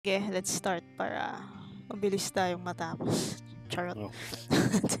Okay, let's start para mabilis tayong matapos. Charot. Oh.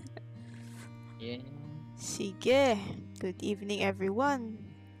 Yeah. Sige. Good evening, everyone.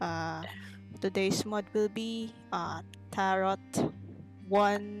 Today's mod will be Tarot-01,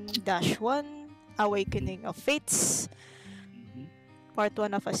 Awakening of Fates, part 1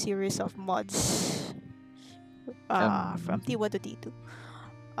 of a series of mods from T1 to T2.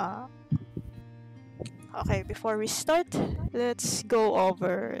 Okay, before we start, let's go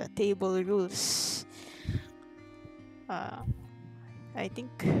over table rules. I think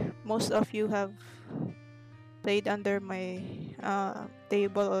most of you have played under my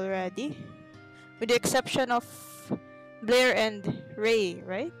table already, with the exception of Blair and Ray,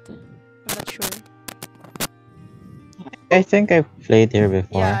 right? I'm not sure. I think I've played here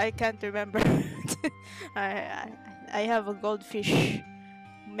before. Yeah, I can't remember. I have a goldfish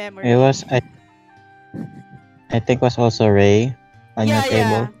memory. It was I think was also Ray on your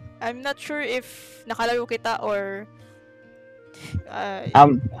table. Yeah. I'm not sure if nakalaro kita or I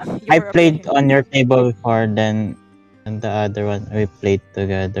played on your table before, then and the other one we played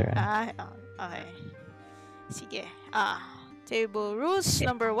together. Okay. Sige. Table rules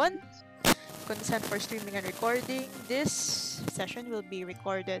number 1. Consent for streaming and recording. This session will be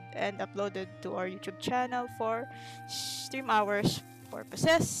recorded and uploaded to our YouTube channel for stream hours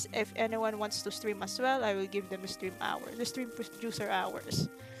purposes. If anyone wants to stream as well, I will give them the stream producer hours.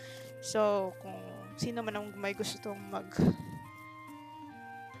 So, kung sino man ang may gustong mag...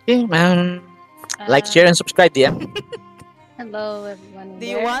 Okay, like, share, and subscribe, yeah? Hello, everyone. Do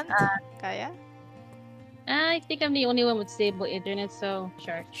you want? Kaya? I think I'm the only one with stable internet, so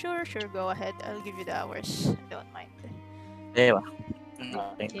sure. Sure, go ahead. I'll give you the hours. I don't mind. Diba?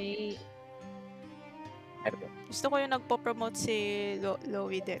 Okay. Gusto ko yung nagpo-promote si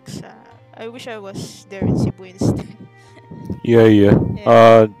Lowy Dex. I wish I was there in Cebu instead. Yeah.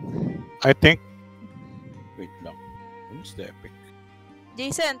 I think... Wait lang. Who's the epic?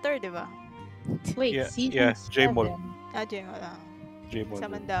 J-Center, di ba? Wait, Yeah, season J-Mall. 7. J-Mall. J-Mall. Sa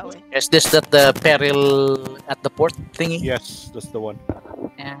Mandaue. Is this that the peril at the port thingy? Yes, that's the one.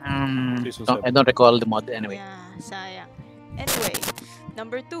 Season I 7. don't recall the mod anyway. Yeah, sayang. Anyway,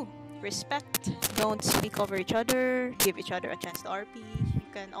 number 2. Respect. Don't speak over each other. Give each other a chance to RP. You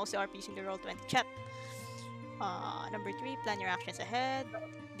can also RP using the Roll20 chat. Number 3. Plan your actions ahead.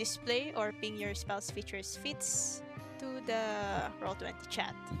 Display or ping your spells, features, feats to the Roll20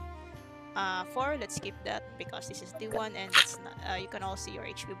 chat. 4, let's skip that because this is D1 and that's not, you can all see your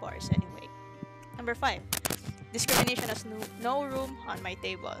HP bars anyway. Number 5, discrimination has no room on my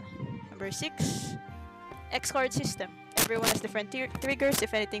table. Number 6, X card system. Everyone has different triggers.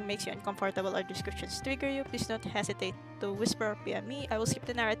 If anything makes you uncomfortable or descriptions trigger you, please don't hesitate to whisper or PM me. I will skip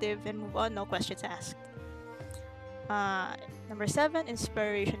the narrative and move on, no questions asked. Number 7,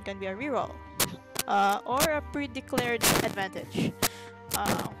 inspiration can be a reroll or a pre-declared advantage.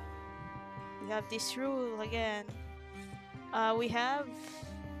 We have this rule again. We have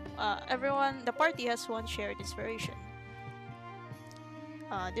the party has one shared inspiration.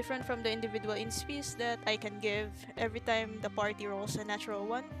 Different from the individual inspies that I can give every time the party rolls a natural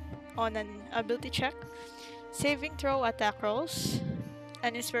 1 on an ability check, saving throw, attack rolls,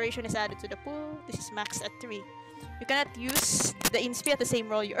 an inspiration is added to the pool. This is maxed at 3. You cannot use the inspi at the same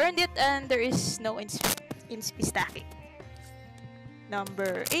roll you earned it, and there is no inspi stacking.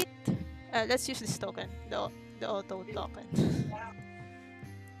 Number 8. Let's use this token, the auto token.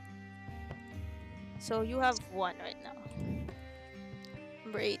 So you have 1 right now.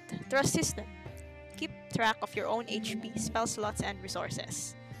 Number 8. Trust system. Keep track of your own HP, spell slots, and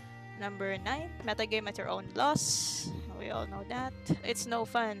resources. Number 9. Metagame at your own loss. We all know that. It's no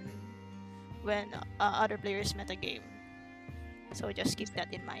fun when other players metagame. So just keep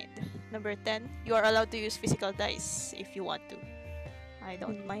that in mind. Number 10. You are allowed to use physical dice if you want to. I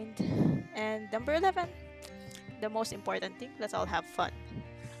don't mind. And number 11, the most important thing, let's all have fun.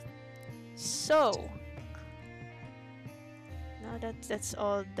 So, now that that's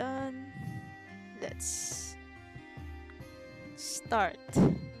all done, let's start.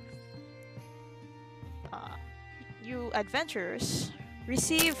 You adventurers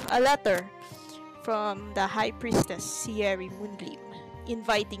receive a letter from the High Priestess Sierra Moongleam,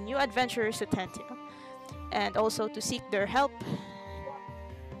 inviting new adventurers to Thentia and also to seek their help.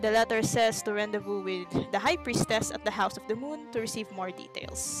 The letter says to rendezvous with the High Priestess at the House of the Moon to receive more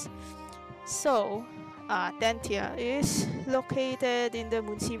details. So, Thentia is located in the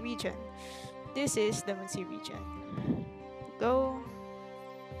Moonsea region. This is the Moonsea region. Go.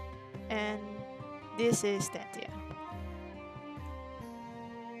 And this is Thentia.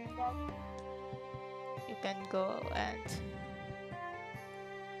 You can go and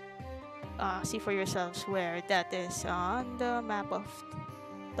see for yourselves where that is on the map of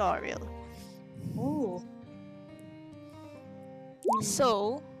Toril. Oh.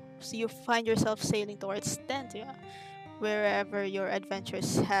 So you find yourself sailing towards Thentia, wherever your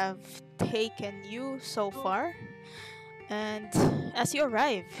adventures have taken you so far. And as you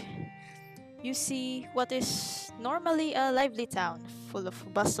arrive, you see what is normally a lively town full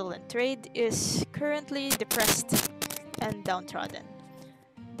of bustle and trade is currently depressed and downtrodden.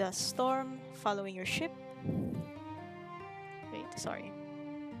 The storm following your ship. Wait, sorry.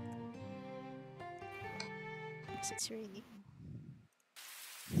 Yes, it's raining.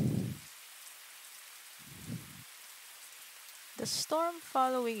 The storm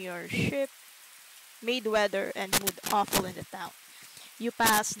following your ship made weather and mood awful in the town. You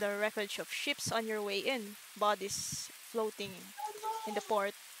pass the wreckage of ships on your way in, bodies floating in the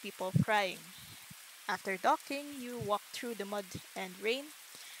port, people crying. After docking, you walk through the mud and rain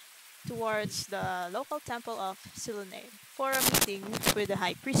towards the local temple of Silene for a meeting with the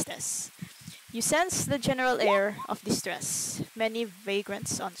high priestess. You sense the general air of distress. Many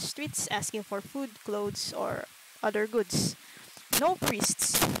vagrants on the streets asking for food, clothes, or other goods. No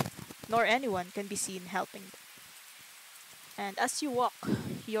priests nor anyone can be seen helping them. And as you walk,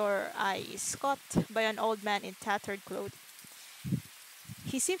 your eye is caught by an old man in tattered clothing.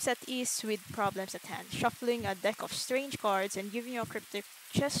 He seems at ease with problems at hand, shuffling a deck of strange cards and giving you a cryptic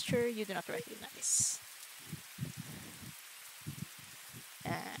gesture you do not recognize.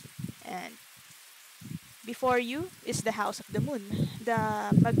 And before you is the House of the Moon,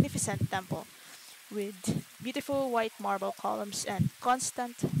 the magnificent temple with beautiful white marble columns and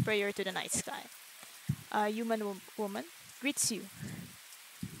constant prayer to the night sky. A human woman greets you,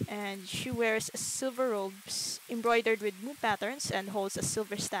 and she wears silver robes embroidered with moon patterns and holds a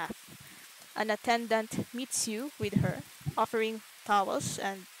silver staff. An attendant meets you with her, offering towels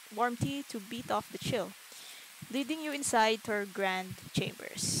and warm tea to beat off the chill, leading you inside her grand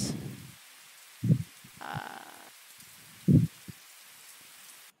chambers.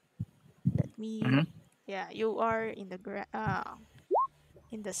 Let me. Mhm. Yeah, you are in the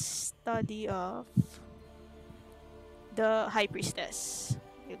in the study of the high priestess.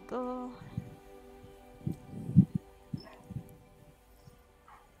 You go.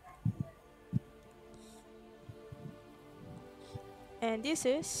 And this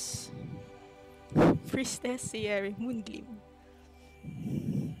is Priestess Sierra Moongleam.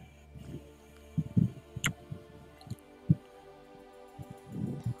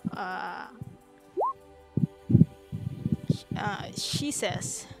 She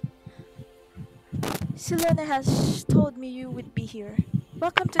says, Selena has told me you would be here.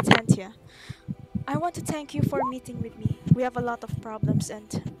 Welcome to Thentia. I want to thank you for meeting with me. We have a lot of problems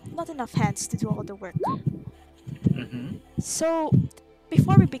and not enough hands to do all the work. Mhm. So,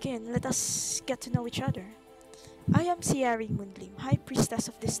 before we begin, let us get to know each other. I am Sierra Moongleam, High Priestess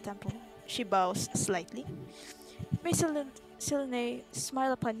of this temple. She bows slightly. May Selene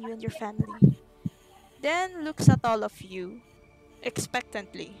smile upon you and your family. Then looks at all of you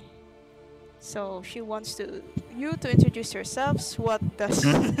expectantly. So she wants you to introduce yourselves. What does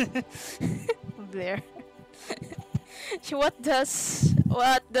Blair? What does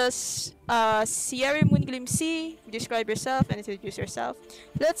Sierra Moongleam see? Describe yourself and introduce yourself.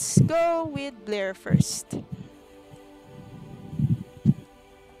 Let's go with Blair first.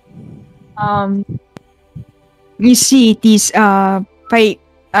 You see this 5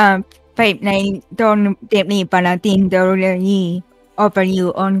 9 don't definitely Paladin thoroughly over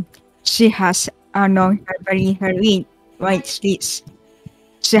you on. She has long very hairy white streets.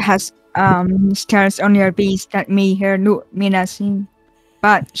 She has scars on her face that make her look menacing,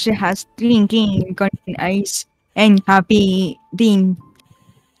 but she has blinking golden eyes and happy din.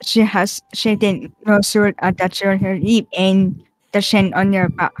 She has shaded nostril attached to her lip and the chin on her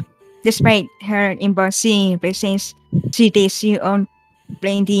back. Despite her imposing presence, she takes you on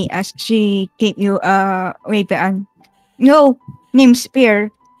plainly as she gave you a weapon. No, name's Spear.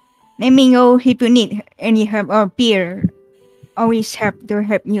 Let me know if you need any help or peer. Always have to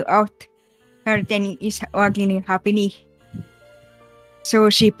help you out. Her then is working happily. So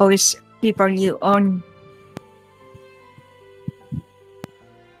she pulls people you on.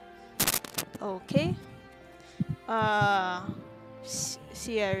 Okay.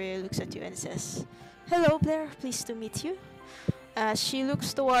 Sierra looks at you and says, "Hello, Blair. Pleased to meet you." She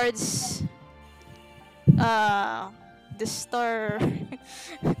looks towards the star.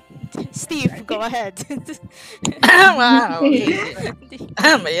 Steve, go ahead. Wow. Okay.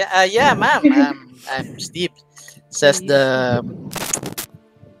 Yeah, ma'am. I'm Steve. Says the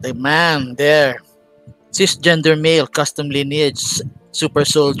man there. Cisgender male, custom lineage, super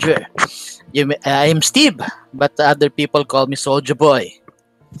soldier. I'm Steve, but other people call me Soldier Boy.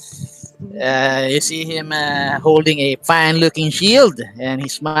 You see him holding a fine-looking shield, and he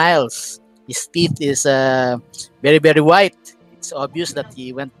smiles. His teeth is very, very white. It's obvious that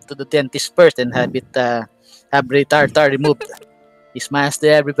he went to the dentist first and have the tartar removed. He smiles to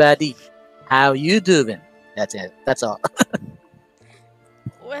everybody. How you doing? That's it. That's all.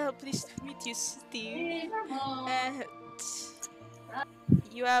 Well, pleased to meet you, Steve.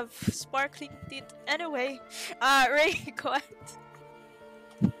 You have sparkling teeth. Anyway, Ray, go ahead.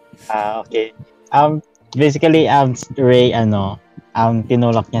 Okay. Basically, Ray,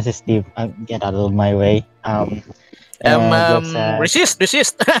 tinulak niya si Steve, get out of my way. Resist.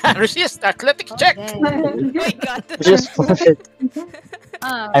 Resist. Athletics check. Oh my god. Just push it.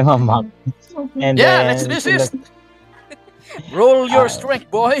 I'm a monk. And let's resist. Roll your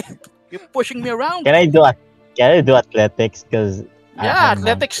strength, boy. You're pushing me around. Can I do athletics? Because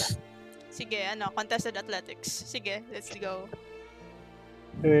athletics. Sige, contested athletics. Sige, let's go.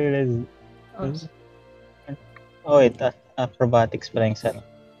 Wait, acrobatics pa lang sa.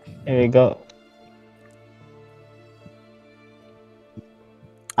 Here we go.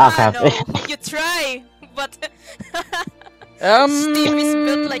 No, you try, but Steve is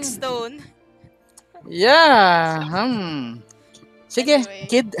built like stone. Yeah. Sige, Anyway.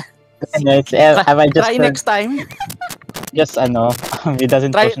 kid. Try next time. Just it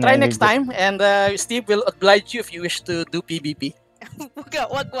doesn't push Try next time, and Steve will oblige you if you wish to do PvP.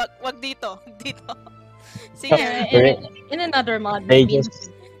 Wag dito. Sige, in another mod, They maybe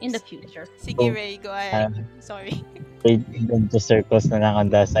just- in the future. sige Ray, go ahead. Sorry. They the circles na lang on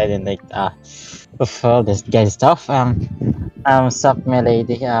that side and like this guy's tough. Sup, my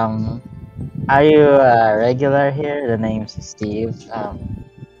lady. Are you regular here? The name's Steve.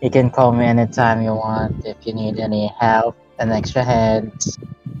 You can call me anytime you want if you need any help, an extra head,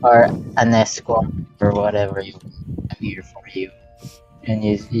 or an escort, or whatever you want. I'm here for you. And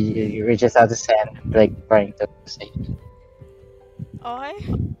you reaches out his hand, like trying to say. Okay.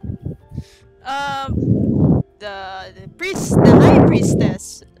 The high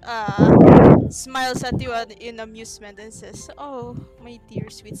priestess smiles at you in amusement and says, "Oh, my dear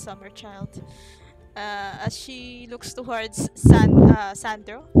sweet summer child." As she looks towards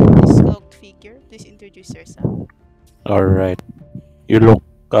Sandro, this cloaked figure, please introduce yourself. All right. You look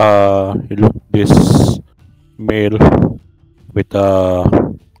this male with a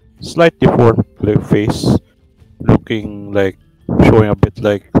slightly deformed face, looking like showing a bit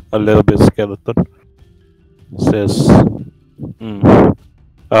like a little bit skeleton. Says,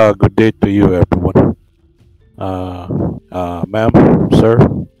 good day to you, everyone. Ma'am, sir,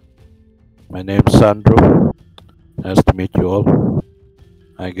 my name's Sandro. Nice to meet you all.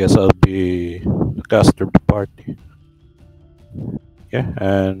 I guess I'll be the caster of the party.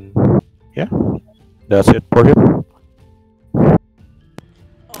 That's it for him.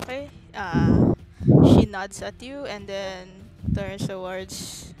 Okay. She nods at you and then turns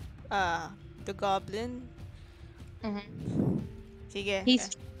towards the goblin. Sige.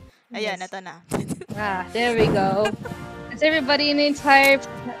 Ayan, ito na. There we go. As everybody in the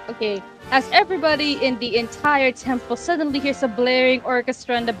entire temple suddenly hears a blaring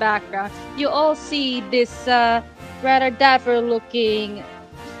orchestra in the background, you all see this rather dapper-looking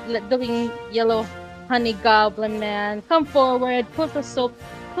yellow honey goblin man come forward, put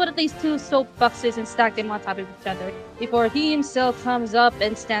at least 2 soap boxes and stack them on top of each other before he himself comes up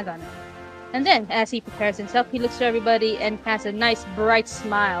and stands on it. And then, as he prepares himself, he looks to everybody and has a nice bright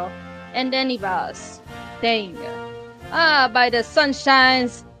smile. And then he bows, saying, by the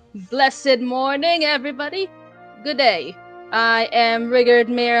sunshine's blessed morning, everybody. Good day. I am Riggurd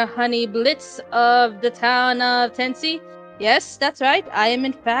Mayor Honey Blitz of the town of Thentia. Yes, that's right. I am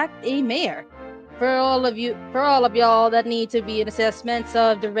in fact a mayor. For all of y'all that need to be in assessments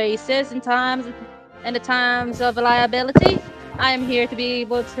of the races and the times of liability, I am here to be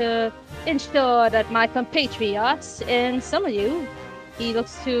able to ensure that my compatriots and some of you, he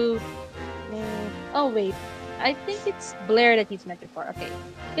looks to, I think it's Blair that he's mentioned for. Okay,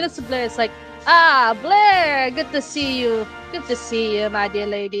 he looks to Blair. It's like, Blair, good to see you. Good to see you, my dear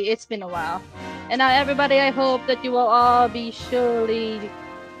lady. It's been a while. And now, everybody, I hope that you will all be surely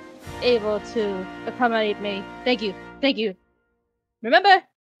able to accommodate me. Thank you. Thank you. Remember,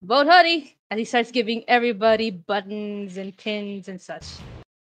 vote honey. As he starts giving everybody buttons and pins and such.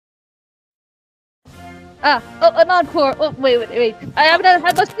 An encore. Oh, wait. I have not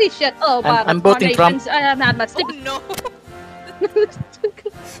had much speech yet. Oh, I'm voting Trump. I have not had much Oh speech. no!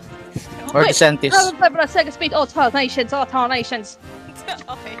 Or DeSantis. Second speech. All tall nations.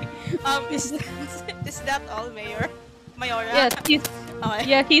 Okay. Is that all, Mayor? Mayora? Yes, Okay.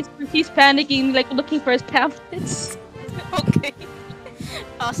 Yeah, he's panicking, like looking for his pamphlets. Okay.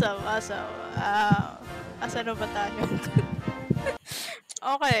 Awesome, awesome. Asa na ba tayo?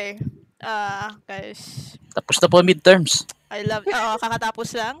 Okay. Guys. Tapos na po midterms. I love,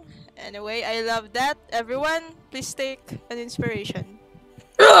 kakatapos lang. Anyway, I love that. Everyone, please take an inspiration.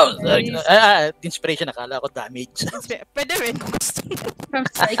 Inspiration, akala ko damage. Pwede rin kung gusto mo. From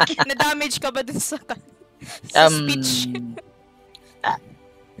psychic. Na-damage ka ba dun sa speech?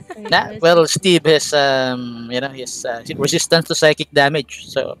 Well, Steve has his resistance to psychic damage,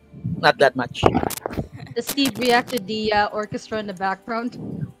 so not that much. Does Steve react to the orchestra in the background?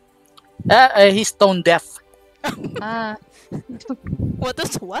 He's tone deaf. Ah, What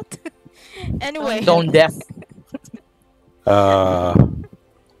was what? Anyway. Tone deaf.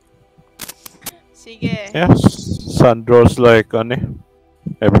 Sige. Yeah, Sandro's like,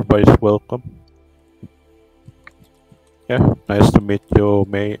 everybody's welcome. Yeah, nice to meet you,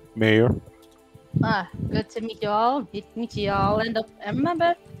 Mayor. good to meet you all. Meet you all. And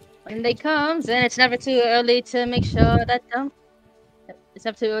remember, when they comes, and it's never too early to make sure that it's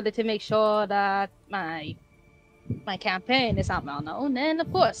never too early to make sure that my campaign is not well known. And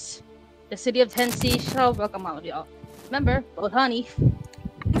of course, the city of Tennessee shall welcome all of y'all. Remember, vote honey.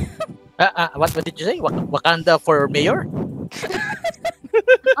 What did you say? Wakanda for mayor?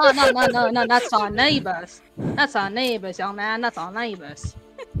 Oh no! That's our neighbors. That's our neighbors, young man. That's our neighbors.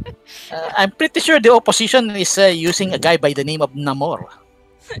 I'm pretty sure the opposition is using a guy by the name of Namor.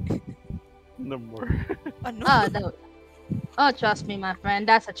 No more. Ano? No. Oh, trust me, my friend.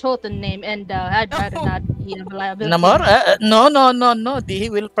 That's a chosen name, and I'd rather not be a liability. Namor? No. He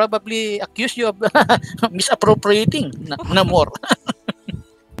will probably accuse you of misappropriating Namor.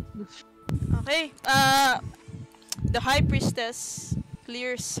 Okay. The High Priestess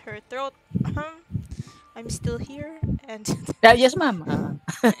clears her throat. I'm still here, and Yes, ma'am.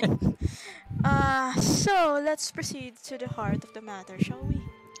 so let's proceed to the heart of the matter, shall we?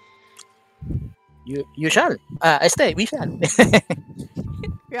 You shall. We shall.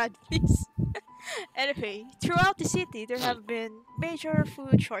 Rad, please. Anyway, throughout the city, there have been major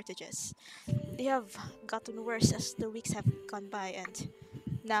food shortages. They have gotten worse as the weeks have gone by, and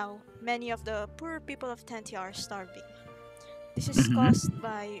now many of the poor people of Thentia are starving. This is caused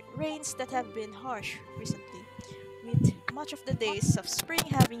by rains that have been harsh recently, with much of the days of spring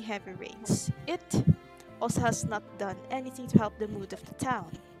having heavy rains. It also has not done anything to help the mood of the town.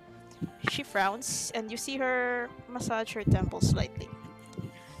 She frowns, and you see her massage her temples slightly.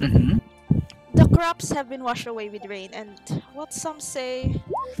 The crops have been washed away with rain, and what some say,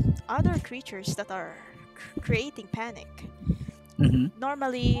 other creatures that are creating panic.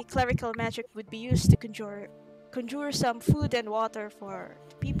 Normally, clerical magic would be used to conjure some food and water for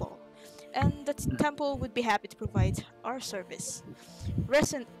the people, and the temple would be happy to provide our service.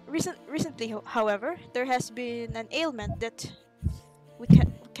 Recently, however, there has been an ailment that we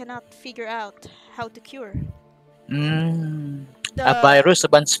cannot figure out how to cure. A virus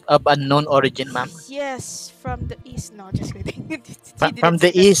of unknown origin, ma'am. Yes, from the east. No, just kidding. From the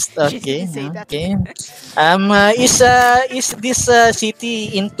east. She Okay. didn't say that. Okay. Is this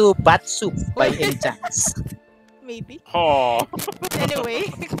city into bat soup by any chance? Maybe. Oh. Anyway,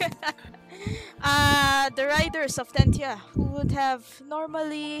 the riders of Thentia who would have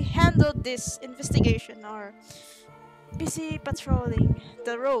normally handled this investigation are busy patrolling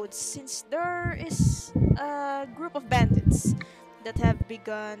the roads, since there is a group of bandits that have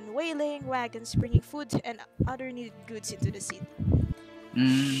begun wailing wagons bringing food and other needed goods into the city.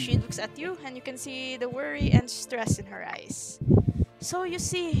 She looks at you, and you can see the worry and stress in her eyes. So you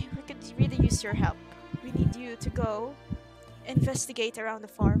see, we could really use your help. We need you to go investigate around the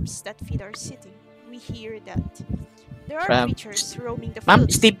farms that feed our city. We hear that there are creatures roaming the Ma'am,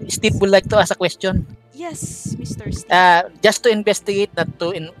 fields. Steve would like to ask a question. Yes, Mr. Steve. Just to investigate, not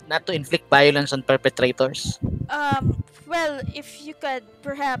to inflict violence on perpetrators. Well, if you could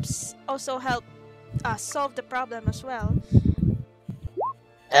perhaps also help solve the problem as well.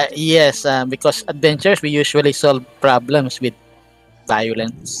 Yes, because adventures we usually solve problems with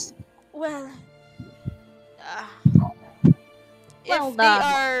violence. Well, Well,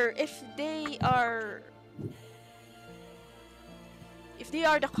 if they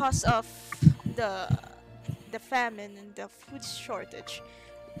are the cause of the famine and the food shortage,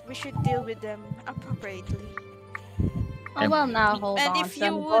 we should deal with them appropriately. Oh, well, now hold And on,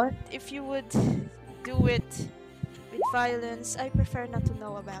 Sandro. if you would do it with violence, I prefer not to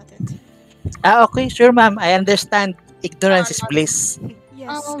know about it. Okay, sure, ma'am. I understand. Ignorance is bliss.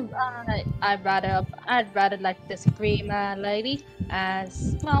 Yes. I'd rather like disagree, my lady.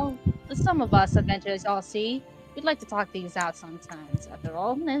 As well, some of us adventurers all see, we'd like to talk things out sometimes. After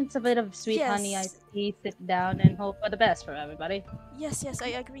all, and it's a bit of sweet honey Yes. iced tea. Sit down and hope for the best for everybody. Yes, yes,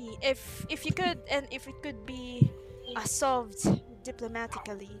 I agree. If you could, and if it could be solved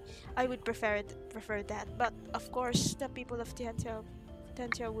diplomatically, I would prefer that. But of course, the people of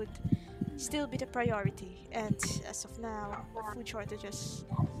Thentia would still be the priority. And as of now, food shortages.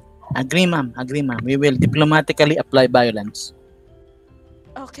 Agree, ma'am. Agree, ma'am. We will diplomatically apply violence.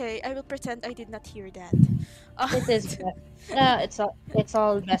 Okay, I will pretend I did not hear that. It is best. It's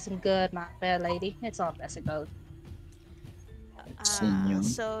all best and good, my fair lady. It's all best and good. Continue.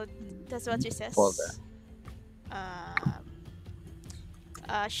 So that's what she says. Folder. Um,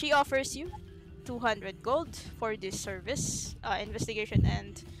 she offers you 200 gold for this service, investigation,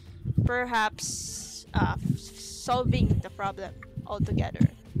 and perhaps solving the problem altogether.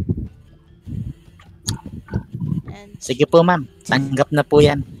 And Sige po, ma'am. Tanggap na po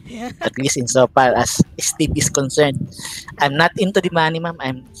yan. yeah. At least insofar as Steve is concerned. I'm not into the money, ma'am.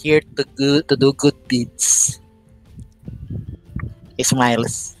 I'm here to do good deeds. He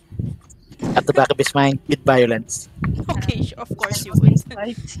smiles. At the back of his mind, with violence. Okay, of course you would.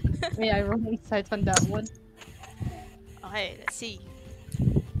 Insight. May I roll insight on that one? Okay, let's see.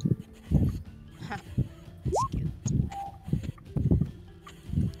 Huh. It's cute.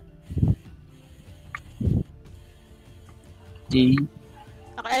 G.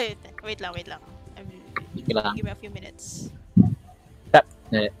 Okay, wait lang. Sige lang. Give me a few minutes.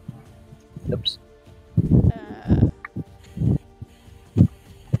 Oops. Uh,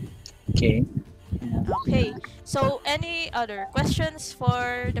 Okay. okay. So, any other questions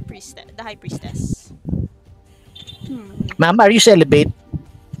for the high priestess? Ma'am, are you celibate?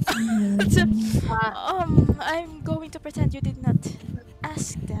 I'm going to pretend you did not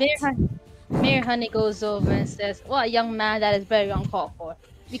ask that. Mayor Honey goes over and says, "Well, young man, that is very uncalled for.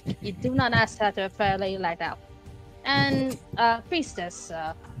 You do not ask that to a fair lady like that." And priestess,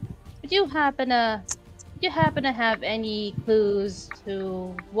 would you happen to have any clues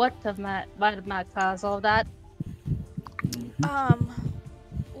to what might cause all that?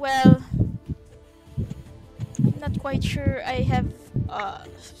 Well, I'm not quite sure. I have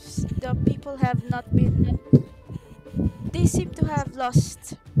the people have not been. They seem to have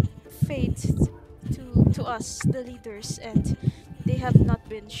lost faith to us, the leaders, and they have not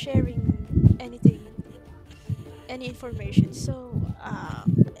been sharing any information. So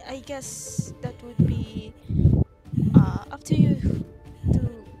I guess that would be up to you to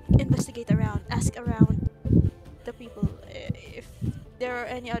investigate around, ask around the people if there are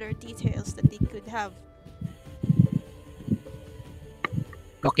any other details that they could have.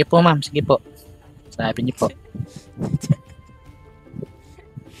 Okay po, ma'am. Sige po. Sabi niyo po.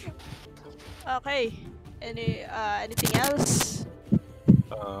 Okay. Anything else?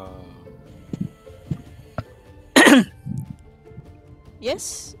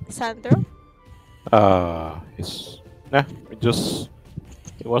 Yes, Sandro. Yes. Nah,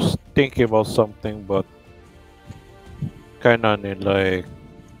 he was thinking about something, but kinda like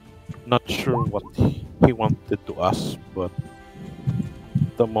not sure what he wanted to ask, but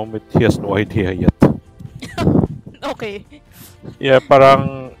at the moment he has no idea yet. Okay. Yeah,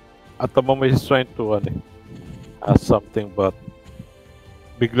 parang at the moment he's trying to ask something, but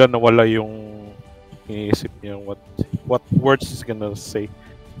bigla nawala yung iniisip niya what words he's gonna say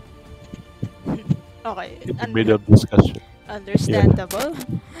Okay. in the middle of discussion. Understandable.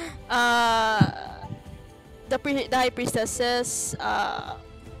 The high priestess says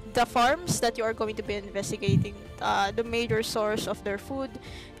the farms that you are going to be investigating, the major source of their food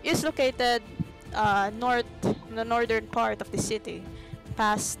is located in the northern part of the city,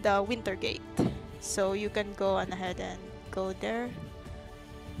 past the winter gate. So you can go on ahead and go there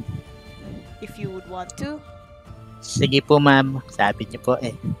if you would want to. Sige po, ma'am. Sabi niyo po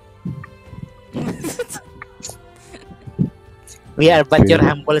eh. We are but your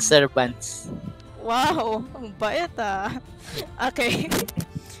humble servants. Wow, ang bait ah. Okay.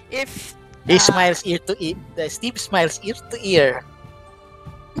 If He smiles ear to ear. Steve smiles ear to ear.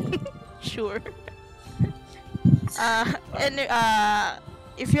 sure. And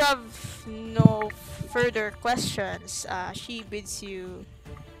if you have no further questions, she bids you.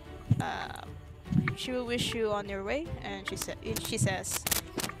 She will wish you on your way, and she says,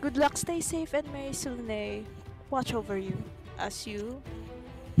 "Good luck, stay safe, and may Sulne watch over you as you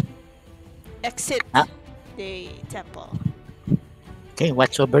exit the temple." Okay,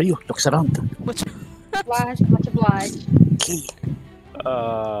 watch over you. Looks around. Which Much obliged. Okay.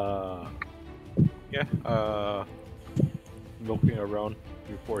 Yeah. Looking around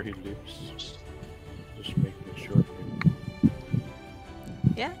before he leaves, just making sure.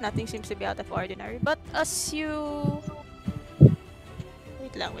 yeah, nothing seems to be out of ordinary. But as you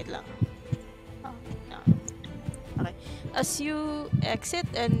wait lang. Oh, no. Okay. As you exit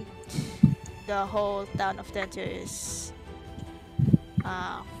and the whole town of Thentia is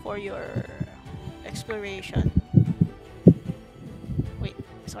for your exploration. Wait,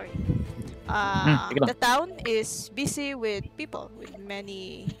 sorry. Sige lang. The town is busy with people, with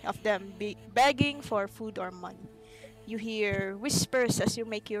many of them begging for food or money. You hear whispers as you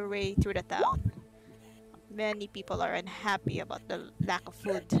make your way through the town. Many people are unhappy about the lack of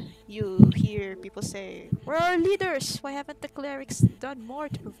food. You hear people say, "Where are our leaders? Why haven't the clerics done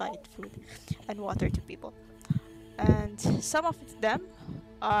more to provide food and water to people?" And some of them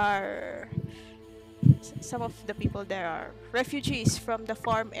are some of the people there are refugees from the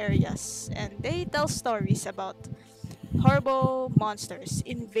farm areas, and they tell stories about horrible monsters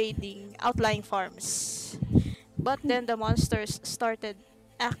invading outlying farms. But then the monsters started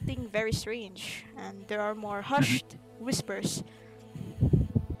acting very strange, and there are more hushed whispers.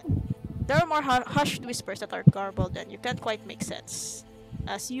 There are more hushed whispers that are garbled, and you can't quite make sense.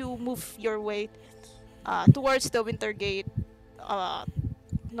 As you move your way towards the winter gate,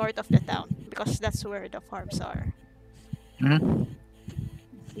 north of the town, because that's where the farms are. Mhm.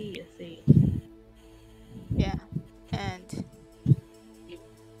 I see. Yeah, and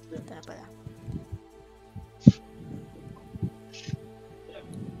ito na pala.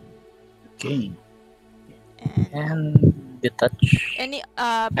 Okay. And And detach. any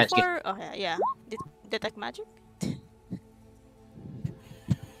sige. before okay, yeah, detect magic.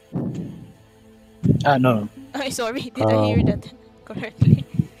 No. Ay, sorry, did I hear that correctly?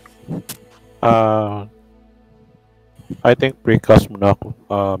 I think precast muna ako.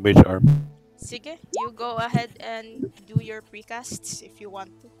 Mage arm. Sige, you go ahead and do your precasts if you want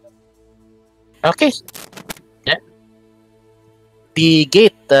to. Okay. Yeah. The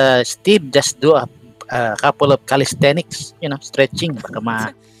gate, Steve just do a couple of calisthenics, stretching.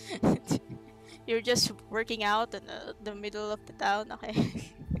 Baka You're just working out in the middle of the town, okay?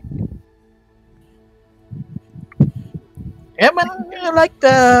 Yeah, man, I like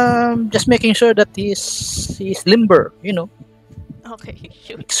just making sure that he's limber, Okay,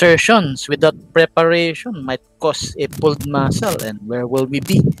 shoot. Exertions without preparation might cause a pulled muscle, and where will we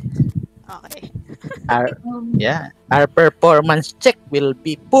be? Okay. Our performance check will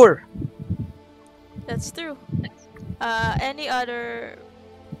be poor. That's true. Any other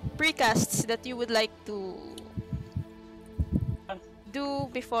precasts that you would like to do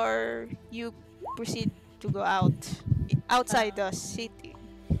before you proceed to go outside the city?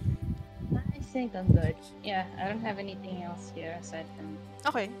 I think I'm good. Yeah, I don't have anything else here aside from.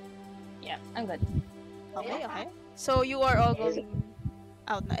 Okay. Yeah, I'm good. Okay. So you are all going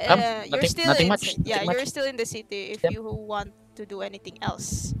out now. You're Nothing- still nothing in much, yeah, nothing you're much. still in the city if Yep. you want to do anything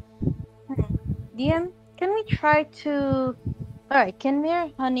else. DM, can we try to? Alright, can Mayor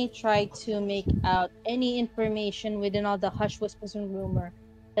Honey try to make out any information within all the hush whispers and rumor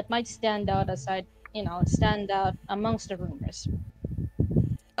that might stand out amongst the rumors?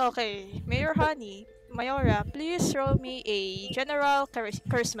 Okay, Mayor Honey, Mayora, please roll me a general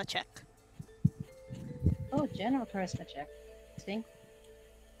charisma check. Oh, general charisma check. See?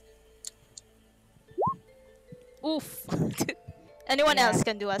 Oof. Anyone Yeah. else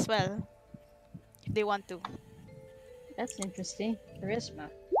can do as well if they want to. That's interesting. Charisma.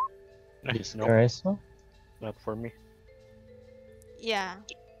 No, Charisma? not for me. Yeah.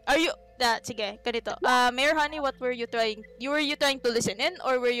 Are you sige, ganito. Mayor Honey, what were you trying? Were you trying to listen in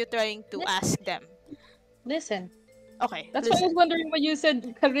or were you trying to ask them? Listen. Okay. That's why I was wondering when you said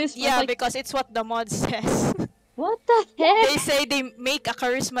charisma. Yeah, Like, because it's what the mod says. what the heck? They say they make a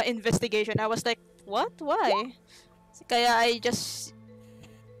charisma investigation. I was like, what? Why? Kaya I just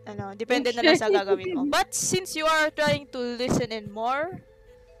depende na lang sa gagawin mo. But since you are trying to listen in more,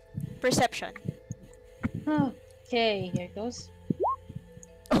 perception. Okay, here goes.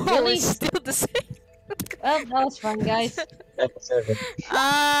 Oh, Really? it's still the same. Well, that was fun, guys. Episode.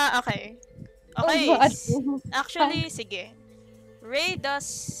 Okay. Oh, Okay. God. Actually, sige. Ray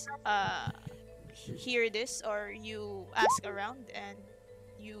does hear this or you ask around and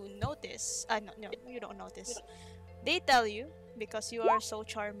you notice. No, you don't notice. They tell you because you are so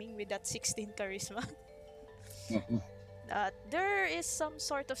charming with that 16 charisma that there is some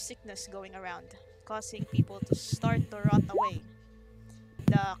sort of sickness going around, causing people to start to rot away.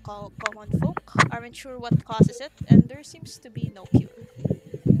 The common folk aren't sure what causes it, and there seems to be no cure.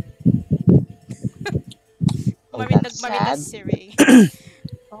 Oh, that's Marinas sad. si Ray.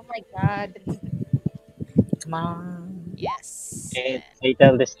 Oh my god. Come on. Yes. They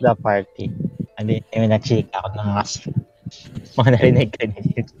tell this to the party. Hindi, may na-chika ako ng mas. Mga narinig ka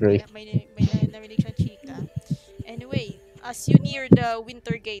ni Troy. Yeah, may narinig siyang chika. Anyway, as you near the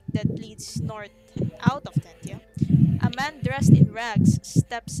winter gate that leads north out of Thentia, a man dressed in rags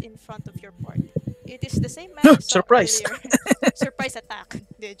steps in front of your party. It is the same man you saw Surprise! earlier. Surprise attack.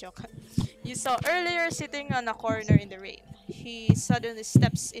 The joke. You saw earlier sitting on a corner in the rain. He suddenly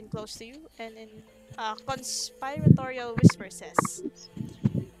steps in close to you and in a conspiratorial whisper says,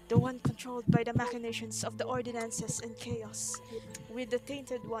 "The one controlled by the machinations of the ordinances and chaos, with the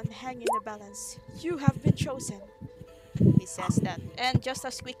tainted one hanging in the balance. You have been chosen." He says that. And just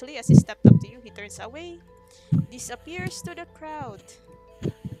as quickly as he stepped up to you, he turns away, disappears to the crowd.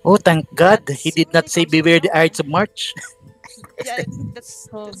 Oh, thank God, That he did not seemingly say comes from beware the nowhere. Ides of March. Yeah, that's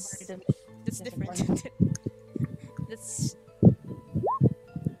Oh, that's burden. that's different. That's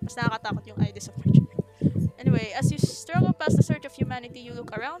mas nakakatakot yung ideas of March. Anyway, as you struggle past the surge of humanity, you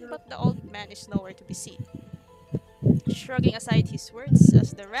look around, but the old man is nowhere to be seen. Shrugging aside his words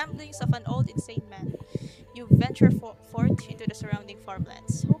as the ramblings of an old insane man, you venture forth into the surrounding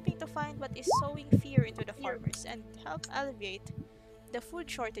farmlands, hoping to find what is sowing fear into the farmers and help alleviate the food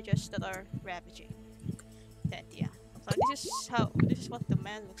shortages that are ravaging Thentia. So this is what the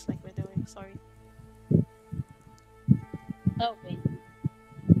man looks like, by the way. Sorry. Oh, wait.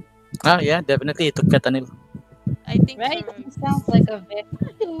 Ah, yeah, definitely, it took fentanyl. I think Right? for He sounds like a very.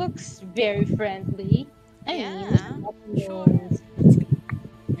 He looks very friendly. I mean, yeah, what sure. knows?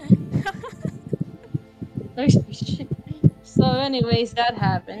 So, anyways, that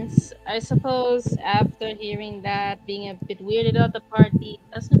happens. I suppose after hearing that, being a bit weirded out, the party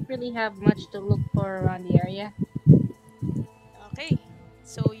doesn't really have much to look for around the area. Okay,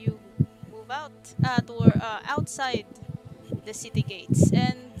 so you move out outside the city gates,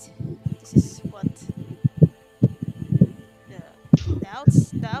 and this is what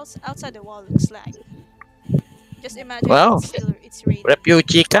outside the wall looks like. Just imagine Wow, it's raining.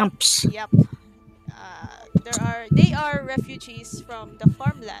 refugee camps. Yep. They are refugees from the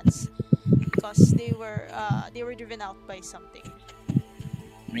farmlands because they were driven out by something.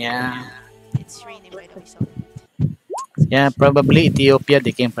 Yeah, It's raining, by the way, so yeah, probably Ethiopia.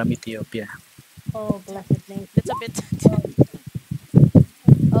 They came from Ethiopia. Oh, blessed name. that's a bit.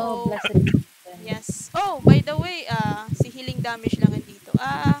 Oh, Oh, blessed name. yes. Oh, by the way, si healing damage lang dito.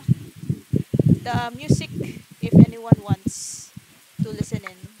 The music, if anyone wants to listen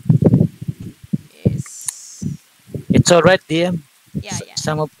in, is It's all right, DM. yeah, yeah.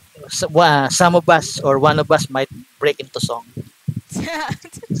 Some of us or one of us might break into song.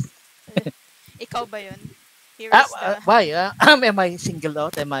 Ikaw ba yun? Here Ah, is the why? Am I singled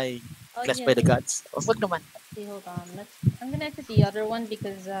out? Am I Oh, blessed yeah. by the gods? Oh, wag naman. See, hold on. I'm gonna exit the other one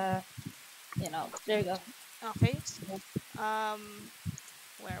because, there you go. okay.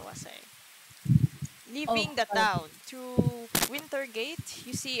 Where was I? Leaving the Oh, town through Winter Gate,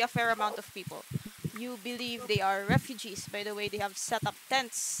 you see a fair amount of people. You believe they are refugees by the way they have set up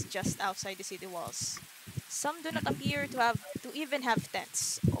tents just outside the city walls. Some do not appear to even have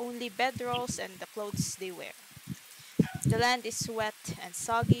tents, only bedrolls and the clothes they wear. The land is wet and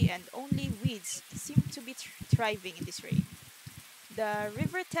soggy, and only weeds seem to be thriving in this rain. The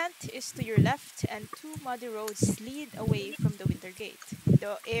river tent is to your left, and two muddy roads lead away from the winter gate.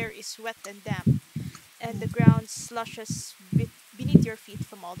 The air is wet and damp, and the ground slushes beneath your feet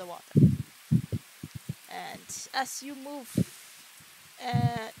from all the water. And as you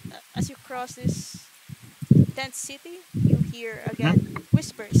cross this tent city, you hear again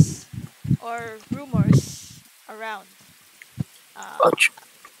whispers or rumors around. Uh, Ouch.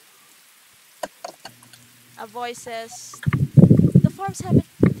 a voice says, "The farms haven't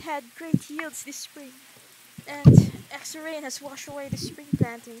had great yields this spring, and extra rain has washed away the spring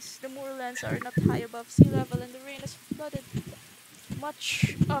plantings. The moorlands are not high above sea level, and the rain has flooded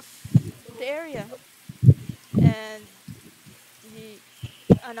much of the area." And the,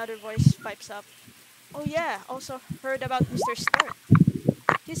 another voice pipes up, "Oh yeah, also heard about Mr. Sturt.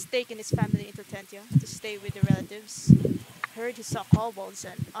 He's taken his family into Thentia to stay with the relatives. Heard he saw kobolds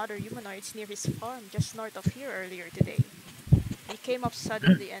and other humanoids near his farm just north of here earlier today. They came up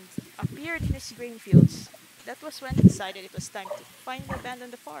suddenly and appeared in his grain fields. That was when he decided it was time to finally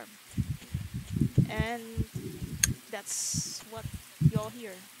abandon the farm." And that's what you all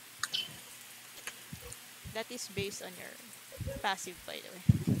hear. That is based on your passive, by the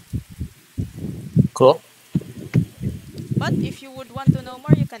way. Cool. But if you would want to know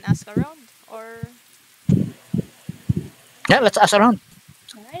more, you can ask around. Or Yeah, let's ask around.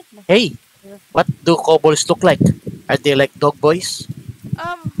 Alright. Hey, what do kobolds look like? Are they like dog boys?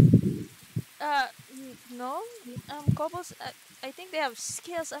 um no kobolds. I think they have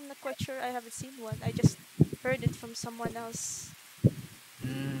scales. I'm not quite sure. I haven't seen one. I just heard it from someone else.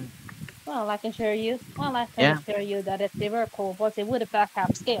 Mm, Well, I can assure you. Well, I can yeah, assure you that if they were kobolds, they would in fact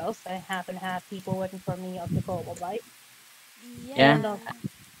have scales. I happen to have people working for me of the kobold, right? yeah, And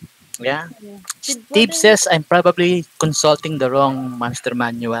Yeah. yeah. did Steve whether says I'm probably consulting the wrong monster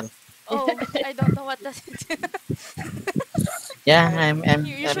manual. Oh, I don't know what that is. Yeah,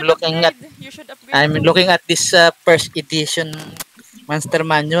 You I'm should looking at upgrade. You should upgrade I'm to. looking at this first edition monster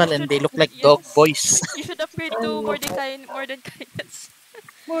You manual, and should they look like dog yes. boys. You should upgrade to oh, Mordecai and Mordecai.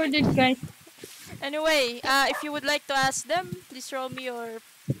 more than kind Anyway, if you would like to ask them, please roll me your.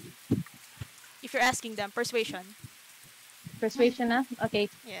 If you're asking them, persuasion. persuasion, huh? Okay.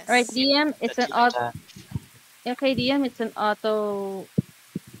 All right, Yes. DM. It's an auto. Uh, Okay, DM. It's an auto.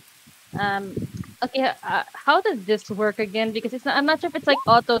 Um. Okay. How does this work again? Because it's not. I'm not sure if it's like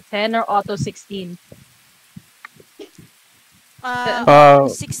auto 10 or auto 16. The, Uh,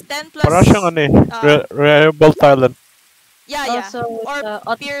 610 para siyang plus. ano eh, Uh, reliable talent. yeah, yeah. also, it's Or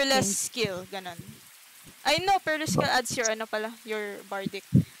auto peerless 16. skill, ganon. I know peerless skill adds your ano pala, your bardic.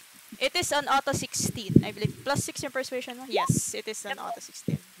 It is an auto 16, I believe. Plus 6 yung persuasion mo? Yes, it is an auto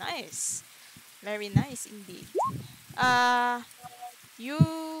 16. Nice. Very nice indeed. Uh, you...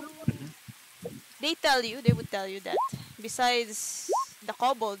 they would tell you that besides the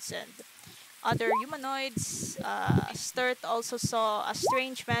kobolds and other humanoids, Sturt also saw a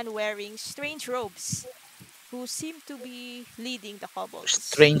strange man wearing strange robes who seemed to be leading the kobolds.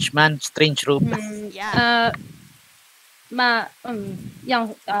 Strange man, strange robe. Hmm. Yeah.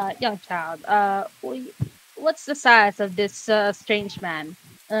 Young child. What's the size of this strange man?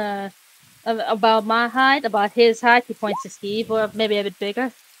 About my height, about his height. He points to Steve, or maybe a bit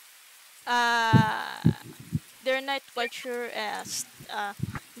bigger. Uh, they're not quite sure as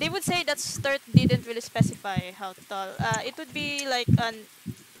they would say that Sturt didn't really specify how tall. It would be like an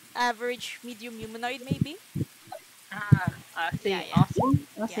average medium humanoid maybe. I Yeah, see. yeah, Awesome.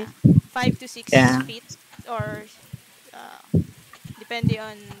 I see. yeah. 5 to 6 Yeah. feet or uh, depending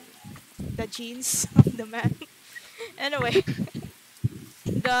on the genes of the man. Anyway,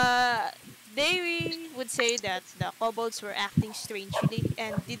 the they would say that the kobolds were acting strangely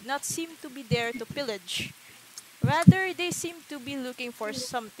and did not seem to be there to pillage. Rather, they seemed to be looking for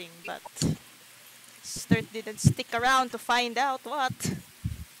something, but Sturt didn't stick around to find out what.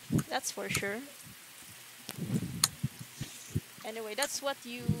 That's for sure. Anyway,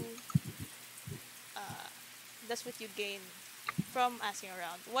 uh, that's what you gain from asking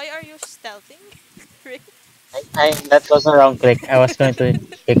around. Why are you stealthing, Rick? that was a wrong click. I was going to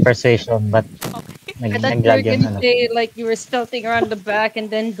click persuasion, but Okay. I thought you were naglag yung gonna ano. say like you were stealthing around the back and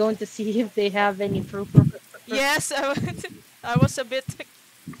then going to see if they have any proof. Yes, I was a bit.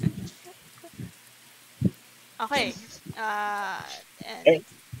 Okay. And Eh,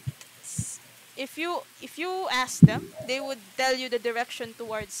 if you ask them, they would tell you the direction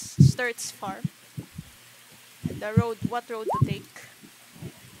towards Sturt's farm and the road, what road to take.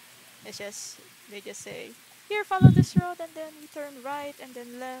 It's just they just say, here, follow this road, and then we turn right, and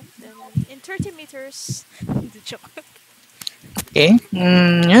then left, and then in 30 meters. The joke. Okay.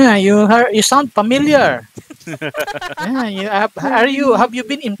 Yeah, you sound familiar. Yeah, have you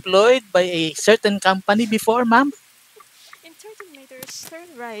been employed by a certain company before, ma'am? In 30 meters,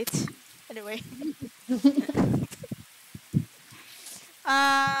 turn right. Anyway,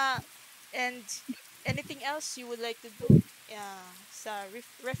 uh, and anything else you would like to do? Sa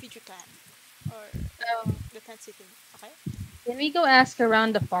refugee camp or the tent city. Okay. Can we go ask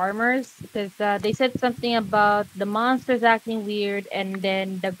around the farmers? Because they said something about the monsters acting weird, and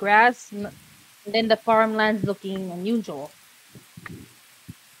then the grass, and then the farmlands looking unusual.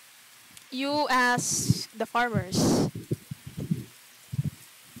 You ask the farmers,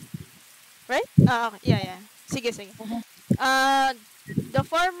 right? Yeah, yeah. Sige, sige. Mhm. Uh, the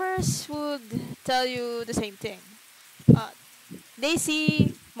farmers would tell you the same thing. Uh, they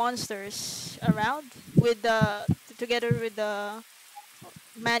see monsters around with together with the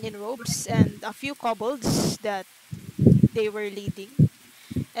man in robes and a few kobolds that they were leading.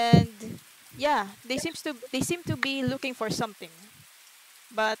 And yeah, they seem to be looking for something,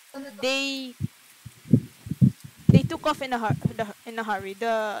 but they took off in a hurry.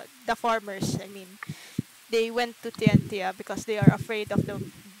 The farmers, I mean, they went to Thentia because they are afraid of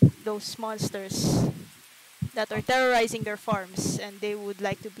those monsters that are terrorizing their farms, and they would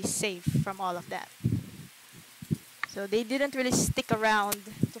like to be safe from all of that. So they didn't really stick around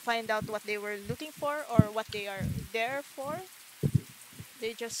to find out what they were looking for or what they are there for.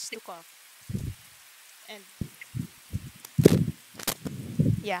 They just took off. And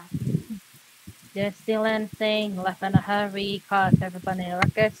yeah. Didn't steal anything, left in a hurry, caused everybody a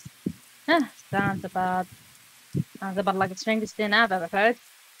ruckus. Sounds about Sounds about like the strangest thing I've ever heard.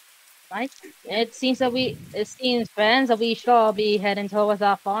 Right? It seems, friends, that we shall be heading towards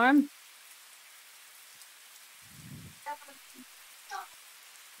our farm.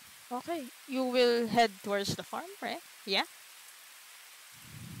 Okay, you will head towards the farm, right? Yeah.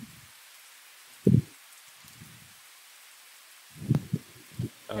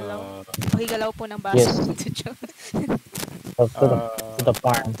 Hello? Uh, Pakigalaw po ng baso Yes. to Joe. So to the uh,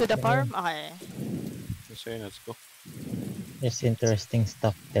 farm. To the farm? Okay. let's go. There's interesting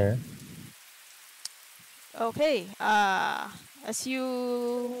stuff there. Okay. As you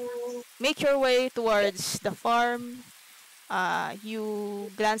make your way towards the farm,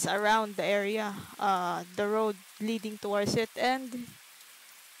 you glance around the area, the road leading towards it, and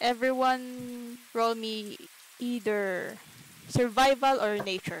everyone roll me either survival or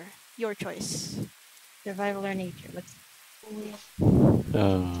nature. Your choice. Survival or nature. Let's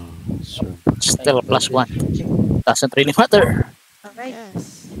Sure. Still a +1. Doesn't really matter. alright.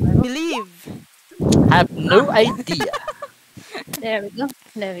 Yes. Survival. Believe. Have no idea. There we go.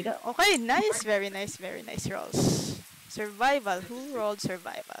 There we go. Okay, nice. Very nice. Very nice rolls. Survival. Who rolled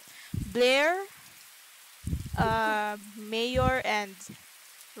survival? Blair, Mayor, and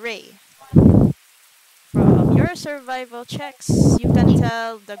Ray. From your survival checks, you can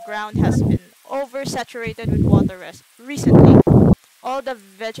tell the ground has been oversaturated with water recently. All the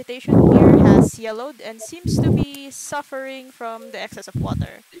vegetation here has yellowed and seems to be suffering from the excess of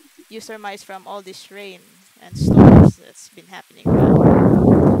water. You surmise from all this rain and storms that's been happening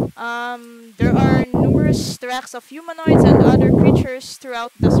around. There are numerous tracks of humanoids and other creatures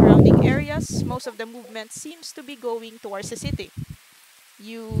throughout the surrounding areas. Most of the movement seems to be going towards the city.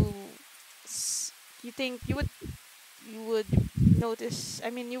 You you think you would notice, I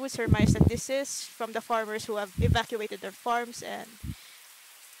mean, you would surmise that this is from the farmers who have evacuated their farms and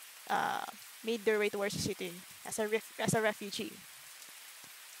uh, made their way towards the city as as a refugee.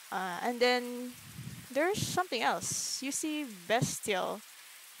 And then there's something else. You see bestial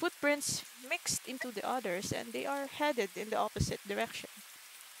footprints mixed into the others, and they are headed in the opposite direction,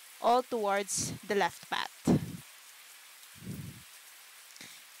 all towards the left path.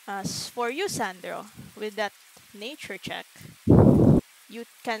 As for you, Sandro, with that nature check, you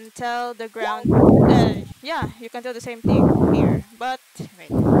can tell the ground. Yeah, you can tell the same thing here. But wait,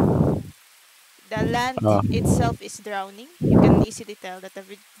 the land Uh, itself is drowning. You can easily tell that the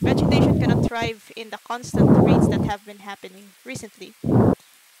vegetation cannot thrive in the constant rains that have been happening recently.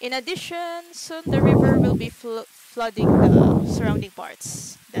 In addition, soon the river will be flooding the surrounding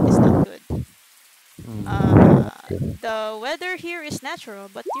parts. That is not good. The weather here is natural,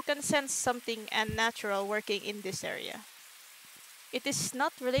 but you can sense something unnatural working in this area. It is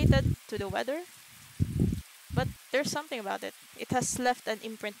not related to the weather, but there's something about it. It has left an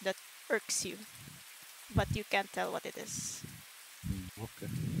imprint that irks you, but you can't tell what it is.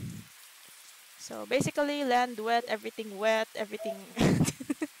 okay. So basically, land wet, everything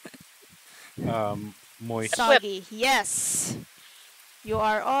Moist. soggy. Yes, you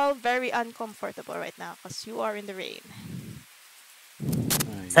are all very uncomfortable right now because you are in the rain.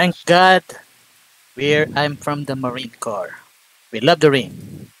 Thank God I'm from the Marine Corps. We love the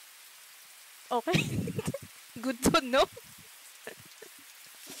rain. Okay, good to know.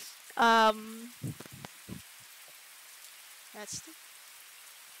 Um, that's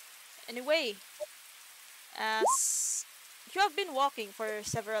anyway. As you have been walking for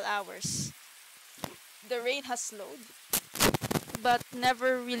several hours, the rain has slowed, but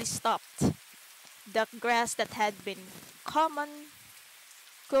never really stopped. The grass that had been common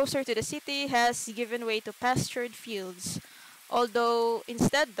closer to the city has given way to pastured fields. Although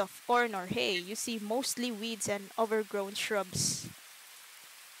instead of corn or hay, you see mostly weeds and overgrown shrubs.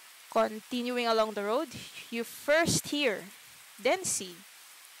 Continuing along the road, you first hear, then see,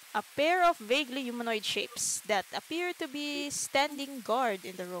 a pair of vaguely humanoid shapes that appear to be standing guard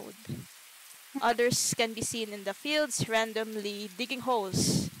in the road. Others can be seen in the fields, randomly digging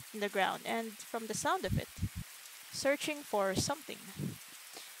holes in the ground, and from the sound of it, searching for something.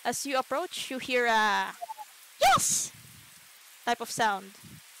 As you approach, you hear a yes type of sound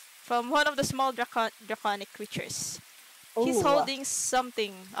from one of the small draconic creatures. He's Oh, holding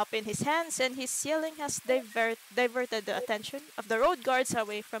something up in his hands, and his yelling has diverted the attention of the road guards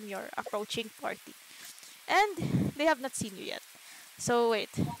away from your approaching party. And they have not seen you yet. So wait,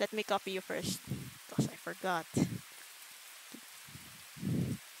 let me copy you first. Because I forgot.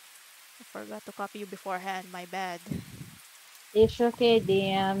 I forgot to copy you beforehand, my bad. it's okay,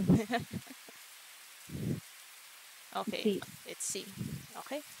 DM. Okay, See. let's see.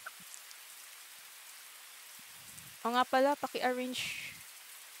 Okay. O nga pala, paki-arrange.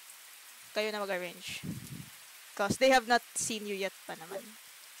 Kayo na mag-arrange. Because they have not seen you yet pa naman.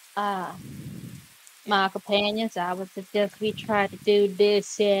 My companions, I would suggest we try to do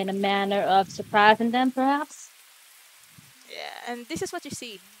this in a manner of surprising them, perhaps. Yeah, and this is what you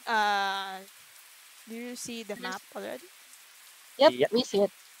see. Do you see the map already? Yep, Yep. we see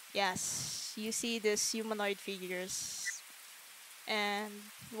it. Yes, you see these humanoid figures, and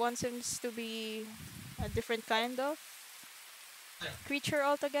one seems to be a different kind of creature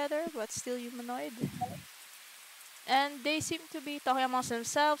altogether, but still humanoid. And they seem to be talking amongst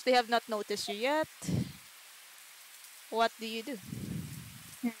themselves. They have not noticed you yet. What do you do?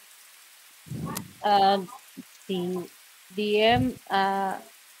 The DM,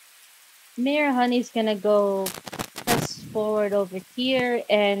 Mayor Honey's gonna go press forward over here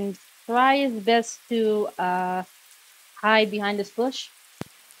and try his best to hide behind this bush.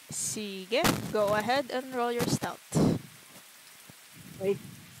 Sige, go ahead and roll your stout. Wait,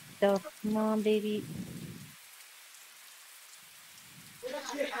 so come on, baby.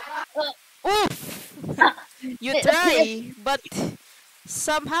 Oof! You try, but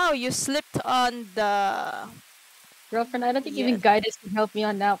somehow you slipped on the... Girlfriend, I don't think even Yes. guidance can help me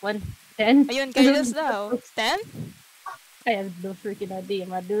on that one. 10? Ayun, guidance daw. 10? I have no freaking idea,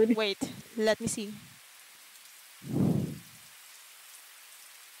 my dude. Wait, let me see.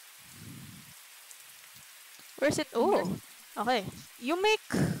 Where's it? Oh, okay. You make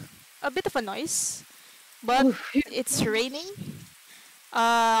a bit of a noise, but it's raining.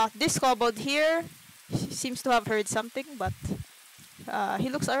 This kobold here seems to have heard something, but he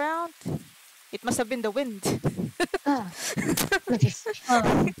looks around. It must have been the wind. And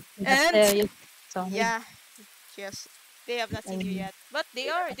yeah, yes, they have not seen you yet, but they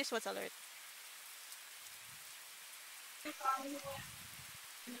are. This one's alert.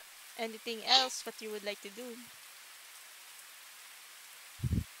 Anything else what you would like to do?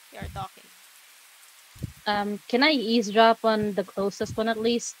 You are talking. Can I eavesdrop on the closest one at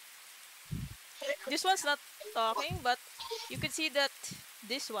least? This one's not talking, but you can see that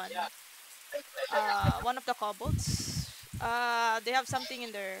this one of the kobolds, they have something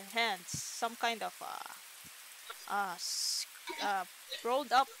in their hands, some kind of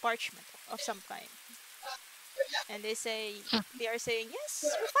rolled up parchment of some kind, and they are saying, "Yes,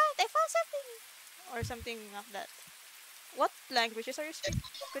 I found something," or something of that. What languages are you speaking?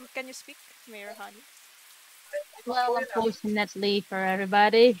 Can you speak, Mayor Honey? Well, unfortunately for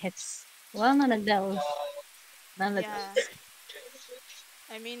everybody, it's none of those. None of Yeah, those.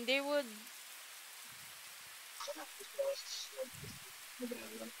 I mean they would.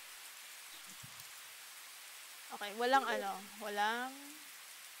 Okay, walang walang.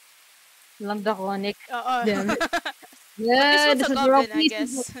 Walang draconic. Oo. Damn it. But Yeah, this this one's a is the wrong goblin, I piece.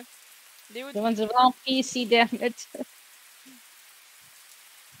 guess. They would. The one's the wrong PC, damn it.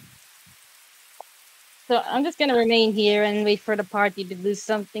 So I'm just gonna remain here and wait for the party to do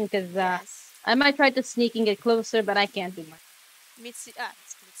something, because Yes. I might try to sneak and get closer, but I can't do much. This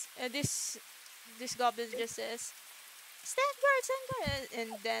goblin just says, stand guard,"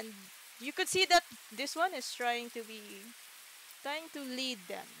 and then you could see that this one is trying to lead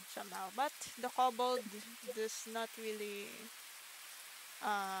them somehow, but the kobold does not really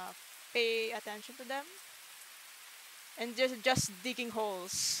pay attention to them, and just digging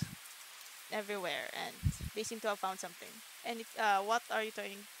holes everywhere, and they seem to have found something. And what are you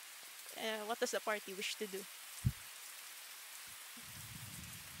doing? What does the party wish to do?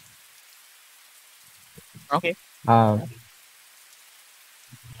 Okay.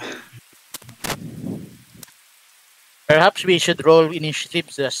 Perhaps we should roll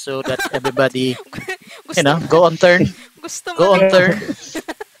initiative just so that everybody, go on turn. Gusto Go on turn.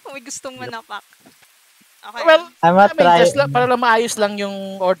 May gustong manapak. Okay. Well, I'm I not mean, trying. just para lang maayos lang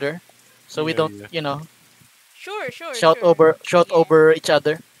yung order. So we Yeah, don't, yeah. Sure. shout Sige. over each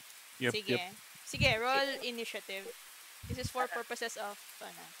other. Yep, Sige. yep. Sige, roll initiative. This is for purposes of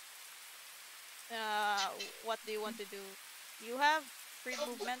what do you want to do? You have free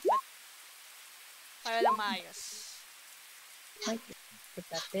movement, but para lang maayos. Put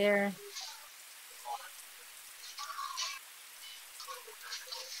that there.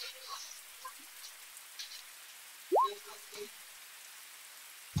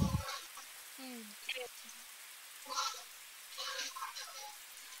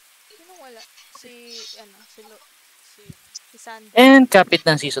 Sino wala? Si Sandro. And kapit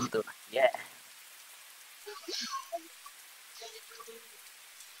ng season 2. Yeah.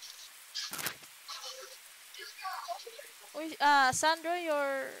 Uy, Sandro, you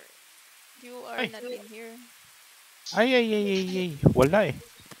are not in here. Ay. Wala eh.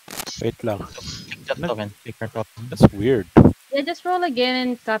 Wait lang. Token. Take your token. That's weird. Yeah, just roll again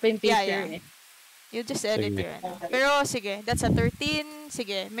and copy and paste Yeah. your You just edit Sige. your ano. Pero sige, that's a 13.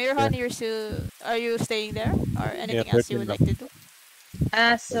 Sige, Mayor Yeah. Honey, are you staying there? Or Yeah, anything else you 13 would lang. like to do?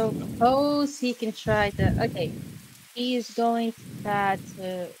 Suppose he can try to. Okay, he's going to try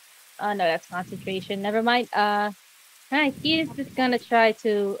to. Oh no, that's concentration. Never mind. Right, he's just gonna try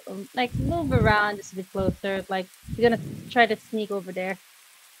to like move around just a bit closer. Like he's gonna try to sneak over there.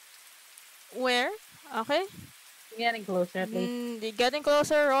 Where? Okay. Getting closer at least. Getting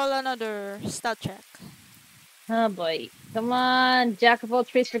closer, roll another stat check. Oh boy. Come on, Jack of all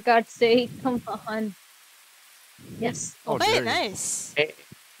trades for God's sake. Come on. Yes. Oh, Okay, there you go. nice.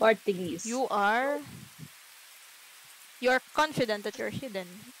 Portuguese. You are confident that you're hidden.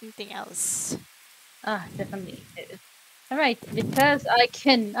 Anything else? Definitely. Alright, because I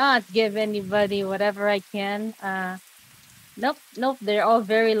cannot give anybody whatever I can. Nope. They're all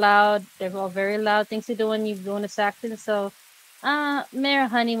very loud. They're all very loud things to do when you bonus action. So, Mayor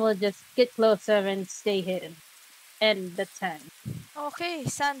Honey will just get closer and stay hidden. And the 10. Okay,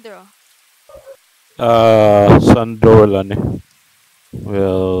 Sandro. Sandro wala ni.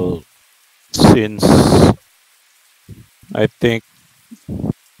 Well, since I think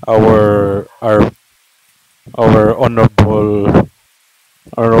our our our honorable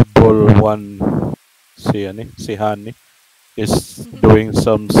one si Hani is doing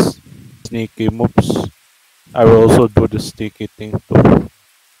some sneaky moves. I will also do the sneaky thing too.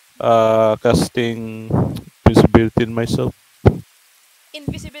 Casting visibility in myself.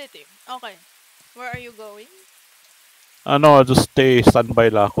 Invisibility. Okay. Where are you going? Ano, I'll just stay standby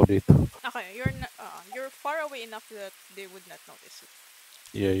lang ako dito. Okay, you're far away enough that they would not notice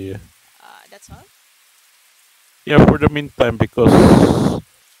you. Yeah. That's all. Yeah, for the meantime, because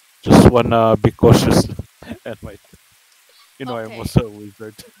just wanna be cautious and my, I Okay. was a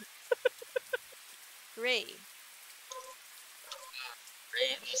wizard. Ray.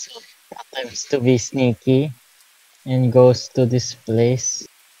 Ray also attempts to be sneaky and goes to this place.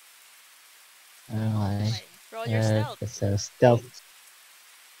 Okay. Roll your stealth. It's a stealth.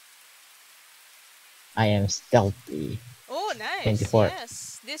 I am stealthy. Oh, nice. 24.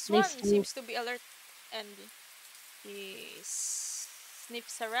 Yes. This They one sneak. seems to be alert and he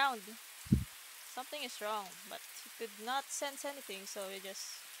sniffs around. Something is wrong, but he could not sense anything, so he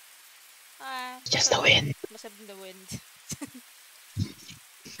just Just the wind. must have been the wind.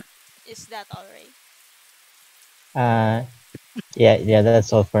 Is that alright? Yeah,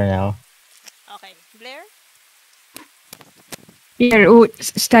 that's all for now. Okay. Blair? Pierre would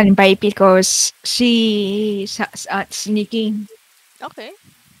stand by because she's sneaking. Okay.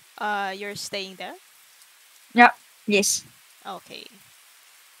 You're staying there? Yes. Okay.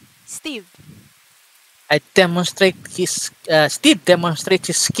 Steve. Steve demonstrates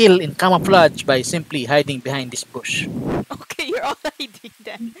his skill in camouflage by simply hiding behind this bush. Okay, you're all hiding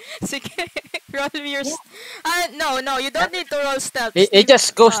then. Sige, roll me your... No, you don't need to roll stealth, He Steve.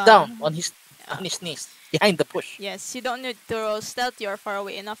 just goes down on his knees behind the bush. Yes, you don't need to roll stealth. You're far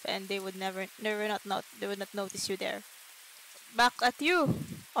away enough, and they would they would not notice you there. Back at you,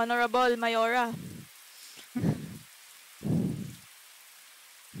 Honorable Mayora.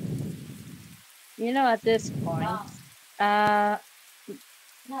 At this point,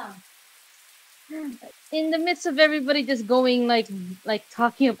 in the midst of everybody just going like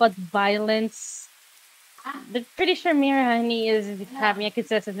talking about violence, but pretty sure Mira Honey is having a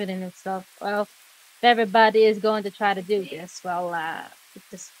consensus within himself. Well, if everybody is going to try to do this, well,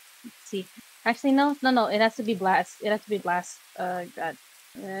 let's see. Actually, no. It has to be blast. God.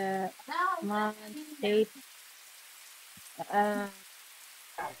 Come on, tape.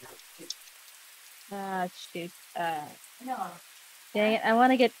 Shoot. Dang it! I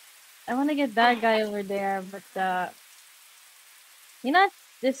want to get that guy over there, but you know,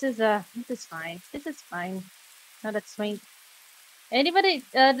 this is fine. This is fine. No, that's 20. Anybody?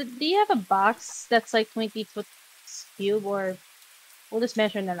 Do you have a box that's like 20 foot cube, or we'll just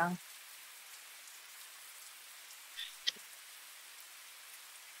measure na lang?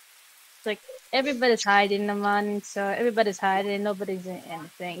 It's like everybody's hiding naman, so everybody's hiding, nobody's in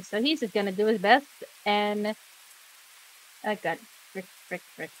anything. So he's just gonna do his best, and God,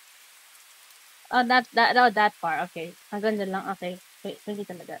 frick. Oh, that far. Okay, hanggang dyan lang. Okay, wait, 20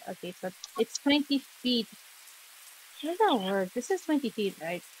 talaga. Okay, so it's 20 feet. How does that work? This is 20 feet,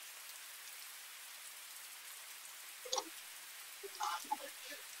 right?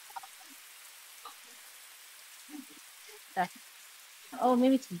 Oh,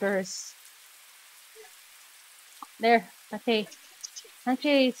 maybe it's burst. There. Okay.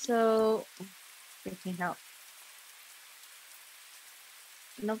 Okay, so freaking hell.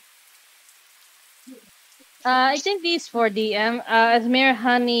 Nope. I think these for DM. As Mayor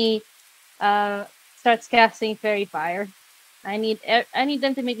Honey starts casting fairy fire. I need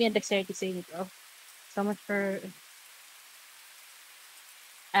them to make me a dexterity saving throw. So much for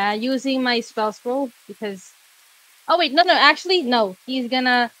using my spell scroll because. Oh wait, no, actually no. He's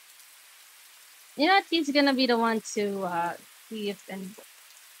gonna. You know what? He's gonna be the one to see if and.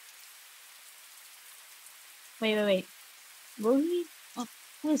 Wait. Will he? Oh,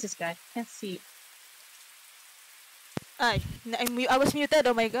 who is this guy? Can't see. I was muted.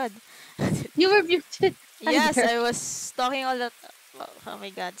 Oh my god. You were muted. Yes, Tiger. I was talking all that. Oh my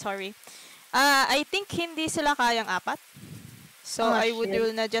god, sorry. I think hindi sila kayang apat. So Oh, I would shit.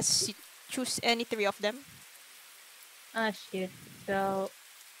 will na just choose any three of them. Ah shit. So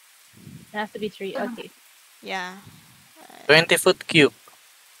it has to be 3. Okay. Yeah. 20-foot cube.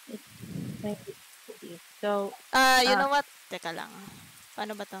 So You know what? Teka lang.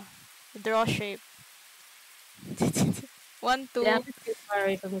 Paano ba to? Draw shape. 1, 2. they have to be far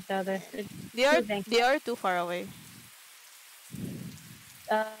away from each other. They are too far away.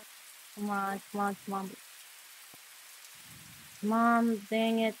 Come on. Come on,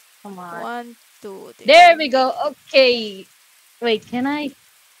 dang it. Come on. 1, 2. There we go. Okay. Wait, can I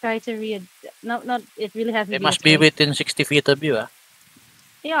try to read? No, it really has to They be must this be way. within 60 feet of you, ah.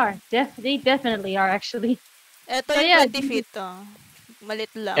 They are. They definitely are, actually. Ito So, yung yeah, 20 feet. Oh.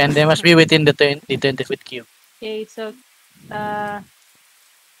 Malit lang. And they must be within the 20-foot cube. Okay, so, Ay,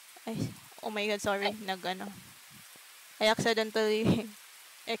 oh my god, sorry. I accidentally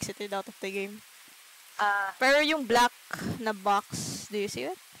exited out of the game. Pero yung black na box, do you see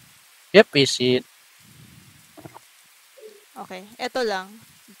it? Yep, we see it. Okay, eto lang.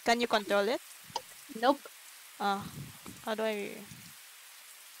 Can you control it? nope. How do I...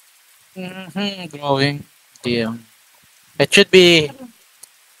 Drawing. It should be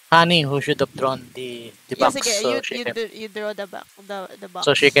Honey who should have drawn the Yeah, box, sige, so she can, you draw the box.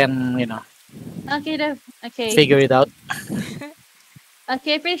 so she can, Okay. figure it out.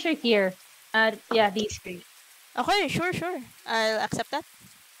 Okay, pretty sure here. Yeah, these 3. Okay, sure. I'll accept that.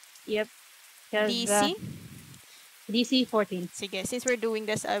 Yep. 'Cause, DC? DC 14. Sige, since we're doing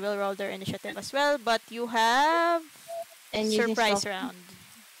this, I will roll their initiative as well. But you have And using surprise spell- round.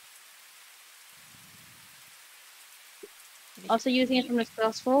 Also using it from the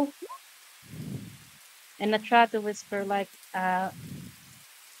spell scroll. And I try to whisper like,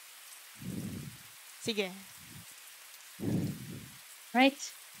 Sige. right?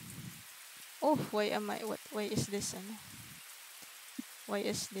 Oh, why is this Why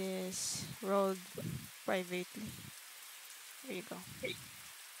is this rolled privately? There you go.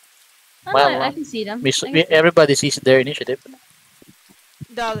 Oh, Well, I can see them. Everybody sees their initiative.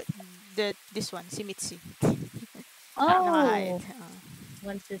 This one, si Mitzi. Oh, Nakahide.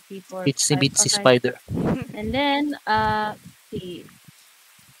 1, 2, 3, 4. Bitsy 5, Bitsy okay. Spider. And then, see.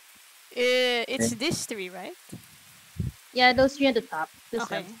 It's these 3, right? Yeah, those 3 at the top. This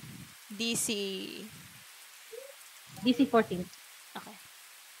Okay. one. DC. DC 14. Okay.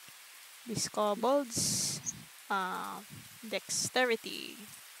 These kobolds. Dexterity.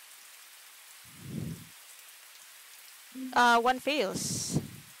 1 fails.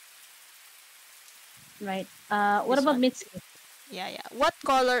 Right. What This about one. Mitzi? Yeah. What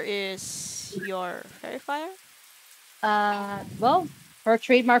color is your fairy fire? Well, for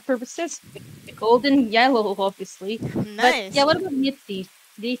trademark purposes, golden yellow, obviously. Nice. But yeah, what about Mitzi?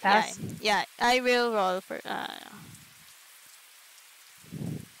 They pass. Yeah, I will roll for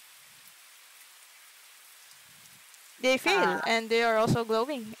they fail and they are also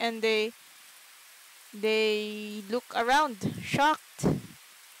glowing and they look around shocked.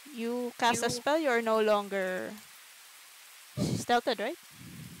 You cast a spell, you're no longer stealthed, right?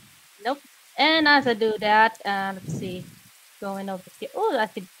 Nope. And as I do that, let's see, going over here. Oh, I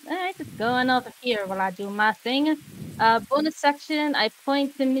could going over here while I do my thing. Bonus section, I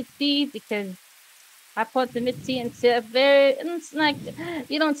point to Mitzi because I point to Mitzi and say, it's like,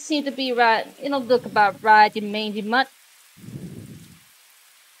 you don't seem to be right. You don't look about right, you mangy mutt.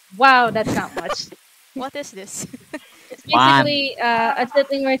 Wow, that's not much. What is this? It's basically a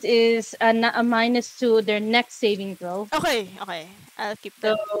setting where it is a minus to their next saving throw. Okay. I'll keep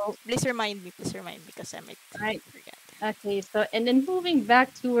that. So, Please remind me because I might Right. forget. okay, so and then moving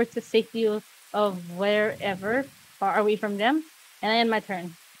back towards the safety of wherever far away from them, and I end my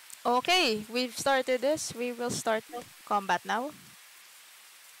turn. Okay, we've started this. We will start combat now.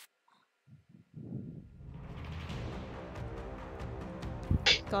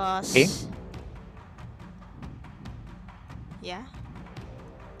 Because... Okay. Yeah.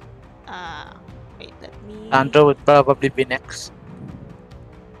 Wait, let me... Sandro would probably be next.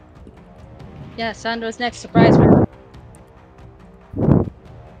 Yeah, Sandro's next surprise round.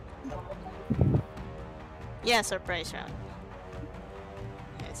 Yeah, surprise round.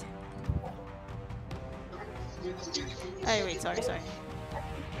 Yes. Ay, wait, sorry.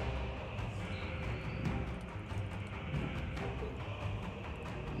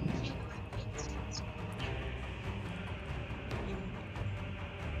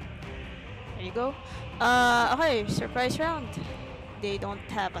 There you go. Okay, surprise round. They don't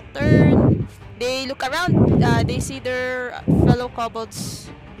have a turn. They look around. They see their fellow kobolds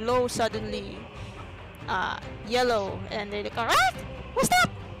glow suddenly yellow, and they look around. What's that?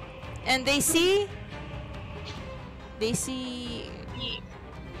 And they see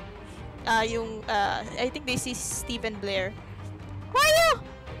I think they see Steve and Blair. Who are you?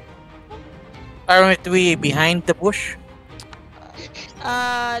 Aren't we behind the bush?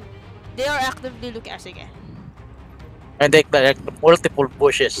 They are actively looking. Sige. And like multiple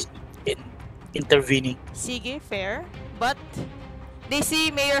bushes intervening. Sige, fair. But they see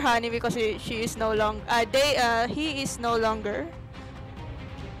Mayor Honey because she is no longer. He is no longer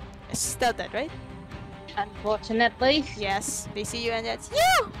stealthed, right? Unfortunately. Yes, they see you and that's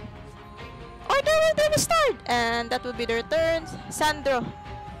you. Order will then start, and that will be their turn. Sandro.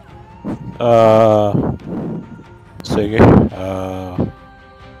 Sige.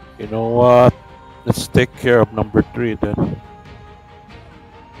 You know what? Let's take care of number 3 then.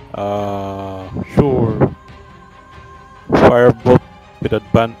 Sure. Firebolt with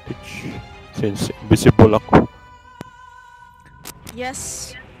advantage since invisible ako.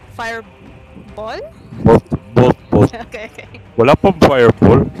 Yes. Fireball. Bolt. Okay. Wala pang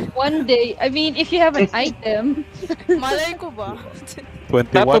fireball. One day, I mean, if you have an item, Malay ko ba? 21.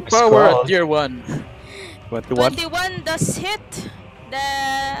 Type of power Scroll. at tier 1. 21. 21 does hit.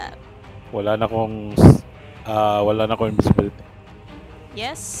 The Wala na akong invisibility.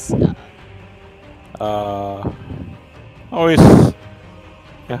 yes. How is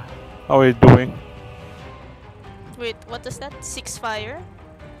how are you doing? Wait, what is that? 6 fire.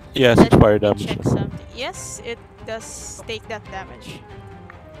 Yes, Let it's fire me damage. check something. Yes, it does take that damage.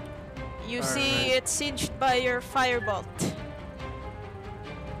 You see it's singed by your firebolt.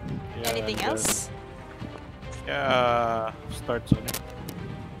 Yeah, Anything and, else? Starts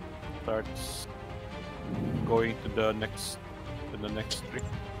going to the next tree.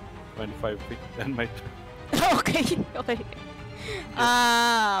 25 feet. Then my turn. Okay.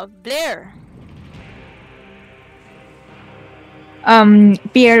 Blair.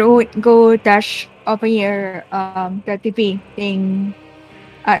 Pierre would go dash over here, the TP thing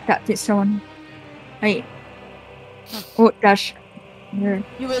at that zone. Right. Would dash here.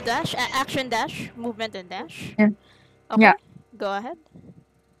 You will dash? Action dash? Movement and dash? Yeah. Okay. Yeah. Go ahead.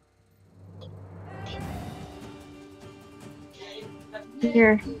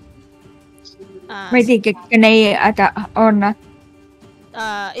 Here. Uh, May di ka na ata or not.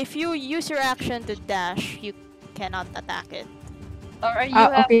 if you use your action to dash, you cannot attack it. or you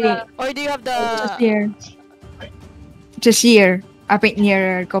Okay. have Or do you have Just the... here. Just here. A bit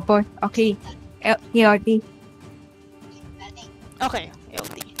near Kopo. Okay. LT. Okay,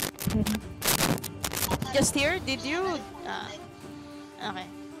 LT. Just here? Did you... okay.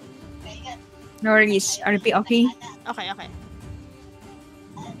 No worries. RP, okay? Okay.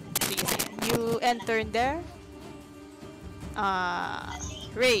 Sige. You enter in there.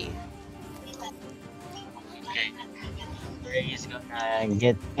 Ray. He's gonna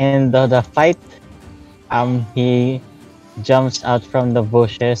get into the fight. He jumps out from the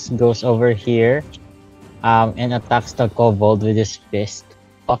bushes, goes over here, and attacks the kobold with his fist.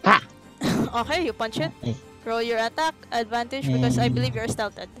 Opa! Okay, you punch it. Ay. Roll your attack advantage because I believe you're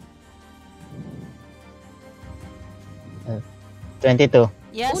stealthed. 22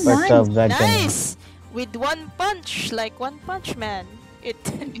 Yes. for nice. 12 blood damage. Nice! With one punch, like One Punch Man. It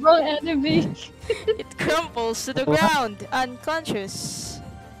wrong enemy. it crumples to the What? ground, unconscious.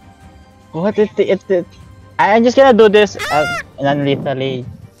 What I'm just gonna do this non-lethally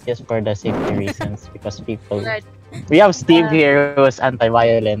just for the safety reasons because people. Right. We have Steve here who's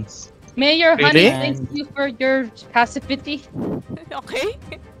anti-violence. Mayor Really? Honey, thank you for your passivity. Okay?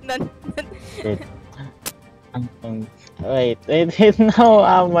 None. Wait, no,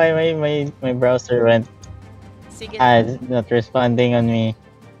 my browser went. Sige. It's not responding on me.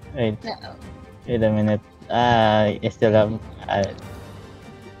 Wait a minute. I still have.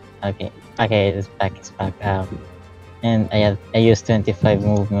 Okay, it's back. And I used 25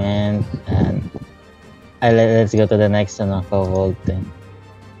 movement, and let's go to the next one of Kobold then.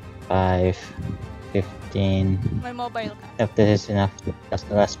 5, 15. My mobile ka. If this is enough, that's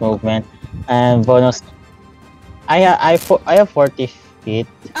the last movement. And bonus. I have 40 feet,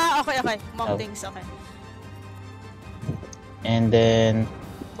 Okay. Mountings, okay. and then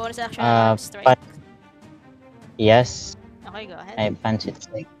Bonus action, Uh, strike. but- Yes, Okay, go ahead. I punch it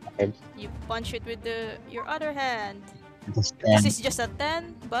hard. You punch it with your other hand. Just This 10. is just a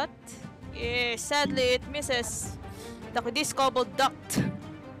 10, but sadly it misses. This kobold ducked.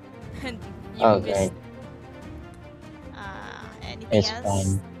 And you Oh, missed. great. Anything It's else?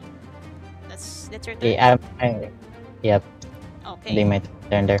 fine. That's your turn. Yeah, yep, Okay. they might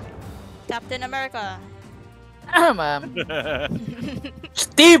turn there. Captain America.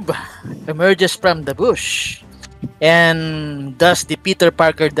 Steve emerges from the bush and does the Peter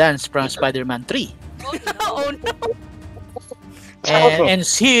Parker dance from Spider-Man 3. Oh no. And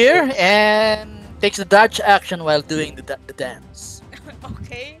ends here and takes the dodge action while doing the dance.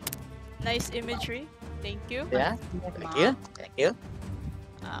 Okay. Nice imagery. Thank you. Yeah, thank you. Thank you.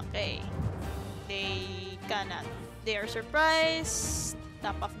 Okay. They cannot. They are surprised.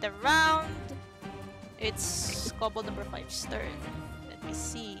 Top of the round. It's kobold number 5's turn. Let me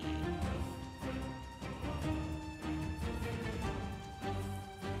see.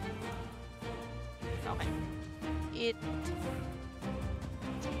 Okay. It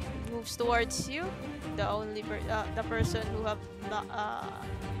moves towards you. The only the person who have not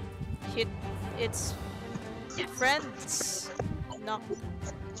hit its friends knock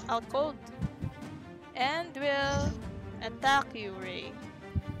out cold and will attack you, Ray.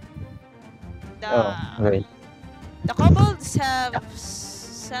 Oh, great. The kobolds have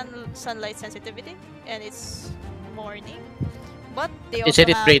sunlight sensitivity and it's morning, but they Is also it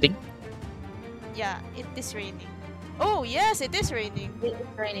have raining? yeah, it is raining. Oh yes, it is raining. It's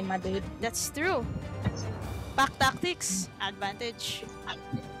raining, my dude. That's true. Pack tactics advantage.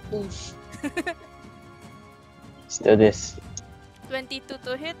 Oof. Let's do this. 22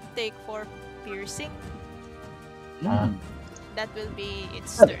 to hit, take 4 piercing. That will be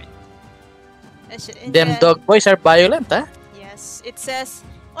its turn. And Them then- dog boys are violent, huh? Yes, it says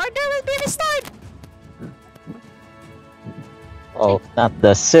order will be restored. Oh, not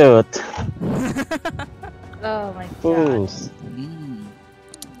the suit. Oh my god. Fools.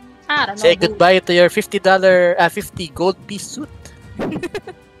 I don't know. Say dude. goodbye to your $50, 50 gold piece suit.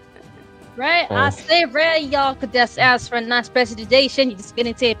 Right? Oh. I say, Ray, y'all could just ask for a nice presentation. You just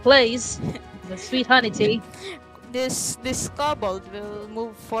gonna take place. The sweet honey tea. This kobold will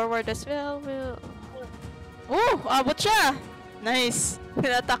move forward as well. Oh, abot siya. Nice.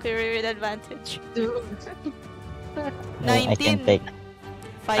 Will attack you with advantage. Oh, I can 19. take.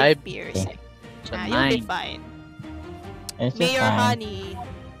 5 piercing. So You'll be 9. fine. It's just Mayor fine. Honey.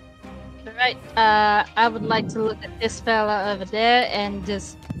 Alright, I would like to look at this fella over there and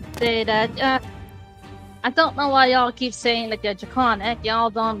just say that, I don't know why y'all keep saying that you're draconic. Y'all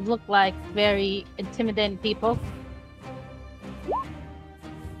don't look like very intimidating people.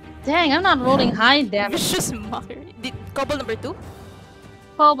 Dang, I'm not rolling high damage. Vicious mockery. Kobold number 2?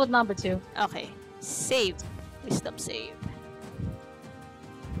 Kobold number 2. Okay. Save. Wisdom save.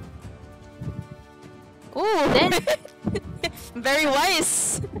 Ooh. Then- Very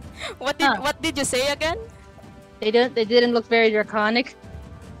wise. What did you say again? They didn't look very draconic.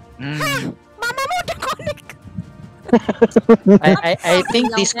 Mama mo draconic. I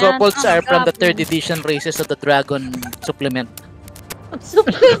think these Yeah, kobolds are from the goblin. 3rd edition races of the dragon supplement.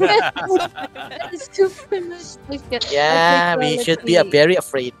 Supplement. That is supplement. Yeah, we should be very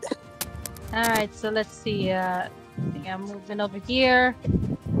afraid. Alright, so let's see. I think I'm moving over here.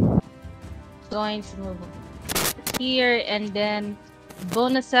 Going to move over here and then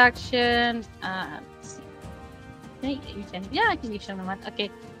bonus action. Let's see. I can use them. Okay.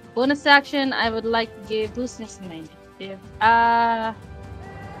 Bonus action, I would like to give who's next in my initiative? I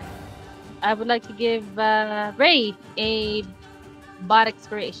would like to give Ray a bot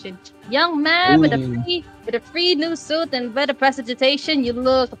expiration. Young man with a free new suit and better presentation, you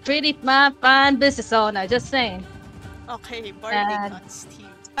look a pretty fine business owner. Just saying. Okay, bardic on Steve.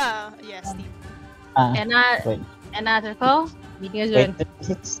 Yeah, Steve. And Wait. another call. Meeting Wait, adjourned. is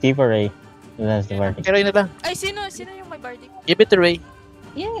it Steve or Ray? That's the word. Kay Ray na lang. Ay, sino yung may bardic? Give it to Ray.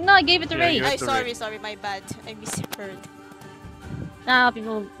 Yeah, no, I gave it to Yeah, Ray. give it Ay, to sorry, my bad. I misheard. Now,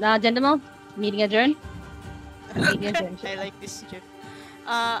 people, gentlemen, meeting adjourned. Meeting adjourned. I like this gif.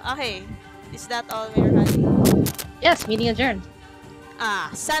 Okay. Is that all, Mayor Honey? Yes, meeting adjourned.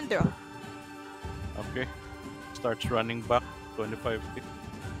 Sandro. Okay. Starts running back 25 feet.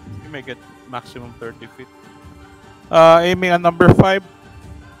 You may get maximum 30 feet. Aiming at number 5.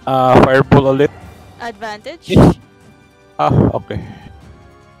 Fireball ulit. Advantage. Okay.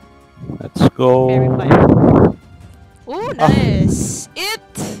 Let's go. Very fire. Ooh, nice.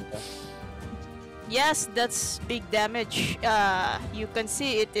 Yes, that's big damage. You can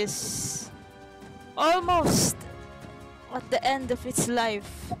see it is almost at the end of its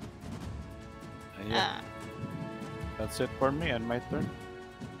life. Yeah. That's it for me and my turn.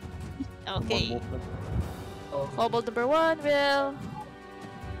 One Okay. movement. Kobold number 1 will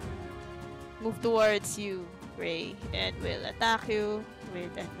move towards you, Ray, and will attack you with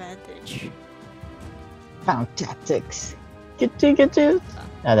advantage. Found tactics. Get you.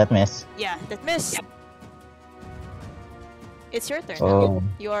 Ah, that miss. Yeah, that missed. It's your turn now. Oh,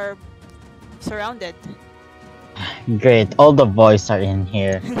 You are surrounded. great. All the boys are in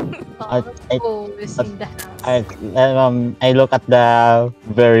here. I- Oh, is in the house. I look at the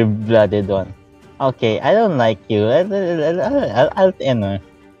very blooded one. Okay, I don't like you. I'll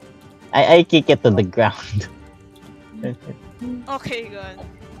I kick it to the ground. Okay, good.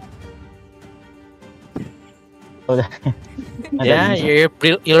 Yeah,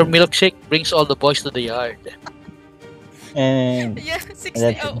 your milkshake brings all the boys to the yard. And Yeah, 60.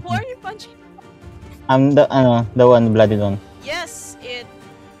 That's- Oh, who are you punching? I'm the one blooded one. Yes, it.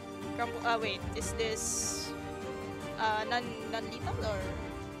 Wait, is this non-lethal or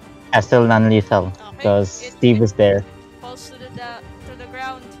Still non-lethal okay? because It Steve is there. falls to the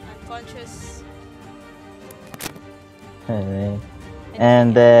ground, unconscious. And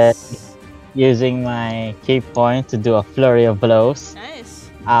Anything else? using my key point to do a flurry of blows. Nice.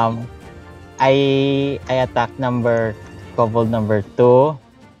 I attack kobold number 2,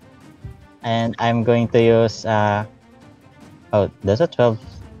 and I'm going to use oh, there's a 12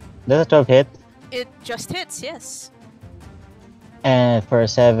 hit, It just hits. Yes, and for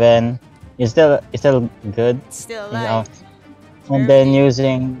 7 it's still good. it's still You know. alive. And then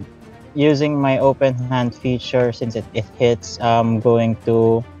Very- using my open hand feature, since it hits, I'm going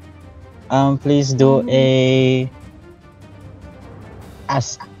to please do a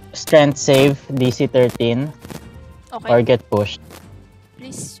strength save DC 13 Okay. or get pushed.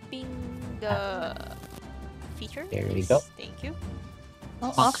 Please ping the feature. There we please. go. Thank you.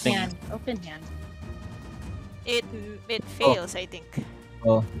 Oh, Something. open hand. It fails, I think.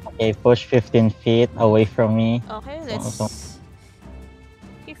 Oh, okay, push 15 feet away from me. Okay, let's. So-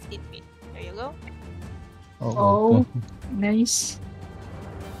 15 feet. There you go. Oh, nice.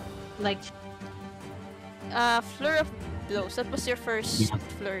 Like, Flurry of blows. That was your first Yeah.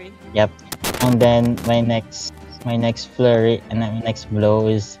 flurry. And then my next flurry and my next blow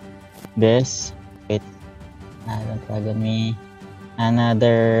is this. Wait, don't target me.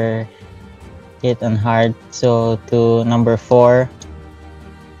 Another hit on hard. So to number 4,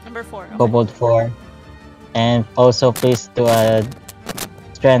 Number 4. Okay. kobold 4, and also please do a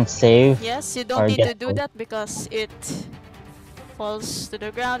strength save. Yes, you Or don't need to get do that because it falls to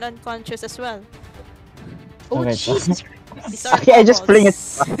the ground unconscious as well. oh, Okay. Jesus. These are Okay, I just fling it.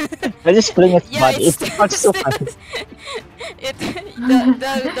 kobolds. I just fling its Yeah, body. It's not so fun.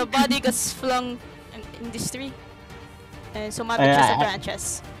 the body gets flung in this tree. And so sumabit siya sa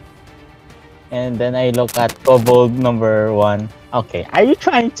branches. And then I look at kobold number 1. Okay, are you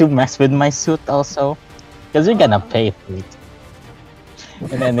trying to mess with my suit also? Because you're gonna pay for it.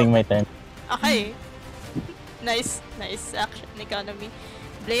 And ending my turn. Okay. Nice action economy.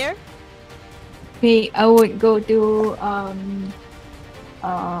 Blair? Okay, I would go to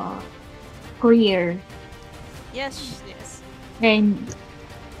career Yes. and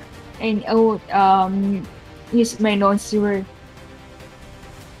I would use my non-sewer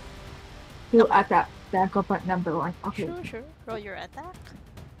to attack the combat number 1. Okay. Sure. Roll your attack.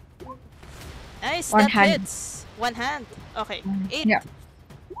 Nice, One that hand. hits. One hand. Okay. 8. Yeah.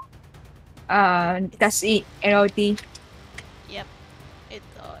 That's it. LOT.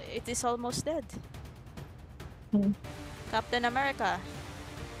 It is almost dead. Hmm. Captain America.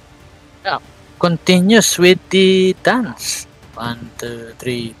 Continues with the dance. 1, 2,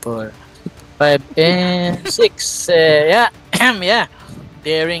 3, 4, 5, and 6. Yeah, yeah.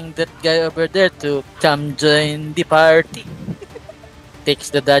 Daring that guy over there to come join the party.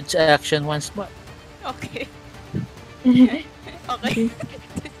 Takes the dodge action once more. Okay. Okay.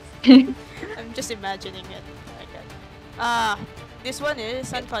 I'm just imagining it. Okay. This one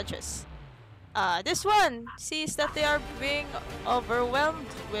is unconscious. This one sees that they are being overwhelmed.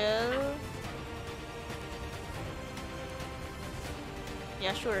 Will.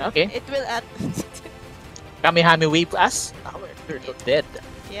 Yeah, sure. Okay. It will Kamehame wave us. We're not dead.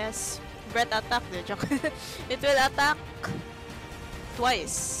 Yes. Breath attack. The joke. It will attack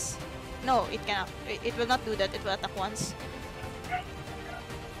twice. No, it cannot. It will not do that. It will attack once.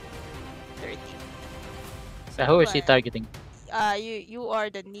 30. So who is he Well, targeting? you are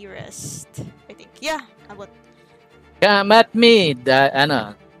the nearest. I think. Yeah. How about? Come at me.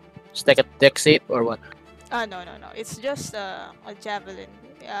 Stack a deck save or what? No. It's just a javelin.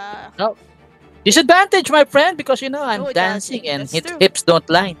 Disadvantage, my friend, because I'm No, it dancing doesn't. and That's his true. hips don't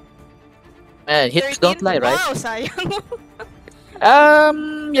line. Hips don't 13. lie, right? Wow, sayang.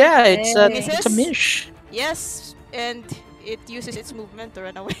 Yeah, it's a Misses? mish. Yes, and it uses its movement to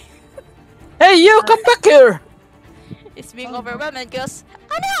run away. Hey, you come back here! It's being overwhelmed and goes,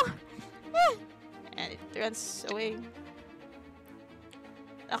 "Oh no!" Ah!" And it runs away.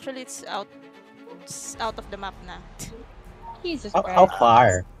 Actually, it's out. It's out of the map na. Jesus How Christ. far?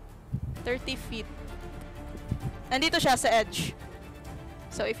 30 feet. Nandito siya sa edge.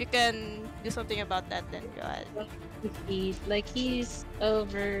 So if you can do something about that, then go ahead. He's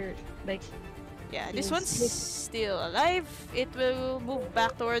over, like, Yeah, this Yes. one's still alive. It will move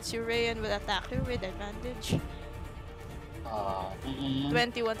back towards you, Ray, and will attack you with advantage.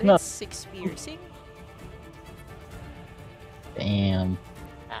 21 to No. hit, 6 piercing. Damn.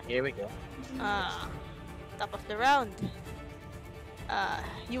 Here we go. Top of the round.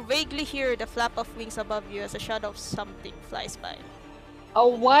 You vaguely hear the flap of wings above you as a shadow of something flies by. oh,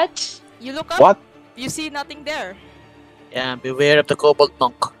 what? You look up, What? you see nothing there Yeah, beware of the kobold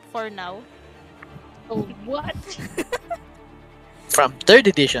monk. for now. Oh, what? From 3rd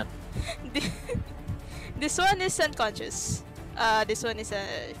edition. This one is unconscious. This one is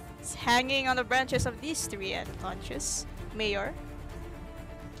it's hanging on the branches of these 3 unconscious. Mayor.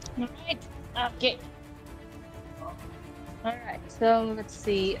 Alright, okay. Alright, so let's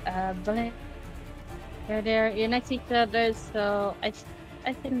see. Blair. You're next to each other, so I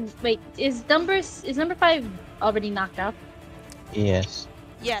can wait. Is number 5 already knocked out? Yes.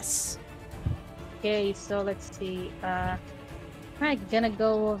 Yes. Okay, so let's see. I'm gonna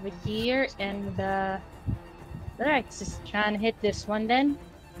go over here and alright, just trying to hit this one then.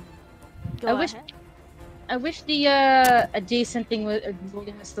 Go wish- ahead. I wish the adjacent thing was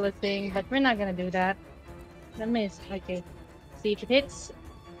still a thing, but we're not gonna do that. That means okay. See if it hits.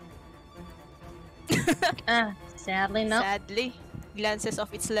 Sadly no. Sadly, glances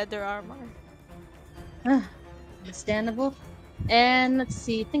of its leather armor. Understandable. And let's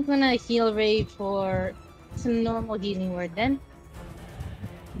see. I think I'm gonna heal Ray for some normal healing word then.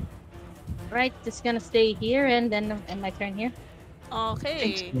 Right, just gonna stay here and then end my turn here.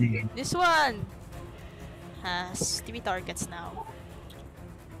 Okay. This one has 3 targets now.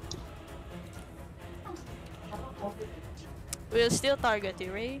 We'll still target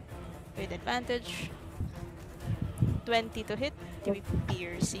you, Ray, with advantage. 20 to hit, 3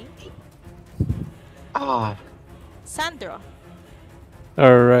 piercing. Ah. Sandro.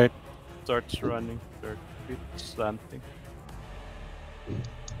 Alright. Starts running. 30 feet, slanting.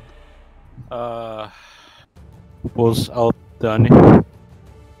 Pulls out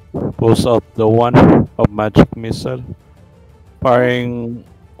pulls out the one of magic missile. Firing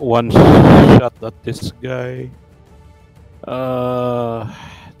 1 shot at this guy.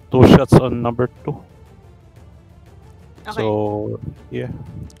 2 shots on number 2. Okay. So yeah.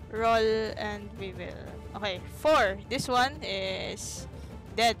 Roll and we will. Okay, 4. This one is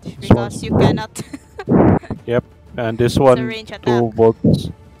dead because you cannot. Yep. And this It's a one range 2 attack. bolts.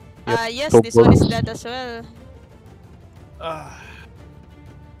 Yep, Yes, 2 this one is bolts. dead as well.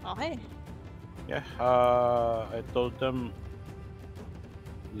 Okay. Yeah, I told them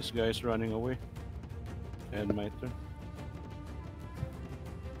this guy is running away. And my turn.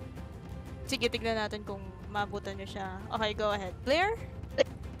 Sige, tignan natin kung mabutan nyo siya. Okay, go ahead. Blair?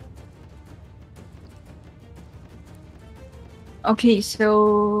 Okay,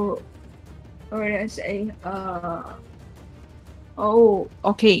 so what did I say? Oh,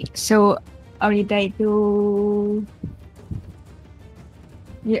 okay. So I will try to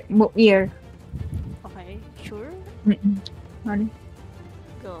move here. Okay, sure. Sorry.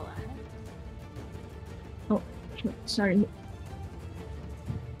 Go ahead. Sorry.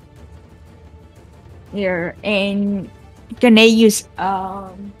 Here, and can I use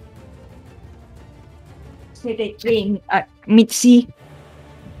Spirit Ring at Mitzi?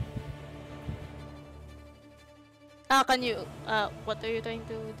 Can you, what are you trying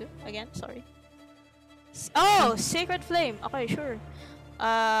to do again? Sorry. Oh, Sacred Flame. Okay, sure.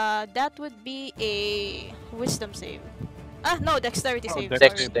 That would be a Wisdom save. No, Dexterity save.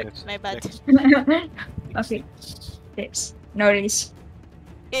 Dex, Sorry. Dex. My bad. Okay, yes, no worries.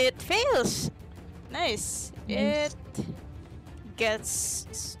 It fails. Nice. It gets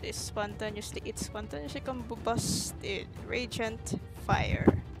spontaneously combusted radiant fire,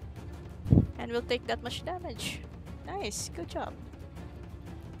 and will take that much damage. Nice, good job.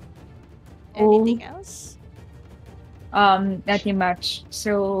 Anything else? Nothing much.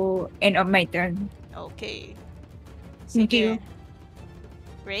 So end of my turn. Okay. Thank you.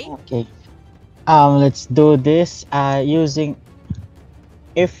 Ray? Okay. Let's do this. Using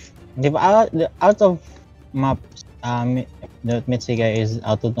if the out of map the Mitzi guy is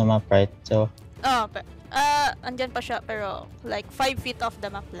out of the map, right? So, Oh, andyan pa siya, pero like 5 feet off the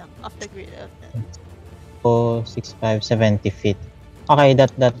map lang, off the grid. 6, 5, 70 feet. Okay,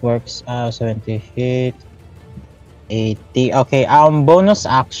 that works. 70 feet. 80. Okay, bonus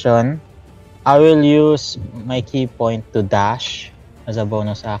action. I will use my key point to dash as a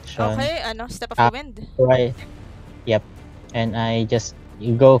bonus action. Okay, step of the wind. Right. Yep. And I just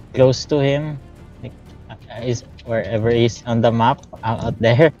go close to him. Like, is wherever he's on the map out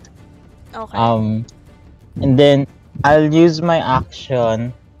there. Okay. And then I'll use my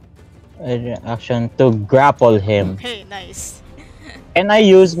action to grapple him. Okay, nice. And I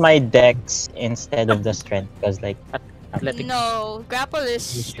use my dex instead of the strength because like Athletics. No, grapple is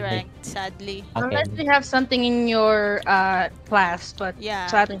strength, sadly. okay. Unless you have something in your class, but Yeah.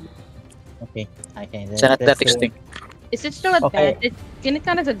 sadly. Okay. It's an athletics thing. Is it still Okay. advantage? Can it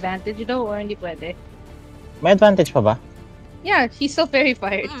count as advantage though, or hindi pwede? May advantage pa ba? Yeah, he's still very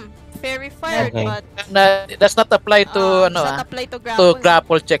fired. Very fired, Okay. but Does not apply to does not apply to to grapple.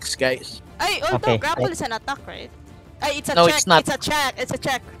 grapple checks, guys. Ay, although Okay. grapple is an attack, right? Ay, it's a No, check. it's not. It's a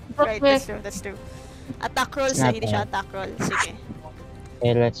check. Right, Okay. that's true. Attack rolls It's na not hindi siya attack roll. Sige.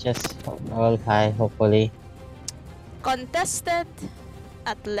 Okay, let's just roll high, hopefully. Contested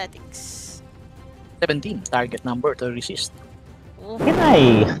athletics. 17 target number to resist.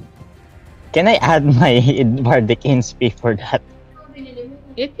 Can I add my bardic insp for that?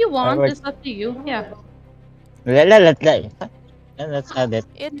 If you want, Alright. it's up to you. Yeah. Let's add it.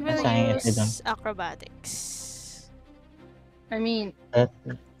 It will Sayang it use acrobatics. I mean,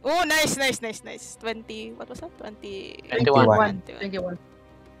 Oh, nice. 20, what was that? 21. 21.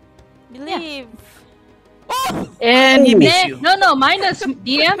 Believe. Oh! And he missed you. No, minus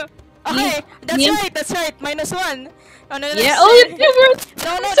DM. Okay, Yeah. that's right. -1. On the next Yeah. Oh, sa- it worked.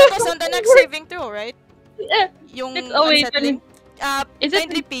 No, that was on the next saving throw, right? Yeah. Yung It's always unsettling. Is it-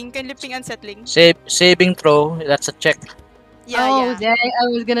 kindly ping unsettling. Saving throw. That's a check. Yeah. Dang! I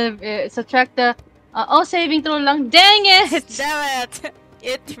was gonna subtract the. Saving throw lang. Dang it! Damn it!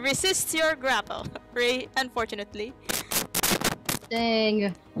 It resists your grapple, Ray, unfortunately.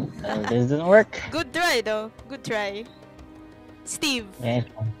 Dang. This doesn't work. Good try, though. Good try. Steve. Yeah.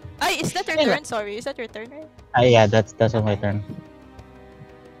 Ay, is that your turn? Sorry, is that your turn, right? Yeah, that's on my turn.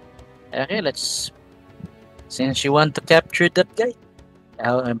 Okay, let's. Since you want to capture that guy,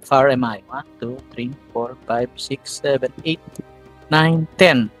 how far am I? 1, 2, 3, 4, 5, 6, 7, 8, 9,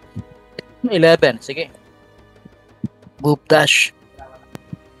 10, 11. Sige. Move dash.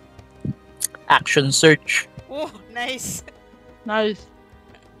 Action search. Oh, nice. Nice.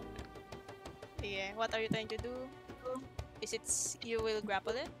 Yeah, what are you trying to do? Is it you will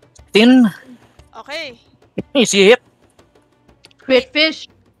grapple it? Thin. Okay. Easy hit. Crit fish.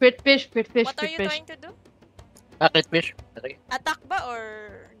 What are you trying to do? Crit fish. Okay. Attack ba or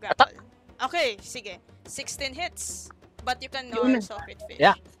grapple? Okay, sige. 16 hits. But you can also crit fish.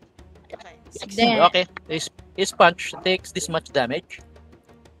 Yeah. Okay. 16. Damn. Okay. His punch takes this much damage.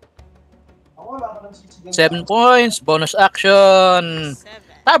 7 points. Bonus action. 7.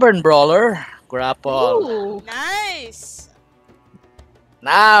 Tavern Brawler. Grapple. Ooh. Nice.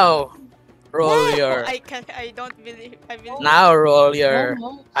 Now, roll Woo! your. I don't believe. I believe. Now roll your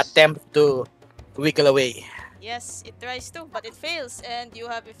Almost. attempt to wiggle away. Yes, it tries to, but it fails, and you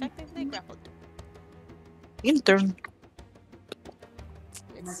have effectively grappled. Intern.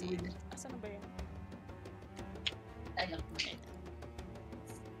 Let's see. Asan na ba yun?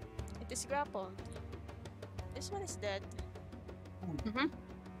 It is grappled. This one is dead. Mhm.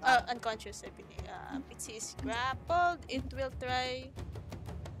 Unconscious, I believe. It is grappled. It will try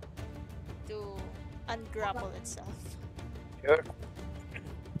to ungrapple itself. Sure.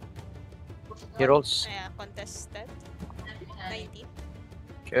 He rolls. Contested. 19.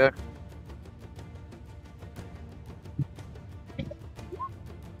 Sure.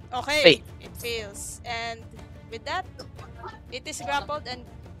 Okay, Hey. it fails. And with that, it is grappled and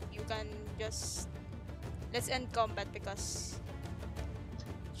you can just... Let's end combat because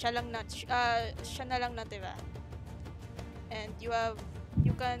siya na lang natira. And you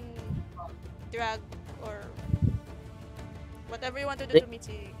can drag or whatever you want to do to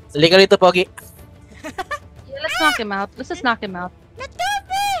Michi. Liga rito, Pogi. Yeah, let's knock him out. Let's just knock him out.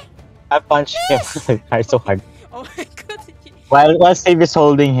 I punched him hard, so hard. Oh my god. While Steve is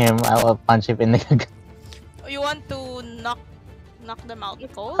holding him, I'll punch him in the. You want to knock them out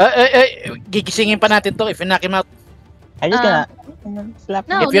cold? Gigisingin pa natin to if you knock him out. I'm just gonna slap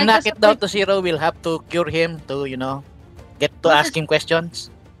No, him. If you like knock just it down like- to 0, we'll have to cure him to, get to ask him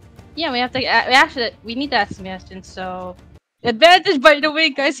questions. Yeah, we have to. We need to ask him questions. So, advantage. By the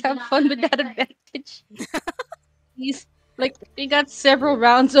way, guys, have fun with that advantage. please. Like, we got several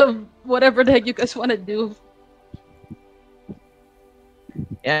rounds of whatever the heck you guys want to do.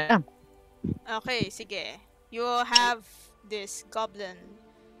 Yeah. Okay, sige. You have this goblin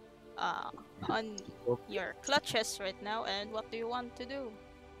on your clutches right now, and what do you want to do?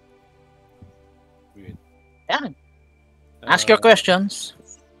 Wait. Yeah. Ask your questions.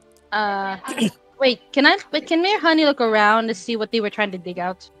 Wait, can Mayor Honey look around to see what they were trying to dig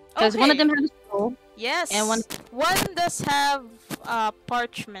out? Because one of them had a scroll. Yes. And one does have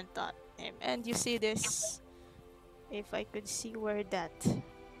parchment on him, and you see this. If I could see where that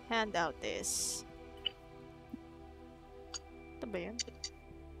handout is. Ito ba yun?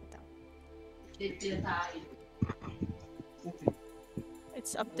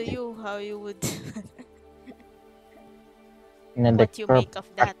 It's up to you how you would what you make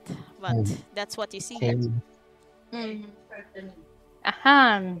of that, but that's what you see.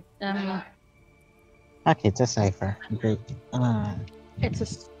 Aha. Okay, it's a cipher. Great. It's a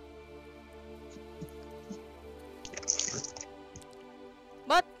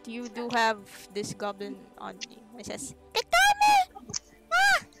But you do have this goblin on you. It says,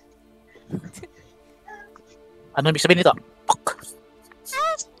 Ano ibig sabihin nito?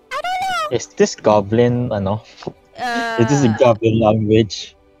 I don't know. Is this goblin, is this a goblin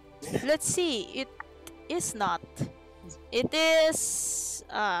language? Let's see. It is not. It is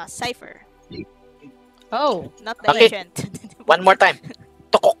cipher. Oh. Not the Okay. ancient. One more time.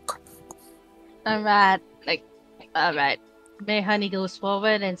 Tokok. Alright. Alright. Mayor Honey goes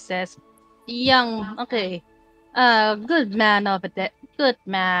forward and says, okay. Good man over there. Good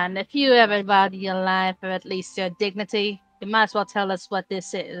man. If you ever value your life or at least your dignity, you might as well tell us what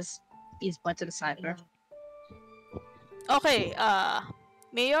this is. He's pointing to the cipher. Okay,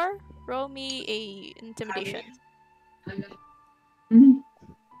 Mayor, roll me a intimidation. Mhm.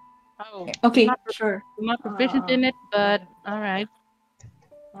 Oh. Okay, Not- sure. I'm not proficient in it, but alright.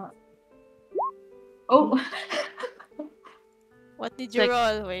 Oh, What did you Like-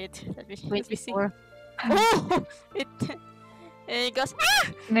 roll? Wait, let me see. 24. Oh! It, and it goes,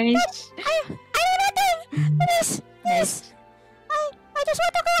 nice. I do nothing! Please! I just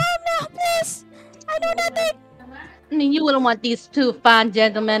want to go home now, please! I do nothing! I mean, you wouldn't want these two fine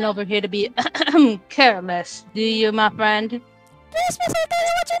gentlemen over here to be careless, do you, my friend? Please, I'll tell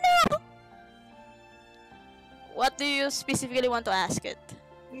you what you know! What do you specifically want to ask it?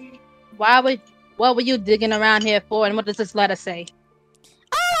 What were you digging around here for, and what does this letter say?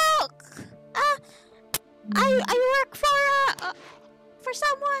 Oh, I work for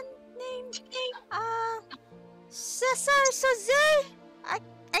someone named Cesar Soze. I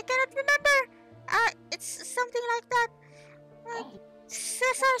cannot remember. It's something like that.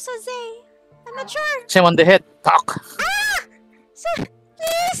 Cesar Soze. I'm not sure. Same on the head. Talk. Sir,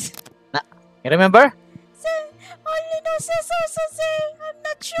 please. You remember? Only know Cesar Soze. I'm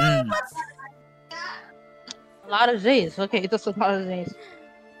not sure, but A lot of Z's. Okay, it was a lot of Z's.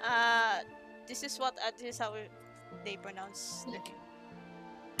 this is how they pronounce the name.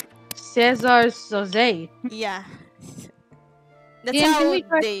 Cesar Soze. Yeah. That's Yeah, how can we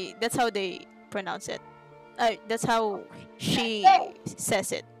try- that's how they pronounce it. That's how she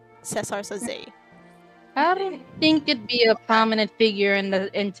says it. Cesar Soze. I don't think it'd be a prominent figure in the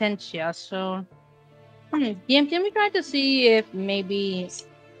Thentia, so... DM, can we try to see if maybe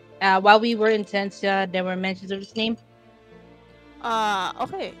while we were in Thentia, there were mentions of his name?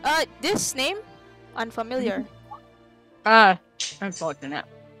 Okay. This name unfamiliar. Unfortunate.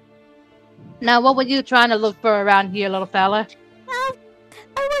 Now, what were you trying to look for around here, little fella? I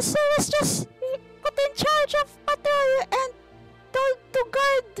was just put in charge of patrol and told to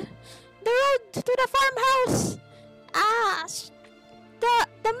guard the road to the farmhouse.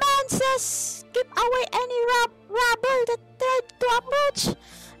 The man says keep away any robber that tried to approach.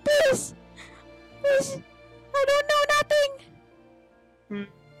 Please, I don't know nothing.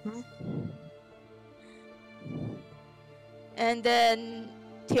 And then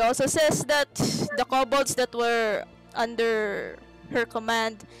he also says that the kobolds that were under her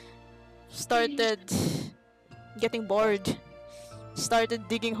command started getting bored, started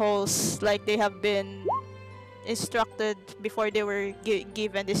digging holes like they have been instructed before they were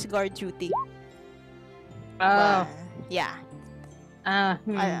given this guard duty. Oh. Yeah.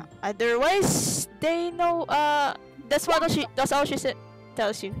 Hmm. Otherwise, they know. That's all she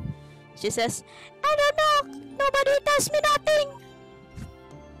tells you. She says, "I don't know. Nobody tells me nothing."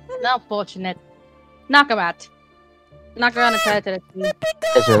 Not fortunate. Knock him out. Knock around and try to the tree.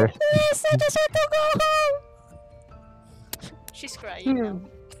 Yes, sir. Please, I just want to go home. She's crying now.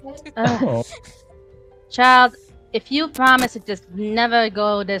 Oh. Child, if you promise to just never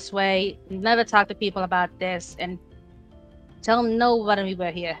go this way, never talk to people about this, and Tell nobody we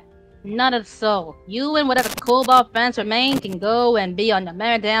were here. Not a soul. You and whatever Cobalt fans remain can go and be on the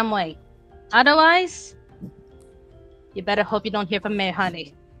merry damn way. Otherwise, you better hope you don't hear from Mayor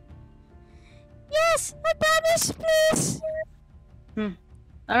Honey. Yes, I promise, please.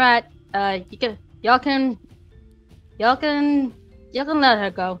 Alright, y'all can let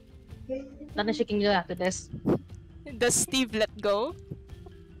her go. Nothing she can do after this. Does Steve let go?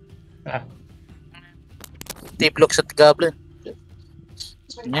 Steve looks at the goblin.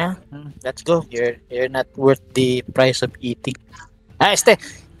 Yeah, let's go. You're not worth the price of eating. Stay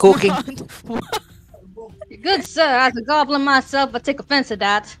cooking. Good sir, as a goblin myself, I take offense to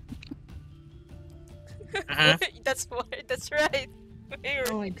that. That's right. We're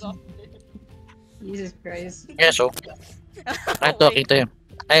Oh my goblin. Jesus Christ. Yeah, so I'm talking to him.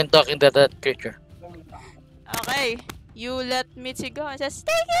 I'm talking to that creature. Okay, you let Mitzi go and says,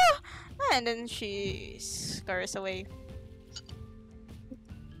 "Thank you!" And then she scurries away.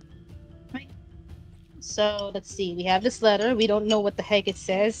 So let's see. We have this letter. We don't know what the heck it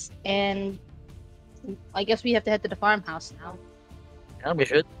says, and I guess we have to head to the farmhouse now. Yeah, we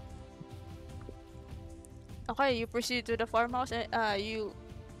should. Okay, you proceed to the farmhouse and you...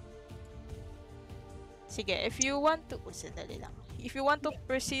 Sige, if you want to... Sandali lang. If you want to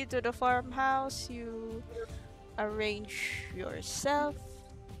proceed to the farmhouse, you arrange yourself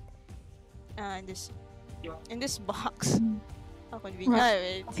in this box. How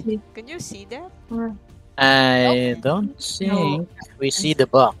convenient. Wait. Can you see that? I don't think we see the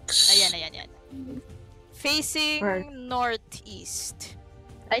box. Ayan. Facing northeast.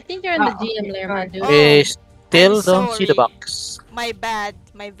 I think you're in the GM layer, my dude. We still I'm don't see the sorry. box. My bad.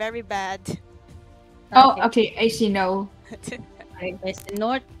 My very bad. Oh, okay. I see now. It's the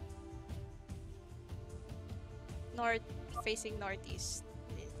north. Facing northeast.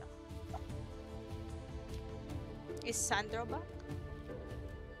 Is Sandro back?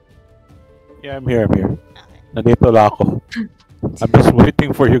 Yeah, I'm here. Okay. Nandito lang ako. I'm just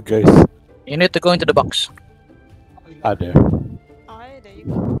waiting for you guys. You need to go into the box. There. Okay, there you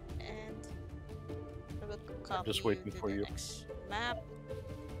go. And I will copy just waiting to for the you. next map.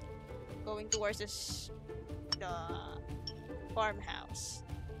 Going towards the farmhouse.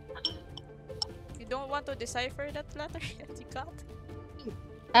 You don't want to decipher that letter that you got?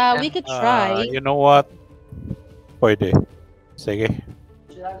 We could try. You know what? Pwede. Sige.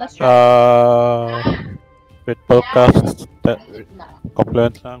 Let's try. Ritual cast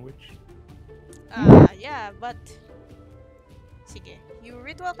complement language. Yeah, but sige. You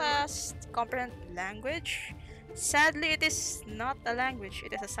ritual cast comprehend language. Sadly, it is not a language.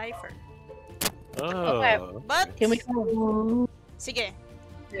 It is a cipher. Okay. But Can we go? sige.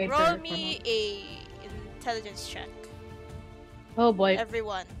 Roll me a intelligence check. Oh boy.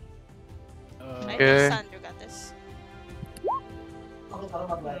 Everyone. I Okay. think Sandro got this.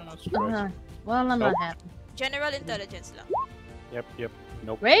 Well, I'm Nope. not happy. General intelligence lang. Yep.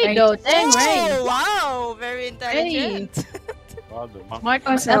 Nope. Ray, though. Dang, Ray. Oh, wow! Very intelligent. Wow, the monk. Smart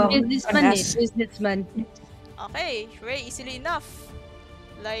Also, businessman. yes. Businessman. Okay, Ray, easily enough.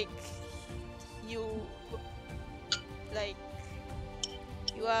 Like, you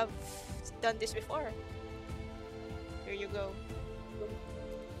have done this before. Here you go.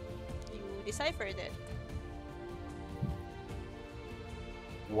 You deciphered it.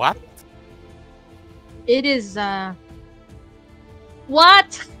 What? It is,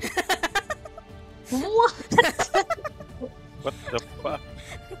 What? What? What the fuck?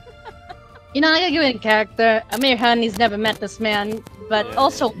 You know, I gotta give it a character. Amir Hani's never met this man, but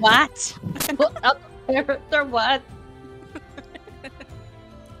also what? Character what?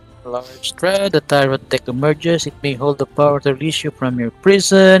 Large thread, the Tarot deck emerges. It may hold the power to release you from your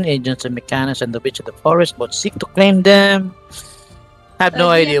prison. Agents and mechanics and the witch of the forest both seek to claim them. I have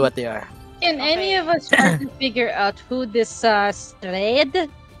no idea what they are. Can any of us try to figure out who this Strad,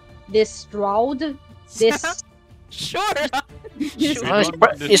 this Stroud, this? Sure.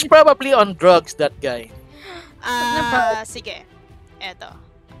 He's probably on drugs, that guy. Sige. Eto.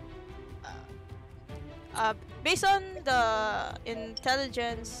 Based on the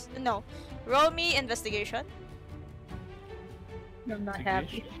intelligence, no. Roll me investigation. I'm not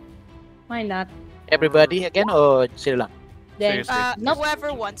happy. Why not? Everybody again or sila lang? Then, Sige. nope.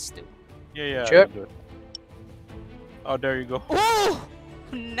 Whoever wants to. Yeah. Sure. I'll do it. Oh, there you go. Oh,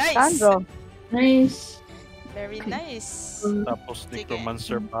 nice. Sandro. Nice. Very nice. Tapos Sige.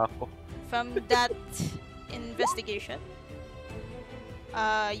 Necromancer pa ako. From that investigation,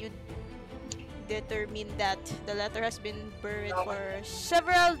 you determine that the letter has been buried for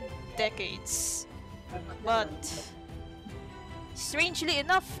several decades. But strangely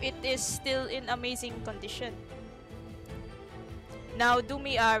enough, it is still in amazing condition. Now do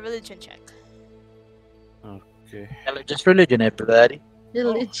me a religion check. Okay. Just religion, everybody.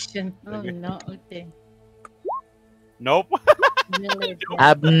 Religion. Oh Okay. no. Okay. Nope. Religion.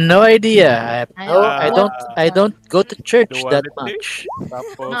 I have no idea. I don't go to church that Duality. much.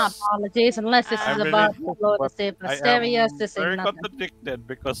 Tapos, My apologies, unless this I'm is about religious, to the but same I mysterious. am This very is nothing. contradicted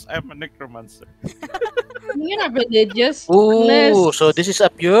because I'm a necromancer. You're not religious. Ooh, Unless so this is a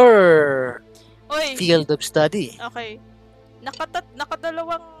pure Oy, field of study. okay.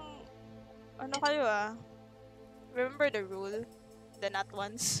 Nakadalawang ano kayo ah? Remember the rule? The not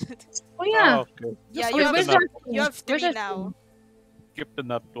once. oh yeah. Oh, okay. Yeah, Oh, you have, where's the- you have where's 3 our now. Keep the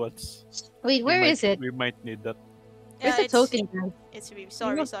nut once. Wait, where is it? We might need that. Where's Yeah, the token, guys? It's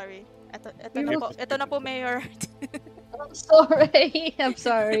sorry, sorry. Ito na po, Mayor. I'm sorry. I'm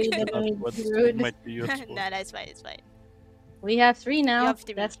sorry. That Nut was once rude. might be useful. Nah, it's fine, it's fine. We have 3 now. You have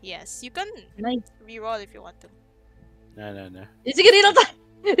 3. That's Yes, you can nice. reroll if you want to. No. Sige, dito tayo.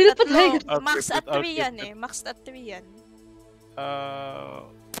 Dito pa tayo. Tatlo, max I'll at keep 3 it, yan eh. Max at 3 yan.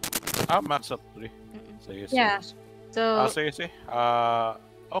 Max at 3. Mm-mm. Sige, Yeah. sige. So, Sige.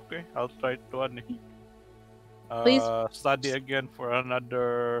 Okay, I'll try to Please. study again for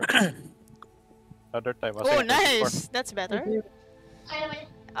another time. Oh, nice! That's better.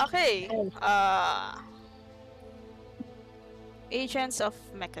 Okay. Agents of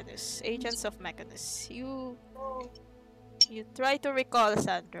Mechanus. You try to recall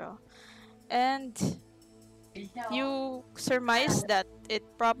Sandro, and you surmise that it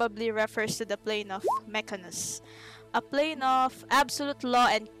probably refers to the plane of Mechanus, a plane of absolute law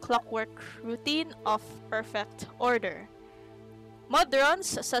and clockwork routine of perfect order. Mod drones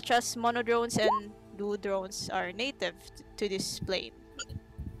such as monodrones and duo drones are native to this plane.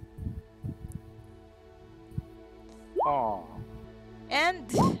 Oh. And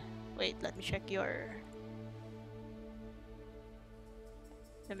wait, let me check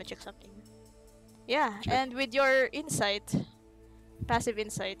something. Yeah, and with your passive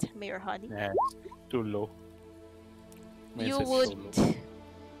insight, Mayor Honey, Yeah, too low. you Mindset's would too low.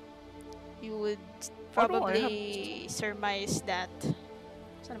 you would Oh, no, I probably surmise that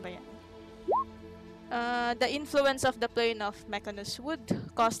saan ba yan? The influence of the plane of Mechanus would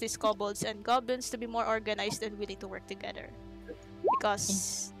cause these kobolds and goblins to be more organized and willing to work together,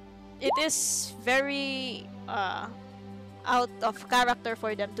 because it is very out of character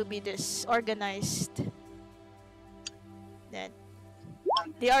for them to be this organized. That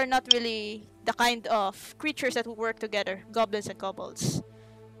they are not really the kind of creatures that would work together, goblins and kobolds.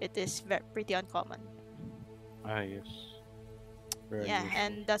 It is pretty uncommon. Yes. Very Yeah, usual.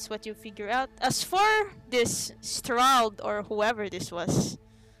 and that's what you figure out. As for this Stroud or whoever this was,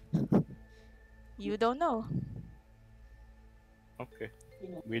 you don't know. Okay.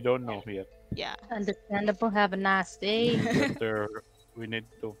 We don't know yet. Yeah. understandable. Have a nice day. We need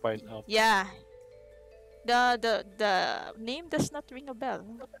to find out. Yeah. The name does not ring a bell.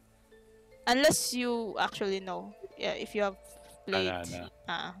 Unless you actually know. Yeah, if you have played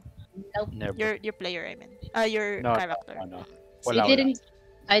no. your Never. player, I mean. Your No, character. no.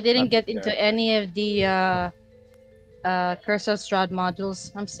 I didn't Not get into there. any of the Curse of Strahd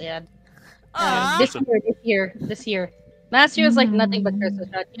modules. I'm sad. Ah, This year. Last year was like nothing but Curse of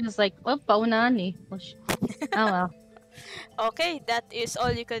Strahd. It was like, oh, paunahan eh. Oh well. okay, that is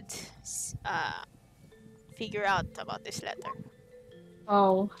all you could figure out about this letter.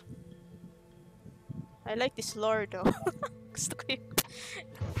 Oh. I like this lore though. Gusto ko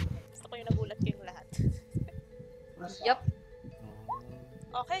yung nagulat ko yung lahat. Yep.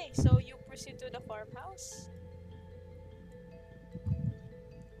 Okay, so you proceed to the farmhouse.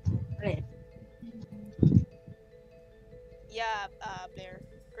 Right. Yeah, Blair.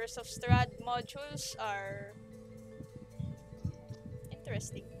 Curse of Strahd modules are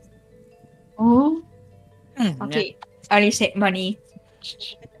interesting. Oh, Yeah. okay. I said money.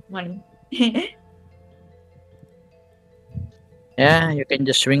 Money. Yeah, you can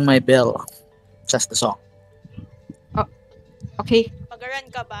just ring my bell. That's the song. Okay. Mag-run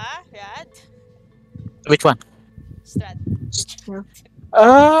ka ba, Rad? Which one? Strahd.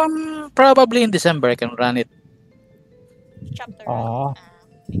 Probably in December I can run it. Chapter Aw. run.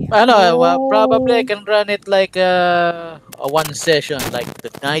 Sige. Probably I can run it like a one session, like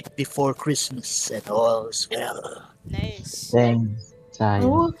the night before Christmas, and all's well. Nice. Dang. Sayang.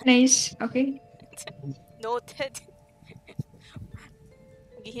 Oh, nice. Okay. Noted.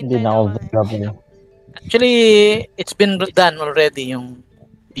 Hindi Maghihintay na ako lang ako eh. trouble. Actually, it's been done already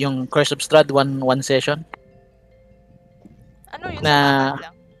yung Curse of Strahd one session. Ano yun Na- sa mapad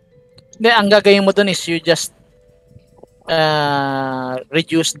lang? Hindi, ang gagawin mo dun is you just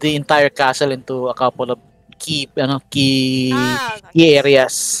reduce the entire castle into a couple of key, key Gets.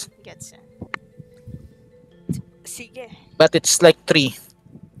 areas. Gets. Sige. But it's like 3.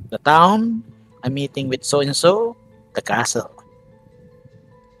 The town, a meeting with so and so, the castle.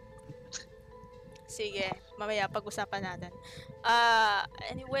 Sige. Mamaya pag-usapan natin.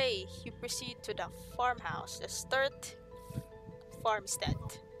 Anyway, you proceed to the farmhouse, the Sturt farmstead.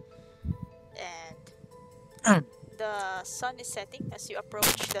 And the sun is setting as you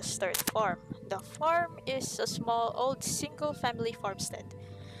approach the Sturt farm. The farm is a small old single-family farmstead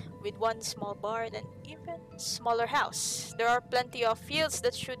with one small barn and even smaller house. There are plenty of fields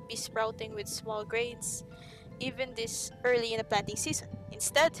that should be sprouting with small grains, even this early in the planting season.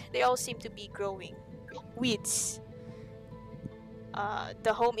 Instead, they all seem to be growing weeds.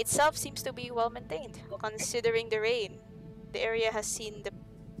 The home itself seems to be well maintained, considering the rain the area has seen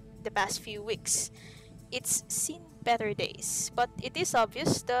the past few weeks. It's seen better days, but it is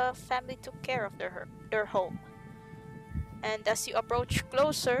obvious the family took care of their home. And as you approach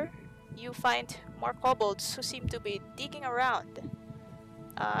closer, you find more kobolds who seem to be digging around.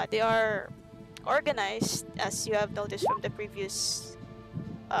 They are organized, as you have noticed from the previous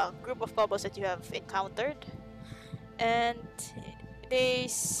group of kobolds that you have encountered. And they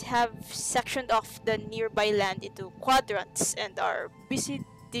have sectioned off the nearby land into quadrants and are busy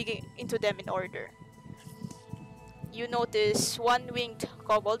digging into them in order. You notice one winged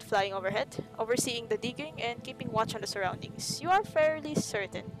kobold flying overhead, overseeing the digging and keeping watch on the surroundings. You are fairly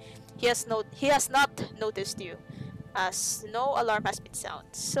certain he has not noticed you, as no alarm has been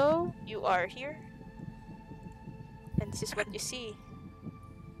sounded. So you are here, and this is what you see.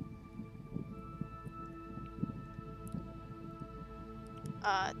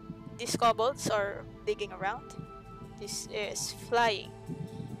 These kobolds are digging around. This is flying,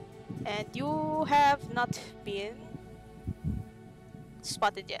 and you have not been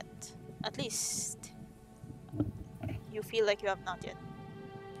spotted yet. At least you feel like you have not yet.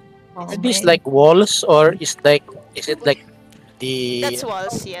 Are these like walls, or is it like the? That's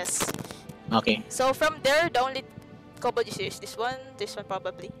walls, yes. Okay. So from there, the only kobold you see is this one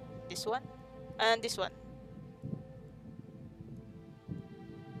probably, this one, and this one.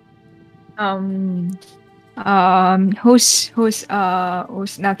 Who's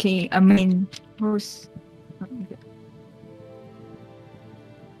knocking? I mean, who's?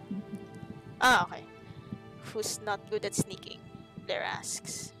 Okay. Who's not good at sneaking? Blair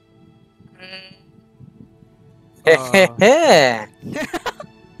asks.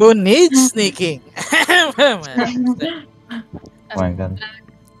 Who needs sneaking? Oh my god.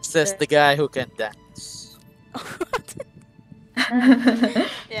 Says the guy who can dance.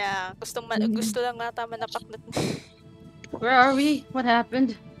 Yeah, gusto lang nata manapaknat. Where are we? What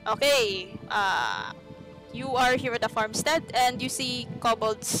happened? Okay, you are here at the farmstead and you see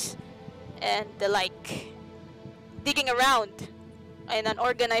kobolds and the like digging around in an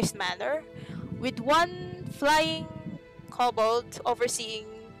organized manner, with one flying kobold overseeing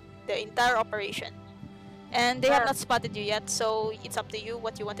the entire operation. And they have not spotted you yet, so it's up to you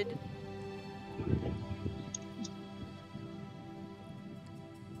what you want to do.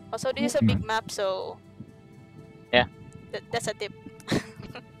 Also, this is a big map, so Yeah. That's a tip.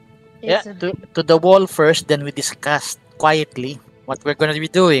 Yeah, It's a to the wall first, then we discuss quietly what we're gonna be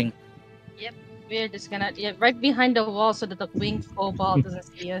doing. We're just gonna right behind the wall so that the winged kobold doesn't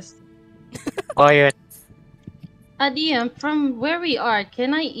see us. Quiet. DM, from where we are,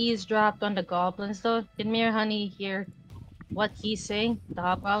 can I eavesdrop on the goblins though? Can Mir Honey hear what he's saying? The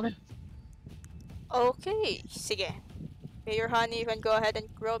hobgoblin? Okay, sige. Mayor Honey, you can go ahead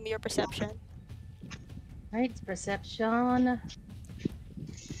and roll me your perception. Right, perception.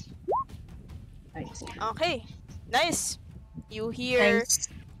 Right. Okay, nice. You hear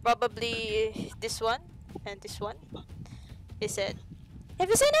probably this one and this one. He said, "Have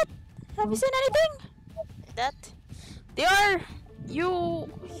you seen it? Have you seen anything?" That they are. You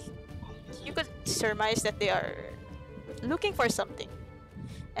could surmise that they are looking for something,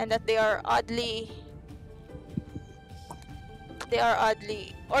 and that they are oddly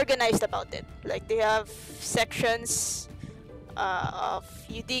organized about it. Like they have sections of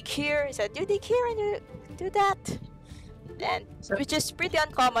you dig here. He said, "You dig here and you do that." And which is pretty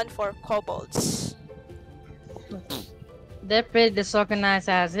uncommon for kobolds. They're pretty disorganized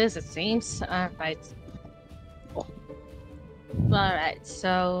as is, it seems. Alright. Alright,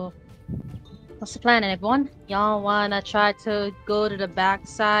 so what's the plan, everyone? Y'all wanna try to go to the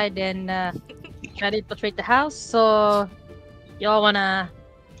backside and try to infiltrate the house, or y'all wanna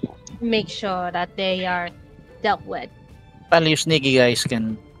make sure that they are dealt with? Finally, you sneaky guys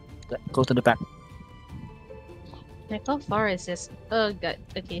can go to the back. Like, how far is this? Oh, good.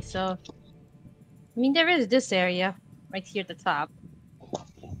 Okay, so I mean, there is this area right here at the top.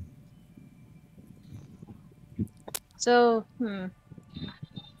 So,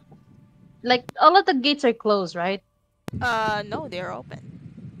 like all of the gates are closed, right? No, they're open.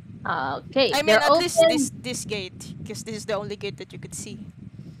 Okay, I mean, they're at least open. this gate, because this is the only gate that you could see.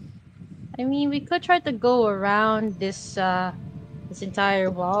 I mean, we could try to go around this entire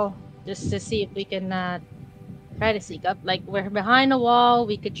wall just to see if we can try to sneak up. Like we're behind a wall,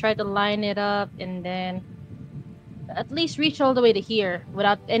 we could try to line it up and then at least reach all the way to here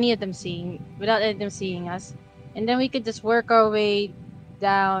without any of them seeing us. And then we could just work our way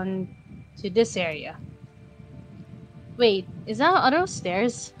down to this area. Wait, are those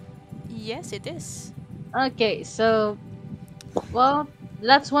stairs? Yes, it is. Okay, so well,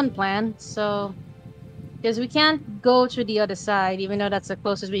 that's one plan. So because we can't go to the other side, even though that's the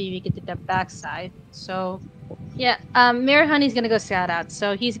closest way we get to the back side. So yeah, Mayor Honey's gonna go scout out.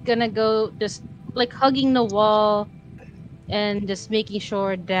 So he's gonna go just like hugging the wall and just making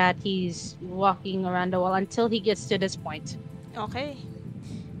sure that he's walking around the wall until he gets to this point. Okay.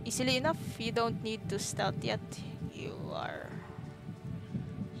 Easily enough. You don't need to stealth yet.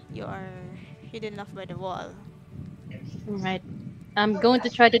 You are hidden enough by the wall. Right. I'm going to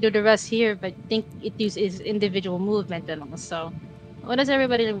try to do the rest here, but I think it uses individual movement and all. So, what does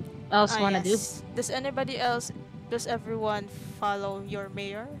everybody else want to do? Yes. Does everyone follow your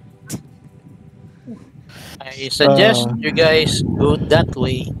mayor? I suggest Uh, you guys go that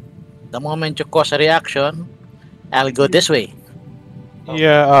way. The moment you cause a reaction, I'll go this way.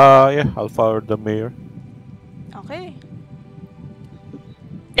 yeah, I'll follow the mayor. Okay.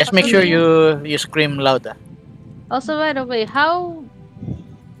 Just make sure you scream louder. Also, by the way, how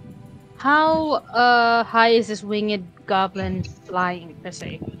high is this winged goblin flying per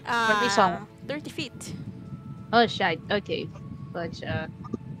se? What we saw. 30 feet. Oh shit. Okay, but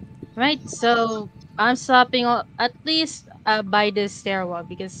right. So I'm stopping at least by this stairwell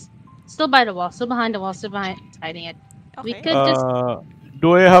because still by the wall, still behind the wall, still behind hiding it. We Okay. could just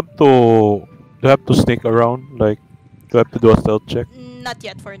Do I have to sneak around? Like, do I have to do a stealth check? Not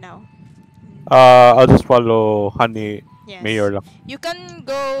yet for now. I'll just follow Honey Yes. Mayor lang. You can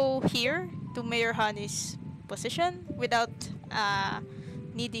go here to Mayor Honey's position without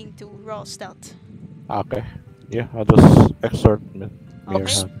needing to roll stealth. Okay. Yeah, I'll just exert Mayor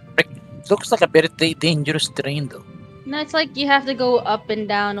Okay. Honey. Looks like a very dangerous terrain though. no, it's like you have to go up and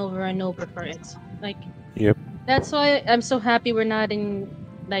down over and over for it. Like Yep. that's why I'm so happy we're not in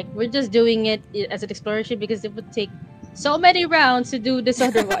like we're just doing it as an exploration because it would take so many rounds to do this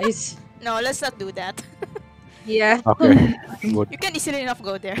otherwise. No, let's not do that. Yeah. Okay. Good. You can easily enough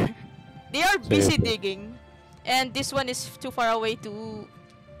go there. They are busy Sige. digging, and this one is too far away to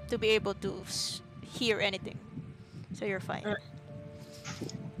be able to hear anything. So you're fine.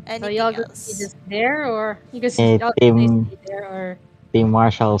 So Anything y'all gonna else? be just there or you guys Hey, y'all Tim. gonna stay there or Team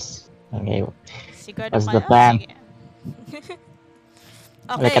Marshals. Okay. Sigurd What's na the kayo? plan? Sige.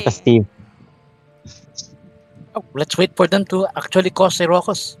 Look at the Okay. Steve. Oh, let's wait for them to actually cause a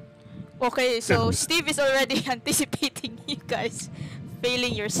ruckus. Okay, so Steve is already anticipating you guys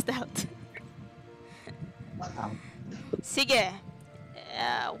failing your stealth. Sige.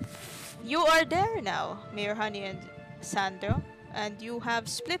 You are there now, Mayor Honey and Sandro, and you have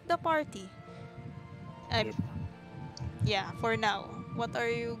split the party. Yeah, for now. What are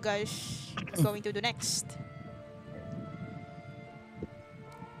you guys going to do next?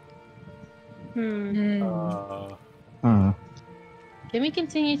 Hmm. can we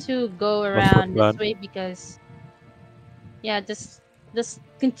continue to go the around this plan? way because yeah, just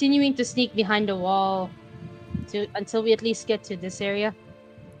continuing to sneak behind the wall to until we at least get to this area.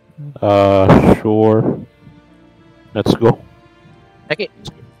 Sure. Let's go. Okay.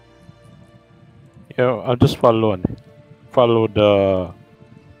 Yeah, I'll just follow the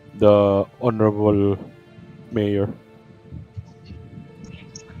honorable mayor.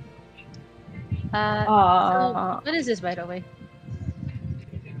 So what is this by the way?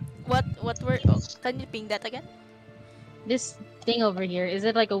 What were can you ping that again? This thing over here, is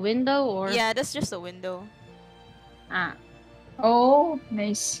it like a window or Yeah, that's just a window. ah Oh,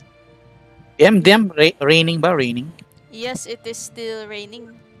 nice. Raining ba? Raining? Yes, it is still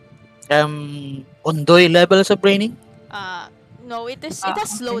raining. Ondoy levels of raining? No, it has Okay.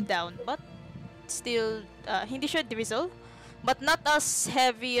 slowed down, but still hindi siya drizzle, but not as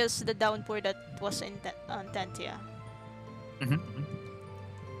heavy as the downpour that was on Thentia.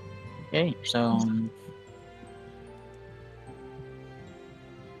 Okay, so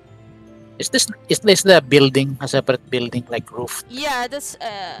is this the building, a separate building like roof? Yeah, that's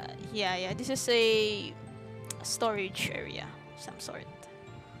yeah. This is a storage area, some sort.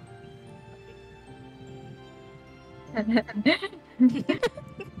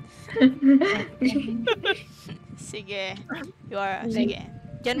 Sige. Sige.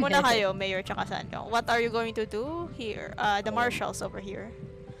 Diyan muna kayo, Mayor tsaka Sandro. What are you going to do here? The marshals over here.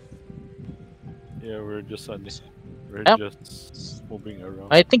 Yeah, we're just we're Yep. just moving around.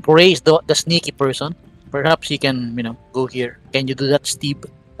 I think Ray is the sneaky person. Perhaps he can, go here. Can you do that, Steve?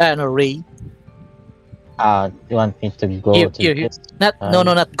 No, Ray. You want me to go Here, to here, here. this? No,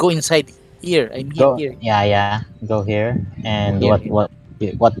 not go inside. Here, I'm here. Go. Here. Yeah. Go here. And Here.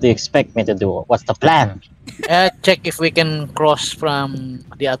 what do you expect me to do? What's the plan? Check if we can cross from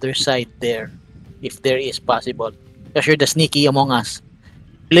the other side there, if there is possible. Because you're the sneaky among us.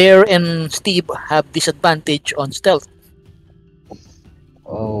 Blair and Steve have disadvantage on stealth.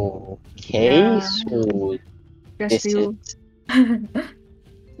 Okay. Yeah. So Just this you. is.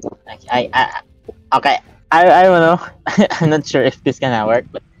 Okay. I don't know. I'm not sure if this gonna work,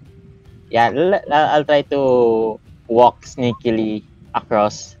 but yeah, I'll try to walk sneakily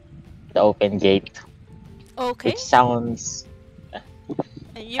across the open gate, Okay. which sounds.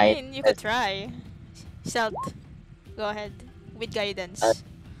 You I- mean you could try. Stealth. Go ahead. With guidance.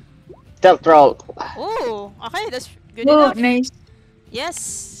 Stealth roll. Oh, okay, that's good Oh, enough. nice.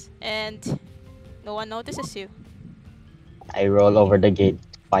 Yes, and no one notices you. I roll over the gate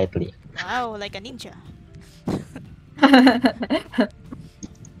quietly. Wow, like a ninja.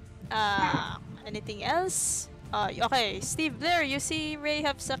 Anything else? Okay, Steve, Blair, you see Ray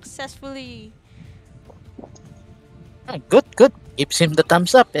have successfully. Good. Gives him the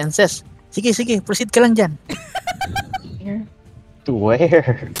thumbs up and says, sige, proceed ka lang dyan. Yeah. To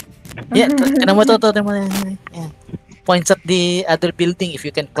where? Yeah, tinan mo to. Yeah. Points at the other building if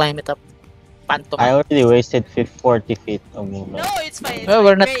you can climb it up. Panto I ka. already wasted 40 feet of movement. No, it's fine. It's No,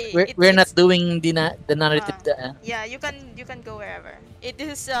 we're fine. not. Ray, We're not it's- doing the narrative. Yeah, you can go wherever. It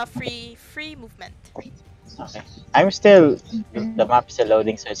is free movement. Okay. I'm still. The map is still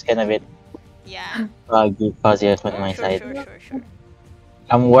loading, so it's kind of a bit Yeah. fuzzy on my Sure. side. Sure.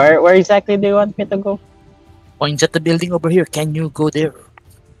 Where exactly do you want me to go? Points at the building over here. Can you go there?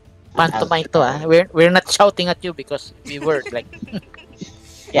 Pantomime to We're not shouting at you because we were like.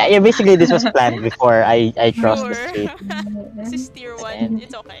 Yeah. Basically, this was planned before I crossed the Sure. street. This is tier 1.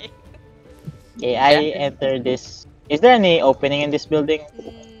 It's okay. Okay, I enter this. Is there any opening in this building?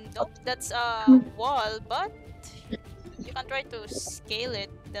 Nope, that's a wall, but you can try to scale it.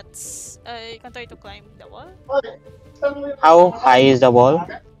 You can try to climb the wall. How high is the wall?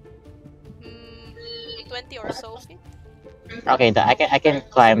 20 or so feet. Okay, I can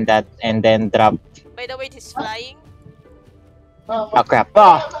climb that and then drop. By the way, it is flying. Oh crap!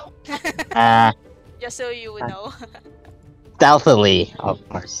 Oh, Just so you would know. stealthily, of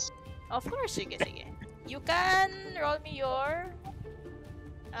course. Of course, sige. You can roll me your.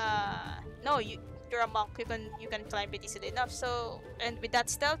 No, you're a monk. You can climb it easily enough. So, and with that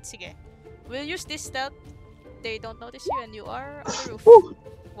stealth, sige. We'll use this stealth. They don't notice you, and you are on the roof.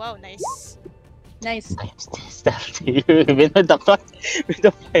 Wow, nice. Nice. I am still stealthy even with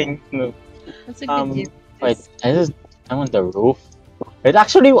the flying move. That's a good gift. Wait, I'm on the roof. It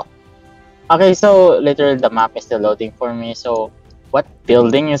actually. Okay, so literally the map is still loading for me. So, what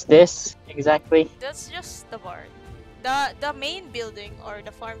building is this exactly? That's just the barn. The main building or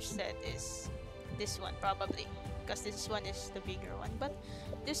the farmstead is this one probably, because this one is the bigger one. But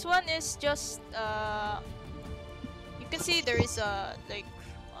this one is just you can see there is a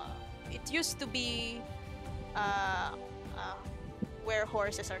it used to be where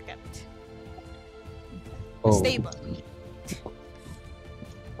horses are kept. A stable.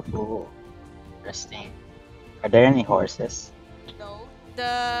 Oh, interesting. Are there any horses? No,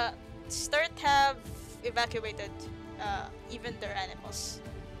 the Sturt have evacuated even their animals.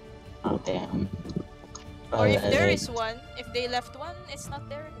 Okay. Or if there is one, if they left one, it's not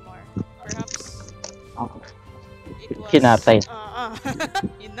there anymore. Perhaps it was. Kinatay.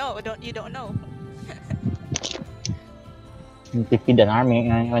 You don't know. Defeat an army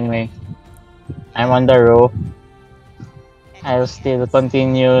anyway. I'm on the roof. I'll still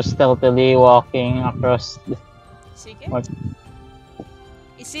continue stealthily walking across. Sige. What?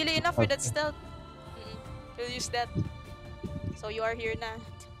 Easily enough with that stealth. We'll use that. So you are here na.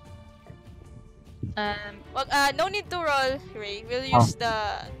 No need to roll, Ray. We'll use the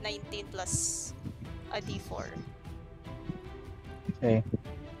 19 plus a d4. Okay.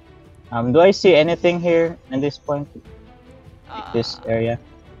 Do I see anything here at this point? This area?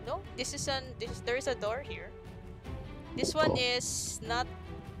 No, there is a door here. This one is not.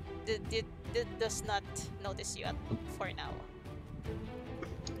 It does not notice you for now.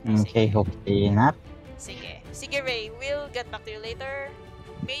 Okay, hopefully not. Sige, Ray. We'll get back to you later.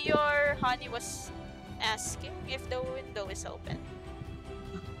 Mayor Honey was asking if the window is open.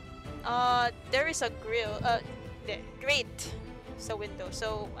 There is a grill. Grate. It's a window.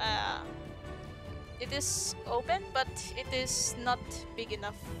 So it is open, but it is not big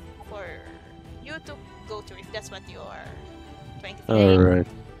enough for you to go through. If that's what you are trying to figure. Alright.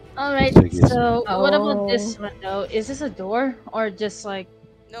 Alright, Sige. so what about this Oh. window? Is this a door or just like?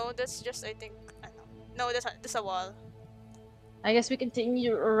 No, that's just I think. No, that's a wall. I guess we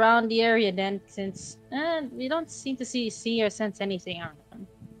continue around the area then, since we don't seem to see or sense anything around.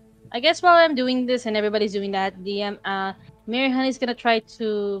 I guess while I'm doing this and everybody's doing that, DM Mary Honey's gonna try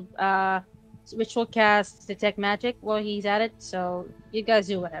to ritual cast detect magic while he's at it. So you guys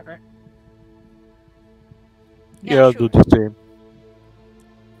do whatever. Yeah, I'll do the same.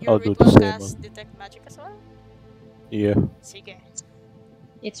 Your I'll do the ritual same cast one. detect magic as well. Yeah. Sige.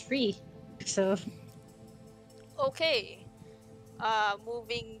 It's free, so Okay.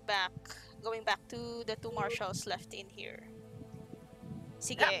 Going back to the two marshals left in here.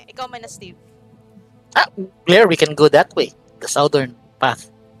 Sige, ikaw man na Steve. Blair, we can go that way. The southern path.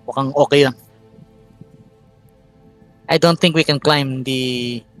 Mukhang okay yan. I don't think we can climb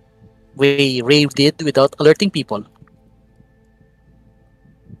the way Rave did without alerting people.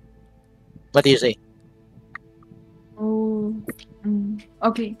 What do you say? Oh.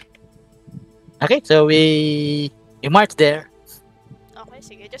 Okay. Okay, so we march there. Okay,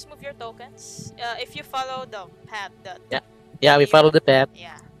 sige. Just move your tokens. If you follow the path that... Yeah, we follow the path.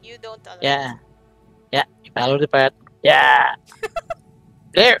 Yeah, you don't alert. Yeah. Yeah, we follow the path. Yeah.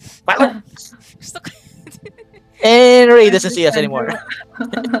 Blair, follow. Gusto ko- And Ray doesn't see us anymore.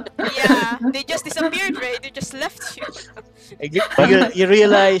 yeah, they just disappeared, right? They just left you. you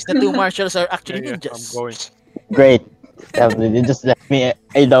realize the two marshals are actually Yeah, I'm ninjas. going. Great. You just left me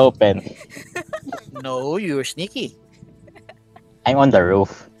wide open. No, you're sneaky. I'm on the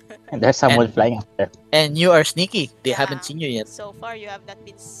roof. And there's someone flying up there. And you are sneaky. They Yeah. haven't seen you yet. So far, you have not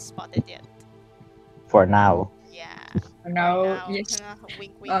been spotted yet. For now. Yeah. No. Now, Yes.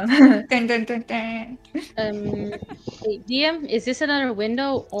 wink, wink. Dun, dun, dun, dun. wait, DM, is this another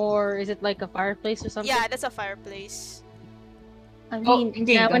window or is it like a fireplace or something? Yeah, that's a fireplace. I Oh, mean,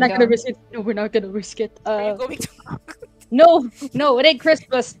 hindi, yeah, we're ganda. not gonna risk it. No, we're not gonna risk it. Are you going to... No, it ain't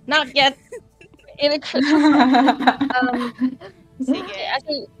Christmas. Not yet. It ain't Christmas. Sige.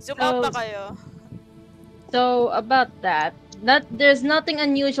 Actually, Zoom out so- pa kayo. so about that, there's nothing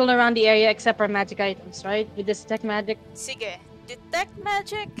unusual around the area except for magic items, right? With this detect magic. Sige. Detect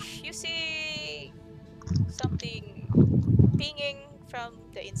magic. You see something pinging from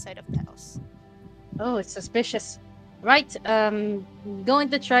the inside of the house. Oh, it's suspicious. Right. Going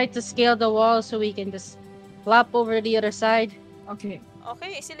to try to scale the wall so we can just flop over to the other side. Okay.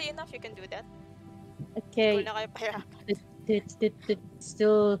 Okay, easily enough, you can do that. Okay. Kung na kayo pahirapan. It's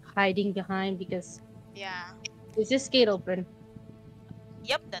still hiding behind because Yeah. is this gate open?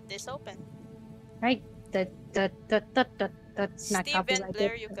 Yep, that is open. That's not Steve and copyrighted.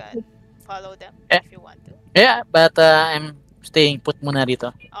 Blair, you can follow them Eh. if you want to. Yeah, but I'm staying put muna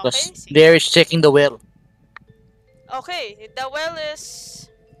dito. Okay, Because sige. Blair is checking the well. Okay, the well is...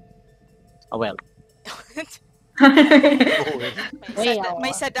 A well.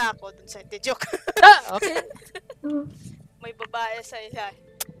 may sadako dun sa... Joke. Okay. May babae sa ilalim.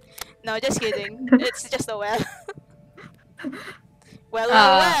 No, just kidding. It's just a well.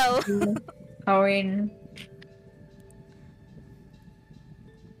 well. Owen.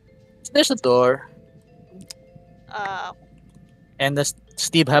 There's a door. And does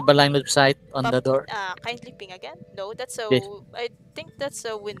Steve have a line of sight on the door? Kindly ping again. No, that's a... Yes. I think that's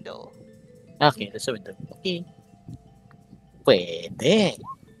a window. Okay, that's a window. Okay. Pwede.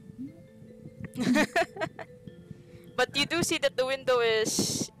 But you do see that the window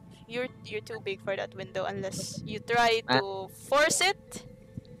is... You're too big for that window unless you try to force it.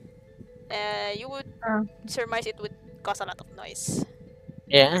 You would surmise it would cause a lot of noise.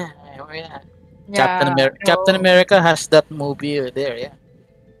 Yeah. Yeah. Captain America has that movie there, yeah.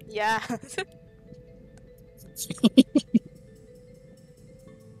 Yeah.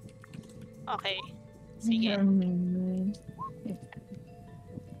 Okay. Sige.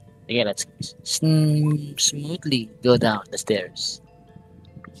 Again, let's smoothly go down the stairs.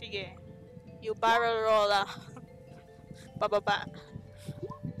 Sige. You barrel roll pababa.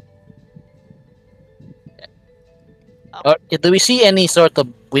 Or do we see any sort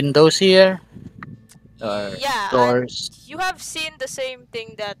of windows here? Or Yeah. doors? You have seen the same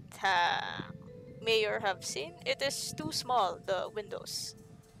thing that Mayor have seen. It is too small, the windows.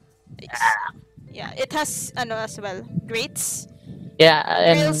 Yeah, it has as well grates. Yeah,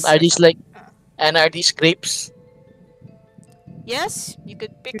 and Grills. are these like, and are these grapes? Yes, you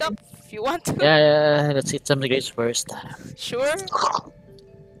could pick up if you want to. Yeah, let's eat some grapes first. Sure,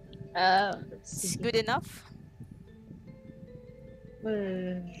 Let's it's see. good enough.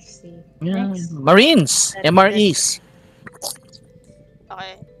 Let's see. Yeah, Next. Marines, MREs.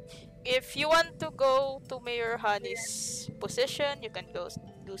 Okay. If you want to go to Mayor Honey's position, you can go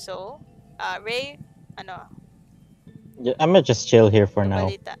do so. Ray, ano, I'm gonna just chill here for now.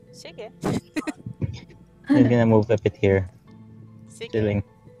 balita. Sige. I'm gonna move a bit here, Sige. chilling.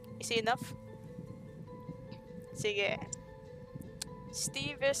 Is enough? Sige.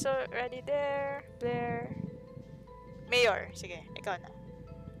 Steve is already there. Blair. Mayor. Sige, ikaw na.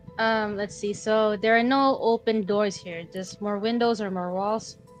 Let's see. So there are no open doors here. Just more windows or more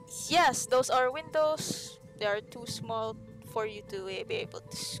walls. Yes, those are windows. They are too small for you to be able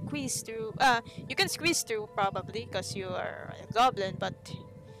to squeeze through. You can squeeze through probably because you are a goblin, but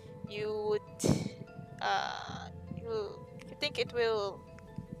you would, you think it will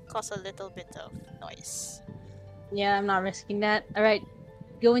cause a little bit of noise. Yeah, I'm not risking that. All right,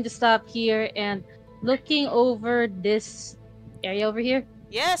 going to stop here and looking over this area over here.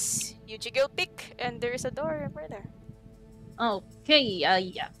 Yes, you jiggle pick, and there is a door over there. Okay.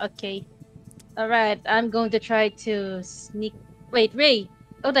 Yeah. Okay. All right. I'm going to try to sneak. Wait, Ray.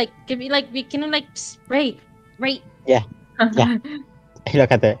 Oh, like, can we Ray, Ray. Yeah.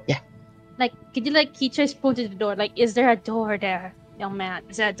 Look at it. Yeah. Like, could you key trace point to the door? Like, is there a door there, young man?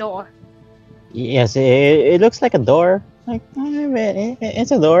 Is there a door? Yes, it looks like a door. Like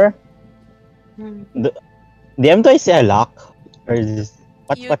it's a door. Hmm. DM, do I see a lock? Or is this,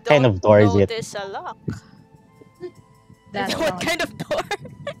 You what kind don't of door is it? notice a lock. That's What all. kind of door?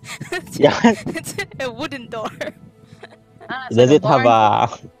 Yeah. It's a wooden door. It's Does like it have barn.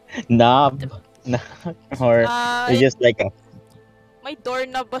 a knob? Or it's just like a... My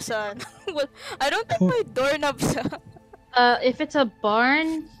doorknob ba sa... Well, I don't think my doorknob sa... If it's a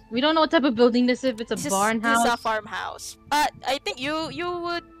barn, we don't know what type of building this is. If it's a barn This house. is a farmhouse. But I think you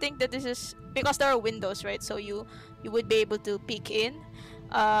would think that this is... Because there are windows, right? So you would be able to peek in.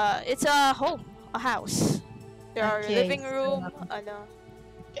 It's a home. A house. There are Okay, living room. Ano.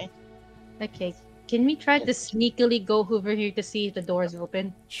 Okay. Can we try to sneakily go over here to see if the door is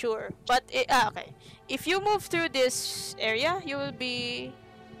open? Sure. But, okay. If you move through this area, you will be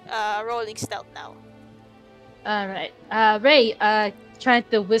rolling stealth now. Alright. Ray, trying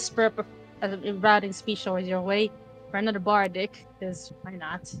to whisper up a routing speech towards your way for another bardic, because why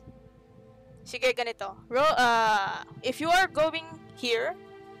not? Sige, ganito. If you are going here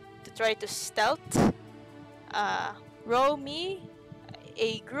to try to stealth, roll me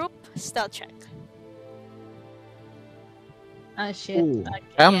a group stealth check. Ah, shit. Ooh.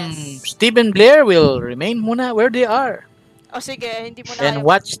 Yes. Steve and Blair will remain muna where they are O sige, hindi mo na and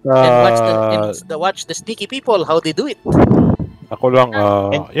kaya- watch the sneaky people how they do it. Ako lang,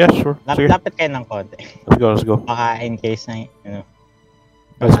 yeah, sure. Sige, Lapit kayo ng konti. let's go. Baka in case na,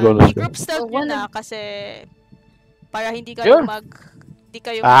 Let's go. Group stealth So, yun one na kasi para hindi kayo Sure. di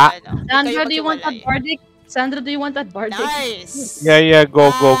kayo Ah. hindi Sandro, kayo do you want that maghiwalay. bardic? Sandro, do you want that bardic? Nice. Yeah,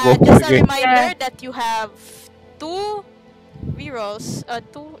 go. Just a Sige. reminder that you have 2 rerolls,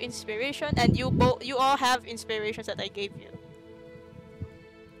 2 inspiration, and you all have inspirations that I gave you.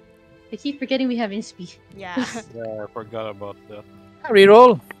 I keep forgetting we have inspi. Yeah. Yeah, I forgot about that.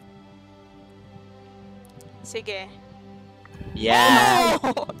 Reroll. Sige. Yeah.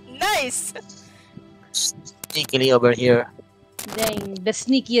 Oh, nice. Sneakily over here. Dang, the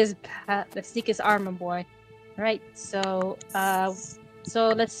sneakiest armor boy. Right, so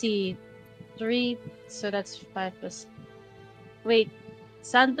let's see. 3, so that's 5 plus. Wait,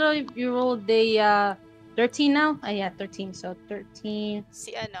 Sandro, you rolled a 13 now? Yeah, 13. So 13,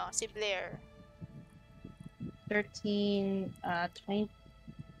 Si Blair. 13, 20,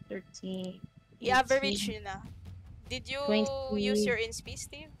 13. I-average yun na. Did you 20. use your inspi,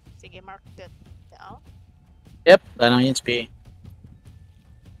 Steve? Sige, mark that down. Yep, anong inspi.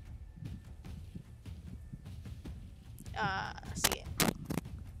 Sige.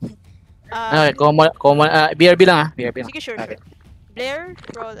 Okay, common, BRB lang BRB lang. Sige, sure. Okay. Blair,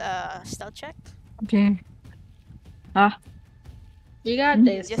 roll a stealth check. Okay. You got Hmm?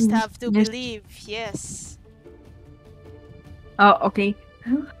 this. Just have to Yes. believe. Yes. Oh, okay.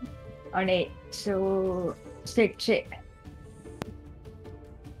 Alright, so check.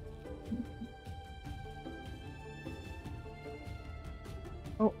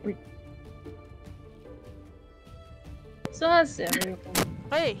 Oh, wait. So that's everything.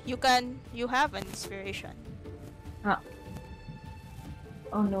 Okay, you have an inspiration.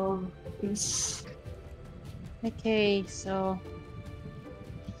 Oh no, please. Okay, so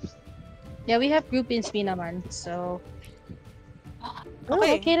yeah, we have group inspi naman. So Oh,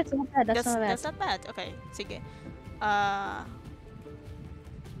 Okay. okay, that's not bad. That's not bad. That's not bad. Okay, sige. Ah,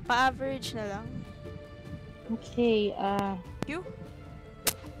 pa-average na lang. Okay, You?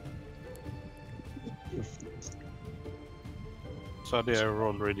 Sorry, I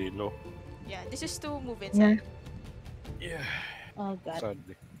rolled really low. Yeah, this is to move inside. Yeah. oh god,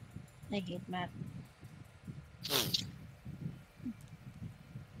 Sadly. I hate math.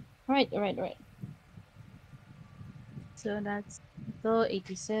 Alright. So that's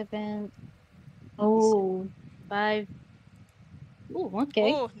 87. Oh, 5. Oh,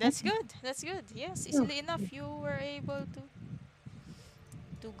 okay. Oh, that's good. That's good. Yes, easily enough you were able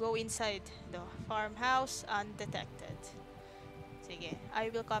to go inside the farmhouse undetected. Sige, I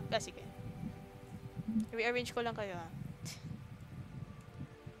will copy. Sige. Rearrange ko lang kayo.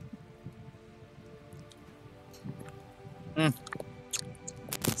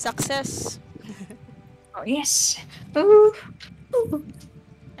 Success. Oh, yes. Ooh.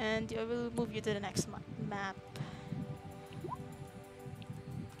 And I will move you to the next map.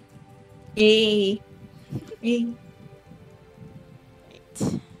 Yay. Yay. Wait.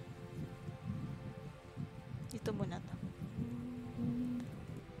 Dito muna to.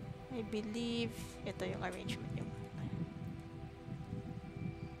 I believe ito yung arrangement yung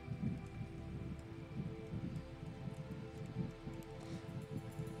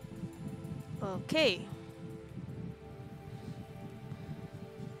okay.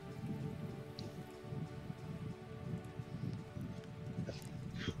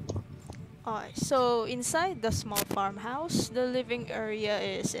 Alright, so inside the small farmhouse, the living area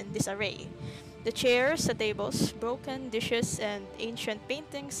is in disarray. The chairs, the tables, broken dishes, and ancient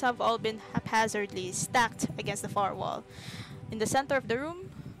paintings have all been haphazardly stacked against the far wall. In the center of the room,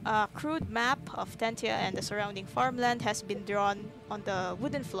 a crude map of Thentia and the surrounding farmland has been drawn on the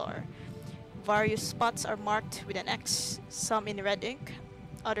wooden floor. Various spots are marked with an X, some in red ink,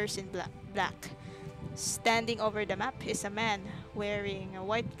 others in black. Standing over the map is a man wearing a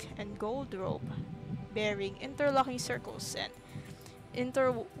white and gold robe, bearing interlocking circles and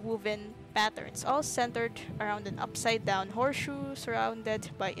interwoven patterns, all centered around an upside-down horseshoe surrounded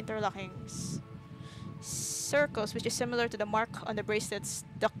by interlocking circles, which is similar to the mark on the bracelets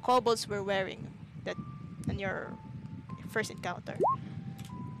the kobolds were wearing that in your first encounter.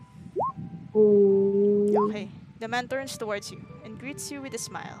 Okay, the man turns towards you and greets you with a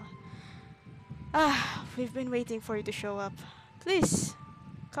smile. Ah, we've been waiting for you to show up. Please,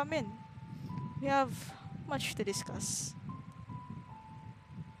 come in. We have much to discuss.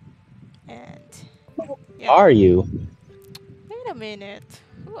 And Are you? wait a minute.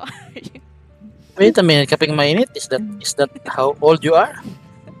 Who are you? Wait a minute, kaping mainit. Is that how old you are?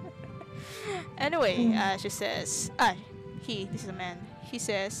 Anyway, she says, this is a man. He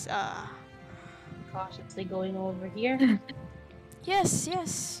says, Cautiously going over here.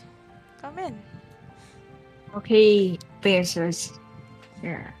 yes, come in. Okay, pesos.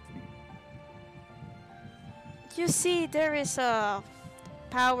 Yeah. You see, there is a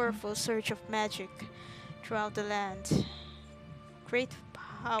powerful surge of magic throughout the land. Great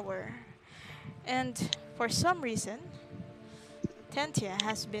power. And for some reason, Thentia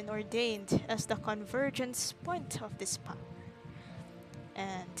has been ordained as the convergence point of this power.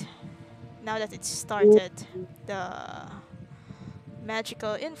 And now that it's started, the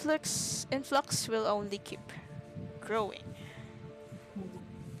magical influx will only keep growing.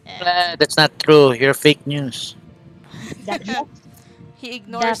 And That's not true. You're fake news. That he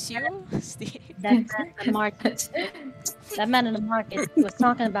ignores you, Steve. that man in the market. That man in the market was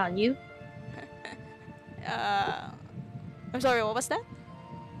talking about you. I'm sorry, what was that?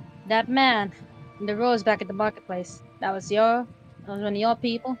 That man in the rows back at the marketplace. That was one of your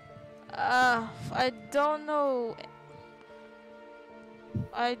people. I don't know.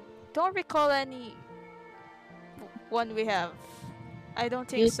 I don't recall any one we have. I don't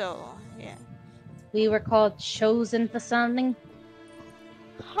think You- so. Yeah. We were called chosen for something.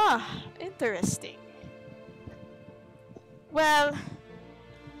 Huh. Interesting. Well,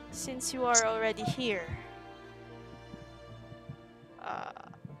 since you are already here,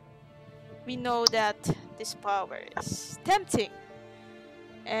 we know that this power is tempting,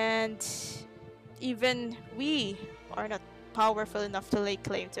 and even we are not powerful enough to lay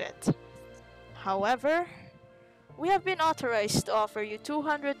claim to it. However, we have been authorized to offer you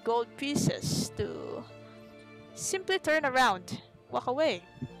 200 gold pieces to simply turn around, walk away,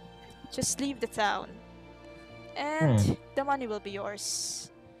 just leave the town, and the money will be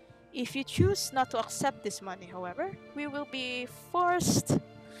yours. If you choose not to accept this money, however, we will be forced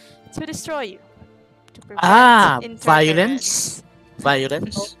to destroy you. To prevent Violence?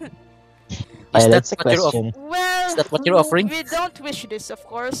 Violence? Why, Is that's that a what you're question. Well, Is that what you're offering? We don't wish this, of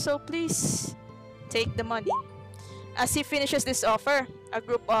course, so please take the money. As he finishes this offer, a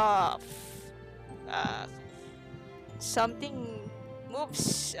group of something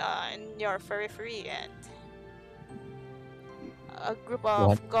moves in your periphery, and a group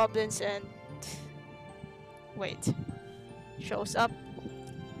of What? goblins and shows up.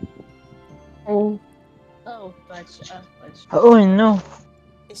 Oh, fudge. Oh no.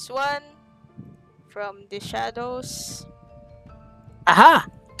 This one from the shadows. Aha!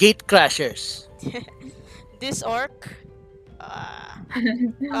 Gate crashers. This orc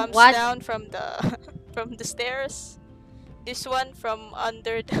comes What? down from the from the stairs. This one from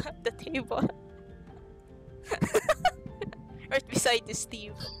under the table. Right beside the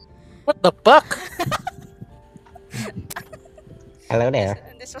Steve. What the fuck? Hello there.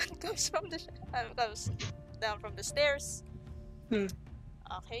 And this one comes from the comes down from the stairs.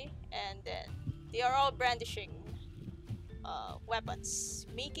 Okay, and then they are all brandishing weapons,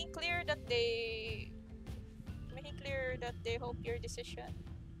 making clear that they hope your decision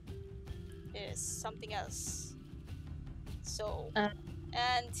is something else. So,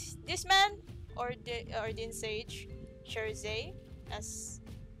 and this man, or the sage, Sherzay, as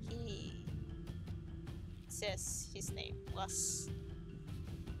he says his name was,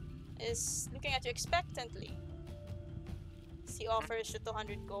 is looking at you expectantly. He offers you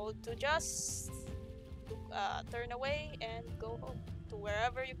 200 gold to just turn away and go home to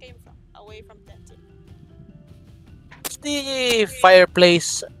wherever you came from, away from Thentia. Is the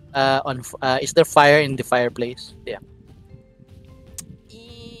fireplace is there fire in the fireplace? Yeah.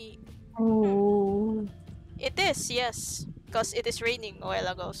 Oh. It is, yes, because it is raining a while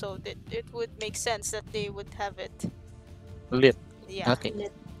ago, so it would make sense that they would have it Lit. Yeah. Okay.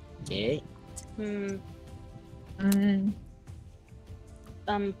 Okay.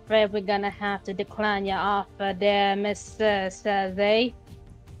 I'm afraid we're gonna have to decline your offer there, Miss Survey.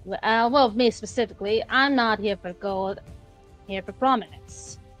 Well, me specifically, I'm not here for gold, I'm here for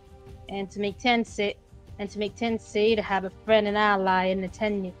prominence. And to make Thentia, to have a friend and ally in the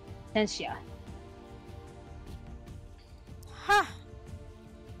Thentia. Huh.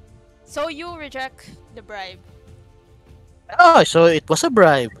 So you reject the bribe? Oh, so it was a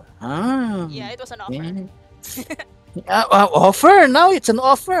bribe. Ah. Yeah, it was an offer. Yeah. Offer? Now it's an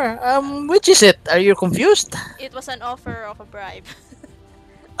offer. Which is it? Are you confused? It was an offer of a bribe.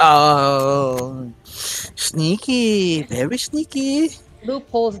 Oh, sneaky, very sneaky.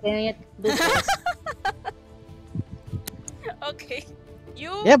 Loopholes, dang it. Loopholes. Okay.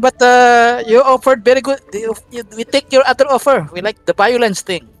 You Yeah, but you offered very good. We take your other offer. We like the violence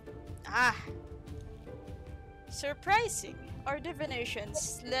thing. Surprising. Our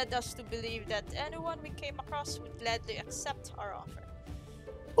divinations led us to believe that anyone we came across would gladly accept our offer.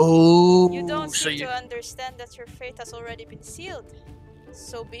 Oh, You don't so seem you. to understand that your fate has already been sealed.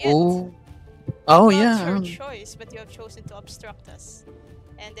 So be it. Oh, oh Not yeah. your choice, but you have chosen to obstruct us.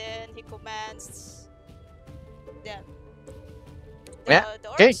 And then he commands them, Yeah, the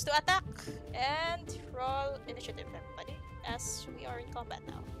okay. orcs, to attack and roll initiative, everybody, as we are in combat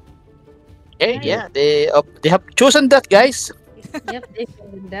now. Okay, yeah, they have chosen that, guys. Yep, they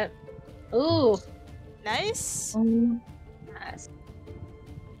did that. Ooh. Nice. Nice.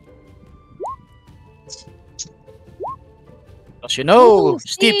 As you know, Ooh,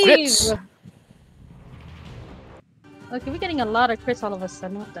 Steve crits. Okay, we're getting a lot of crits all of a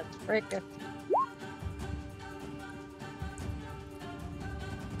sudden. What the frick?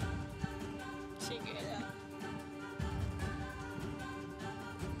 Sige lang.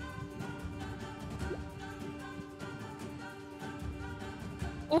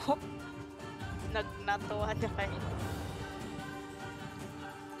 Nagnatuwa na kayo.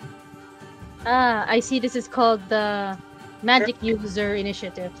 I see this is called the Magic User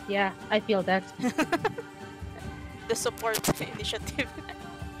Initiative. Yeah, I feel that. The support initiative.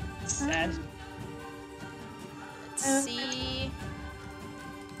 Sad. Let's see.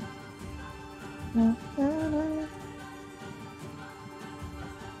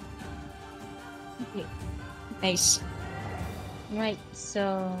 Okay. Nice. Right,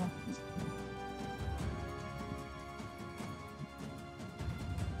 so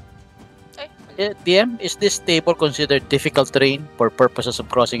DM, is this table considered difficult terrain for purposes of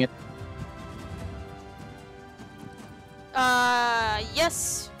crossing it?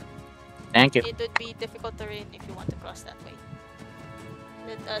 Yes. Thank you. It would be difficult terrain if you want to cross that way.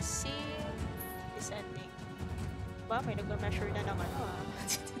 Let us see. Descending. Ba, may nag-measure na ng ano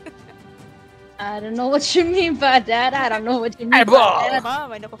I don't know what you mean by that. I don't know what you mean Eyeball! by that.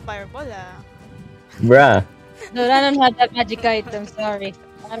 May naka-fireball Bruh. No, I don't have that magic item. Sorry.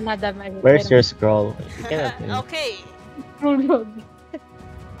 I don't have that much. Where's your scroll? You cannot do it. Okay. your?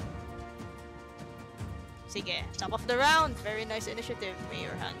 Sige. Top of the round. Very nice initiative,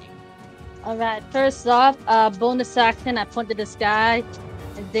 Mayor Honey. Alright, first off, bonus action, I point to this guy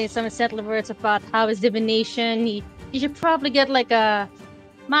and then some settle words about how his divination. You should probably get like a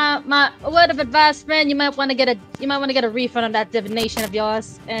word of advice, friend. You might want to get a refund on that divination of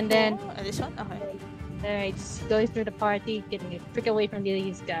yours. And then This one? Okay. alright, just going through the party, getting a frick away from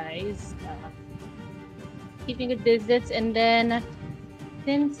these guys. Keeping good distance, and then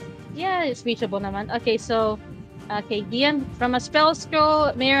since it's reachable naman. Okay, so DM, from a spell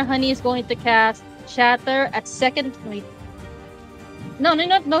scroll, Mayor Honey is going to cast Shatter at second. Wait. No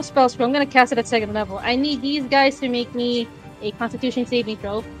spell scroll. I'm gonna cast it at second level. I need these guys to make me a Constitution saving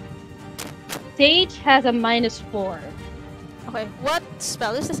throw. Sage has a -4. Okay. What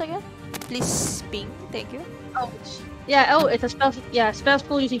spell is this again? Please ping. Thank you. It's a spell. Yeah, spell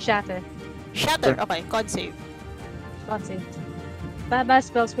scroll using Shatter. Shatter. Okay. Con save. God save. Bye,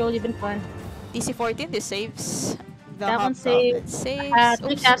 spell scroll. You've been fun. DC 14. This saves. The That one hobgoblin saves. saves.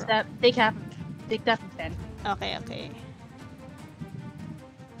 Take Oops. half that. Take half of 10. Okay.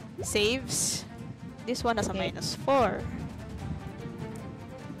 Saves. This one has a Okay. -4.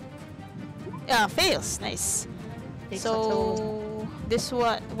 Yeah, fails. Nice. Takes So, this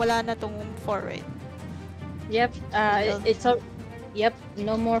one, wala na tong 4, right? Yep. Failed. Yep.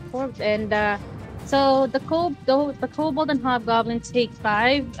 No more 4. And so the kobold and hobgoblin take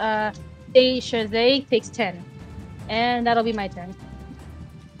 5. Shazay takes 10. And that'll be my turn.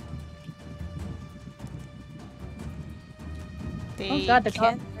 They Oh god, the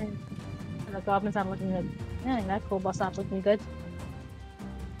can't. goblins aren't looking good. Yeah, that kobold's not looking good.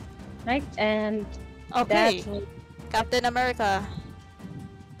 Right, and Okay. that's Captain America.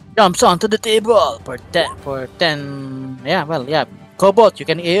 Jumps onto the table for 10. Yeah, Cobalt, you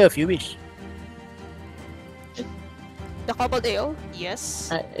can AO if you wish. The Kobold AO?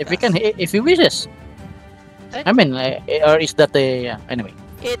 Yes. If he wishes. I mean, or is that anyway?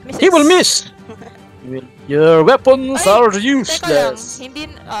 It misses. He will miss. Your weapons Ay, are Teka lang, useless. hindi,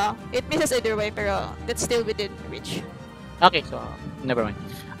 it misses either way, pero that's still within reach. Okay, so never mind.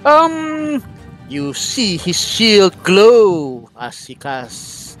 You see his shield glow as he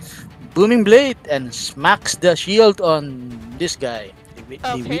casts Booming Blade and smacks the shield on this guy,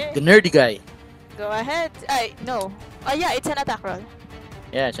 Okay. the nerdy guy. Go ahead. No. Yeah, it's an attack roll.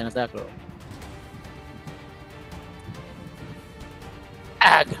 Yeah, it's an attack roll.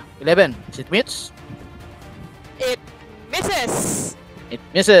 Ag 11. Is it miss? It misses! It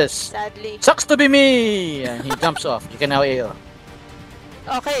misses. Sadly. Sucks to be me. And he jumps off. You can now AO.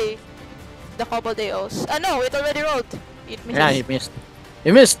 Okay. The Kobold AOs. No, it already rolled. It misses. Yeah, he missed. He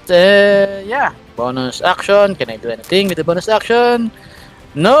missed. Yeah. Bonus action. Can I do anything with the bonus action?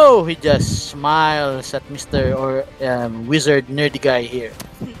 No, he just smiles at Mr. or wizard nerdy guy here.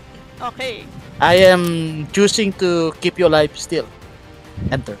 Okay. I am choosing to keep you alive still.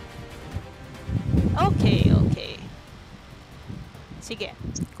 Enter. Okay. Sige.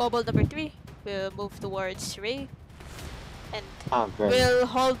 Kobold number 3 will move towards Ray and Oh, great. will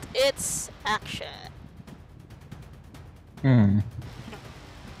hold its action.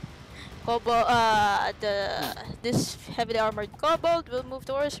 Kobold, this heavily armored kobold will move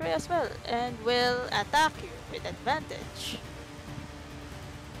towards Ray as well and will attack you with advantage.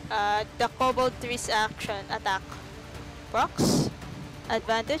 The kobold 3's action attack procs.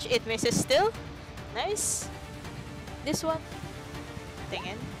 Advantage, it misses still. Nice. This one.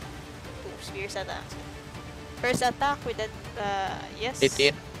 Tingin. 2 spears attack. First attack with that, yes. It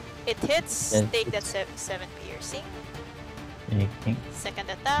hit. It hits. Then Take that 7 piercing. Anything? Second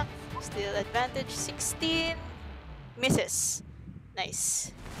attack, still advantage, 16. Misses.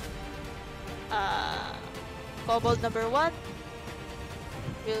 Nice. Kobold number 1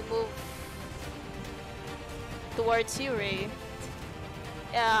 will move towards you, Ray.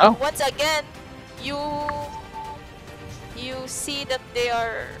 Oh. Once again, you see that they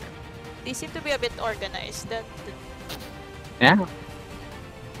seem to be a bit organized. Yeah.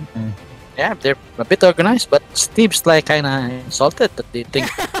 Yeah, they're a bit organized, but Steve's like kinda insulted that they think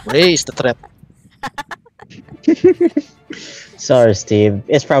Ray is the threat. Sorry, Steve.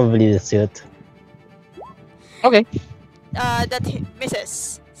 It's probably the suit. Okay. That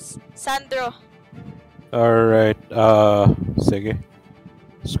misses. Sandro. Alright, sige.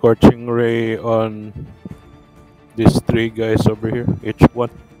 Scorching Ray on these 3 guys over here. Each one.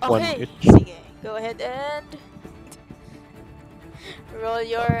 One Okay, each. sige. Go ahead and roll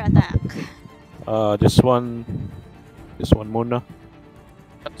your attack. This one muna.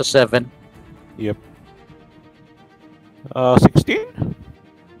 Up to 7. Yep. 16?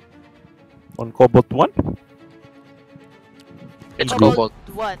 On Cobalt 1? It's Cobalt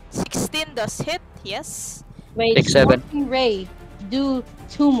Cobalt. 1. 16 does hit, yes. Wait, Take 7. Smoking Ray, do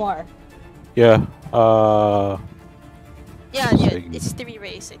 2 more. Yeah. Yeah, Sige. it's 3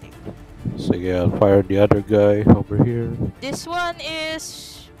 rays, I think. Sige, I'll fire the other guy over here. This one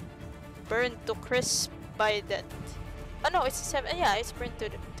is burned to crisp by that. Oh no, it's 7. Yeah, it's burned to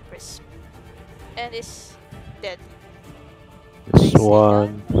crisp. And it's dead. This Nicely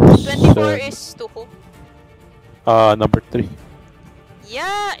one. 24 is to who? Number 3.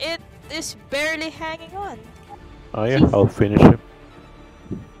 Yeah, it is barely hanging on. Oh yeah, I'll finish him.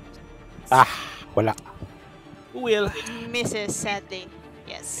 Wala. Well, Misses, sadly.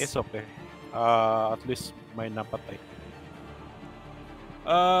 Yes. it's okay. At least may napatay.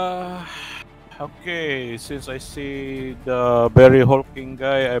 Okay, since I see the very hulking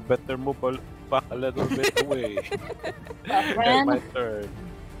guy, I better move back a little bit away. That's my turn.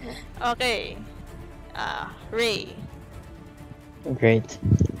 Okay. Ray. Great.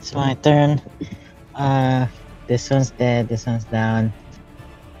 It's my turn. This one's dead. This one's down.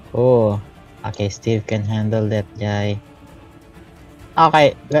 Oh. Okay, Steve can handle that guy.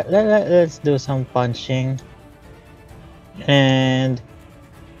 Okay, let's do some punching. And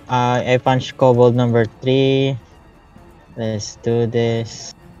I punch kobold number 3. Let's do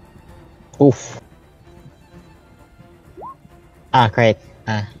this. Oof. Great.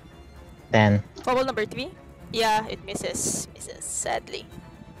 10. Cobble number 3? Yeah, it misses. Misses, sadly.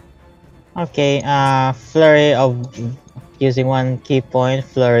 Okay, flurry of using 1 key point,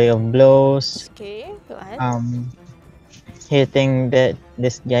 flurry of blows. Okay, go ahead. Hitting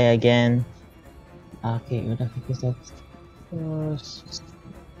this guy again. Okay, what the heck is that? First.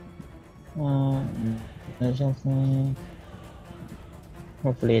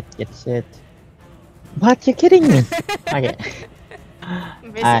 Hopefully it gets it. What? You kidding me? Okay.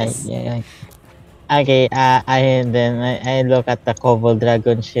 Misses. Yeah. Okay, I look at the Kobold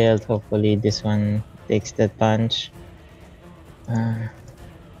Dragon Shield. Hopefully this one takes that punch.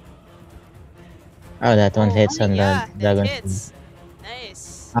 Oh, that one hits on Yeah, the that Dragon hits.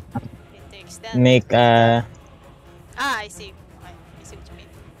 Nice. It takes that. Shield. Make I see. Okay, I see what you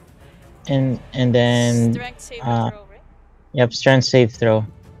mean. and then Strength save uh, throw, right? yep, strength save throw.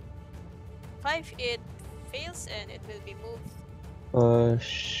 5, it fails and it will be moved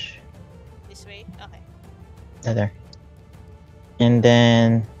Push this way. Okay. there. And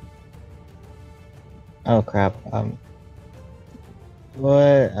then oh crap.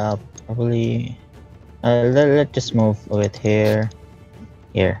 What probably let's just move it here,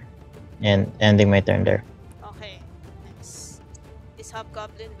 and ending my turn there. Okay. Nice. This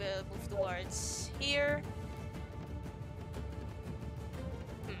hobgoblin will move towards here.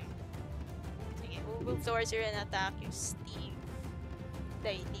 Sige, we'll move towards here and attack you, Steve.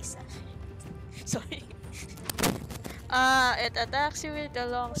 Lisa. Sorry. It attacks you with the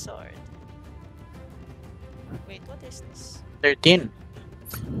longsword. Wait, what is this? 13.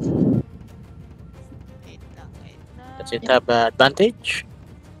 Wait lang. Does it have advantage?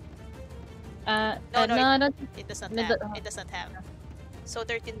 No, No, it does not No, have. no. It does not have. So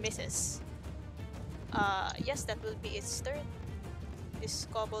 13 misses. Yes, that will be its turn. This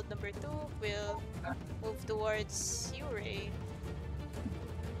kobold number 2 will move towards you, Ray,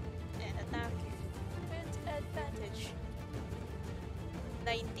 and attack you with advantage.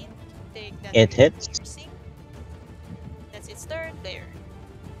 19. Take that. It hits. piercing. That's its turn. Blair.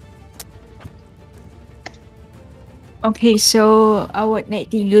 Okay, so I would like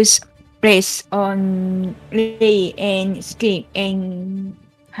to use press on Ray and Skip and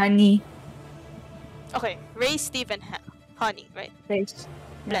Honey. Okay, Ray, Steve, and Honey, right? Press.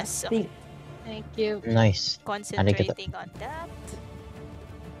 Bless. Okay. Thank you. Nice. Concentrating on that.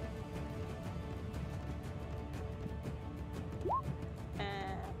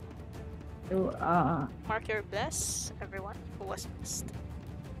 So, Mark your bless, everyone who was blessed.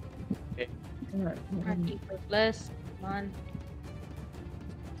 Marking for bless. Come on.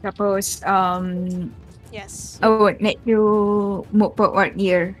 Suppose Yes. I would like to move forward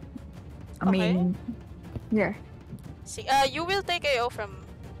here. I Okay. mean, yeah. See, you will take AO from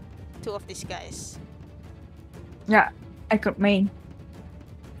 2 of these guys. Yeah, I could main.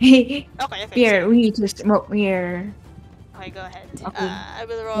 Okay. Here, So, we just move here. okay, go ahead. Okay. I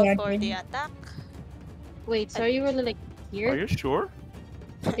will roll Yeah, for okay. the attack. Wait, so are you really like Are here? you sure?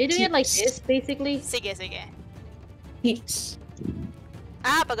 Are you doing it like this, basically? Sige, sige. Hits.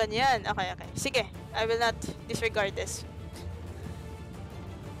 Pa ganyan. Okay. Sige. I will not disregard this.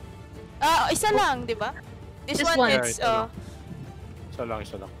 Isa lang, di ba? This Just one one. hits Yeah,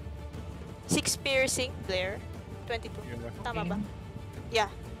 isa lang. 6 piercing, Blair. 22. Yun lang. Tama ba?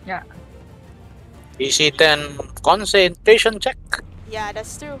 Yeah. DC 10 concentration check. Yeah,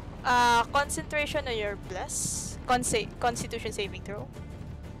 that's true. Concentration on your bless. Constitution saving throw.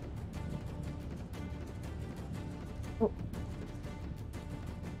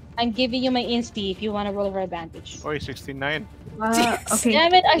 I'm giving you my inspi if you want to roll over advantage. Oy, 69. Okay.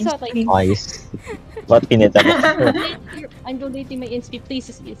 Damn it, I thought like Nice. What pinit ako? I'm donating my inspi. Please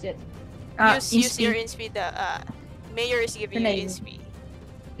just use it. Use your inspi. The mayor is giving you Pinay. inspi.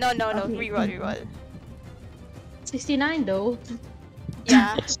 No. Okay. Reroll. 69 though.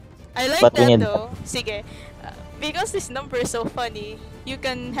 Yeah. I like But we that need- though. Sige. Because this number is so funny, you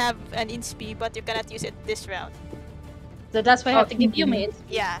can have an inspi, but you cannot use it this round. So that's why I have to give you my inspi.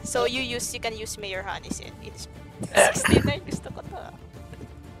 Yeah. So you can use Mayor Honey's inspi. 69 gusto ko to.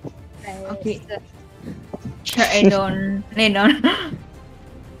 Okay. Siya ay doon. Lenon.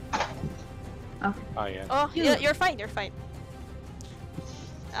 Ayan. Oh, you're fine. You're fine.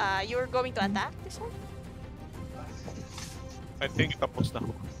 You're going to attack this one? I think tapos na.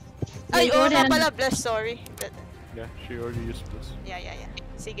 Ay, Go nga then. pala, bless, sorry. Yeah, she already used this. Yeah.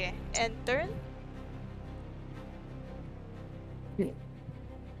 Sige. And turn? Okay.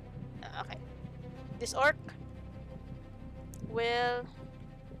 This orc will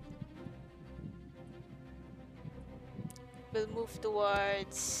move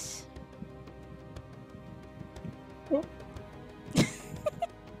towards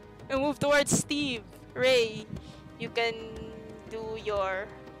will move towards Steve. Ray, you can do your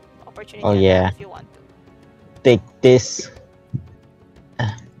opportunity Oh, attack yeah. if you want to. Take this.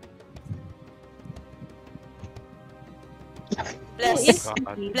 Bless.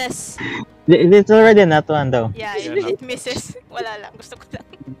 God. Bless. It's already not one though. Yeah, Yeah, it misses. Wala lang. Gusto ko lang.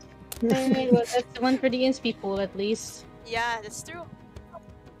 Alright, well, that's the one for the inspi pool at least. Yeah, that's true.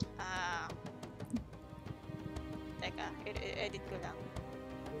 Teka, edit ko lang.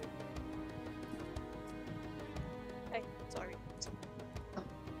 Ay, sorry.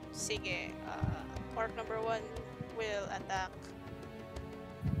 Sige, orc number 1 will attack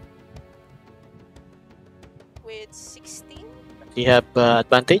with 16? Do you have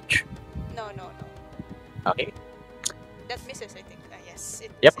advantage? No. Okay. That misses, I think. Yes,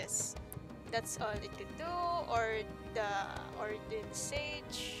 it Yep. misses. That's all it could do. Or the Ordin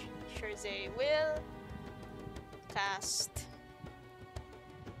Sage, Shirzay will cast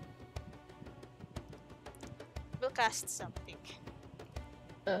something.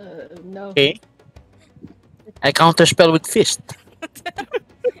 No. Okay. I counter spell with fist.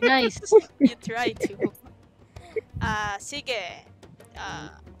 Nice. You try to. Sige.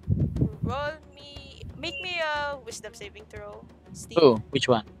 Make me a wisdom saving throw, Steve. Oh, which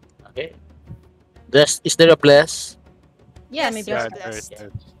one? Okay. Is there a bless? Yeah, Yes, maybe you're I'll blessed.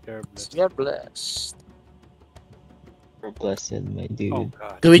 You're blessed. You're blessed. You're blessed, my dude. Oh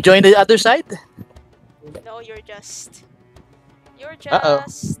god. Do we join the other side? No, you're just Uh-oh.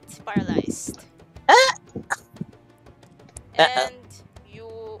 paralyzed. Uh-oh. And you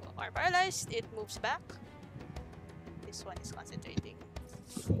are paralyzed, it moves back. This one is concentrating.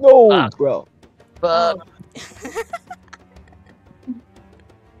 No, Ah. bro. But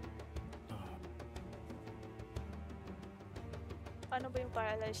Paano ba yung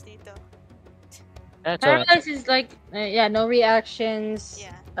paralyzed dito? that's alright. Paralyze is like, yeah, no reactions.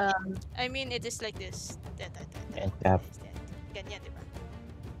 Yeah. Um, I mean, it is like this. And tap. Ganyan, di ba?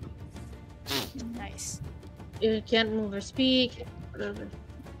 Nice. you can't move or speak. Whatever.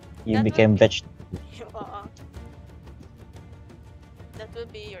 You That became would- vegetable. Oo. That will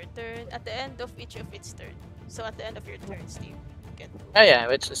be your turn at the end of each of its turn. So at the end of your turn, Steve, you can move. Oh yeah,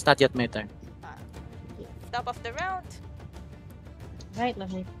 it's not yet my turn. Top of the round, Right,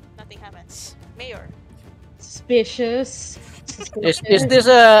 lovely. nothing happens. Mayor. Suspicious. Is this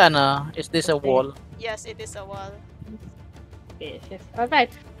a wall? Yes, it is a wall. Suspicious.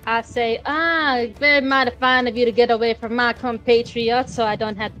 Alright. I say, very mighty fine of you to get away from my compatriots so I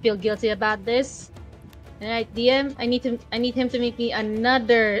don't have to feel guilty about this. Alright, DM, I need him to make me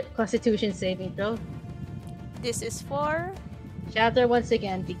another constitution saving throw. This is for. Shatter once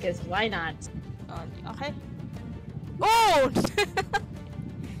again, because why not? Okay. Oh!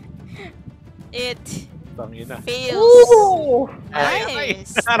 It Tangina. fails. Aray,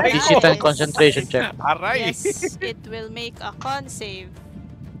 Nice. aray. DC 10 Nice. concentration check. Aray! Yes, it will make a con save.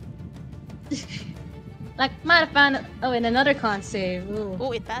 Like, mighty fine. Oh, and another con save. Ooh.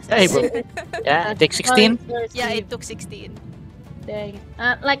 Oh, it passes. Hey, bro. Yeah, take 16. Yeah, it took 16. Dang.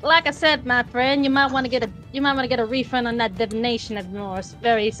 Like I said, my friend, you might want to get a refund on that divination of yours.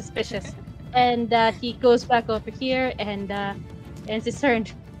 Very suspicious. And he goes back over here and ends his turn.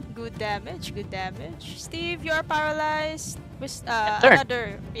 Good damage, good damage. Steve, you are paralyzed.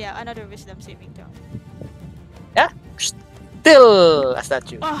 Turn. Another wisdom saving throw. Still a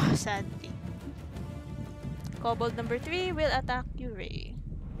statue. Oh, sadly. Kobold number 3 will attack you, Ray.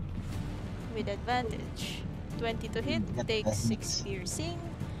 With advantage. 20 to hit, takes 6 piercing.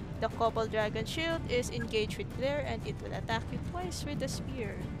 The Kobold Dragon Shield is engaged with Blair and it will attack you twice with the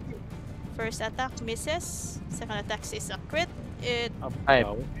spear. First attack misses. Second attack is a crit. It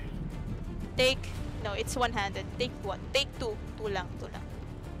Five. it's one-handed. Take one. Take two. Two lang.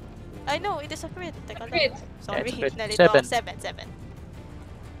 I know, it is a crit. Teka Crit. lang. Sorry, Yeah, it's a crit. nalito Seven. ako. 7.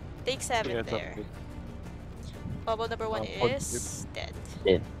 Take 7 Yeah, there. okay. Kobold number 1 Kobold is dead.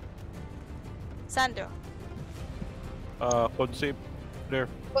 Dead. Sandro. Con save there.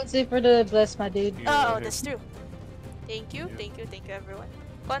 Let's see for the bless, my dude. Yeah, Oh, here. that's true. Thank you Yeah. everyone.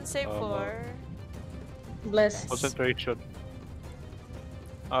 Con save for Bless. Concentration.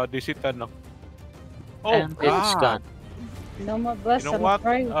 DC 10 lang. Oh, And it's gone. No more bless, You know I'm what?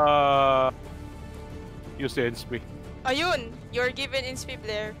 afraid. Use the inspi. Ayun! You're given inspi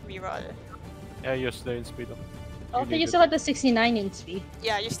Blair. Reroll. Yeah, use the inspi lang. Okay, you need still it. have the 69 in speed.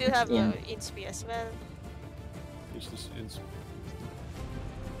 Yeah, you still have Yeah. inspi as well. Use this inspi.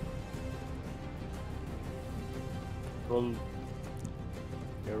 Roll.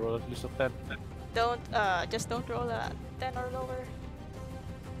 Yeah, roll at least a 10. Just don't roll a 10 or lower.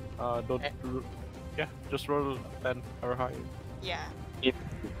 Don't. Yeah, just roll a 10 or higher. Yeah.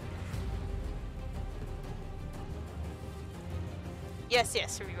 Yes,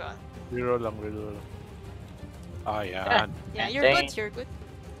 reroll. Reroll lang. Yan. Yeah, And you're then- good, you're good.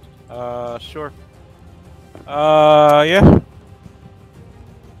 Sure. Yeah.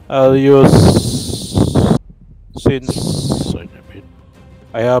 I'll use since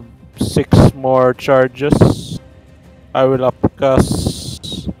I have 6 more charges. I will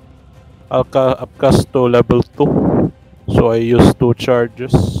upcast. I'll upcast to level 2. So I use 2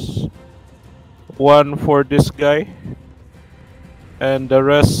 charges. 1 for this guy. And the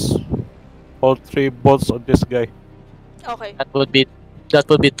rest, all 3 bolts on this guy. Okay, That would be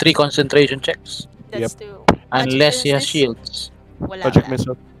 3 concentration checks. that's two. Unless he has resistance? shields. Wala. Magic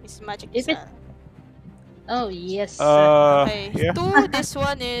missile. It's magic If it- missile. Oh, yes. Okay, Yeah. 2, this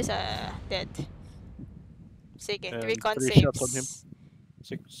one is dead. Sige, And 3 con 3 shots on him. saves.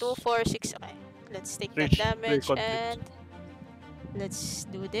 6. 2, 4, 6. Okay, let's take Three that sh- three damage con and let's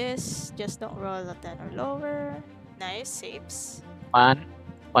do this. Just don't roll a 10 or lower. Nice, saves.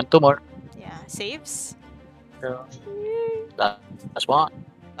 2 more. Yeah, saves. That's 1.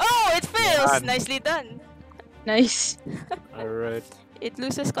 Oh, it fails! Yan. Nicely done. Nice. Alright. It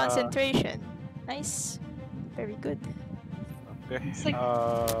loses concentration. Nice. Very good. Okay. It's like-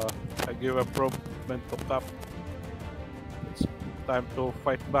 I give a movement to cap. It's time to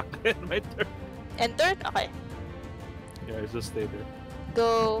fight back in my turn. Enter? Okay. Yeah, I just stay there.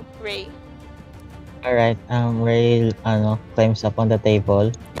 Go, Ray. Alright, Ray climbs up on the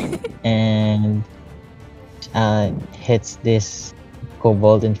table and hits this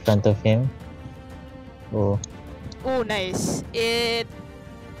kobold in front of him. Oh, Oh, nice. It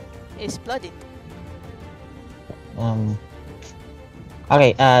is blooded.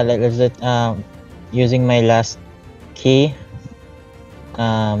 okay, let's using my last key,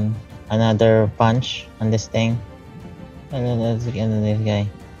 another punch on this thing. And then let's get into this guy.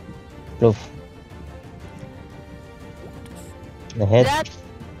 Ploof. The head.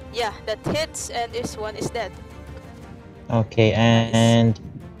 That hits, and this one is dead. Okay, and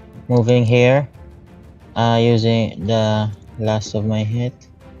moving here, using the last of my hit.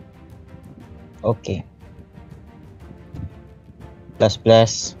 Okay.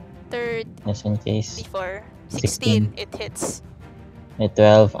 Plus, Third, just in case. before 16. 16, it hits.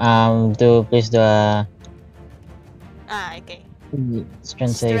 12. Please do a Okay.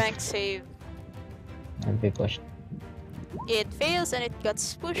 strength save. Strength save. I'll be pushed. It fails and it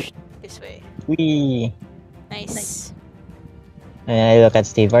gets pushed this way. Whee! Nice. And I look at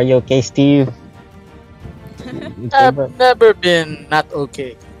Steve. Are you okay, Steve? You okay, I've bro? never been not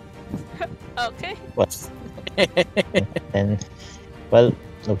okay. Okay. What's then? Well,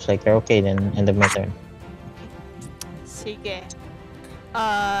 looks like you're okay. Then end of my turn. Sige.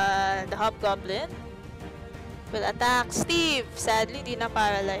 The hobgoblin will attack Steve. Sadly, di na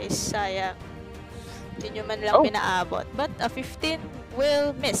paralyzed. Sayang. Hindi nyo man lang Oh. pinaabot. But a 15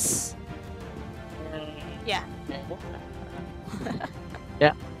 will miss. Yeah.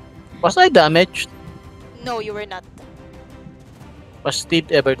 Was I damaged? No, you were not. Was Steve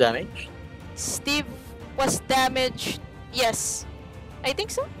ever damaged? Steve was damaged. Yes. I think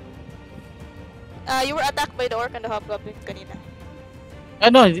so. You were attacked by the orc and the hobgoblin kanina.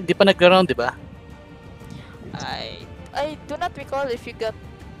 Ano, hindi pa nag-round, di ba? I do not recall if you got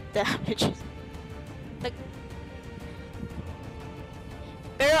damage.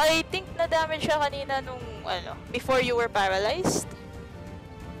 Pero I think na-damage siya kanina nung, before you were paralyzed.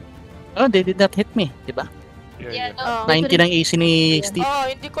 Oh, they did not hit me, di ba? Yeah, Oh. 90 ng AC ni Yeah. Steve.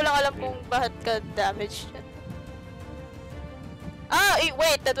 Hindi ko lang alam kung bakit ka damage.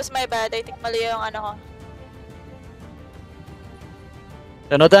 Wait, that was my bad. I think mali yung ko.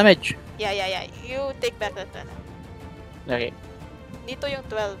 So, no damage. Yeah. You take back that one. Okay. Dito yung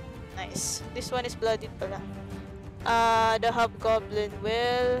 12. Nice. This one is blooded pala. The hobgoblin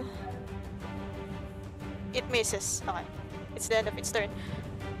will... It misses. Okay. It's the end of its turn.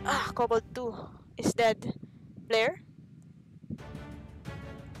 Kobold 2 is dead. Blair?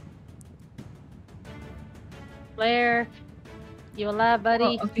 Blair, you alive,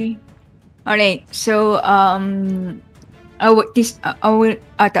 buddy? Oh, okay. Alright, so I will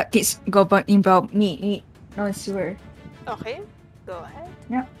attack this goblin involve me. No sure. Okay. Go ahead.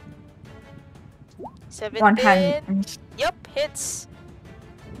 Yeah. 17. One hand. Yup, hits.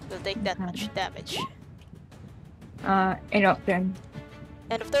 Will take that much damage. End of turn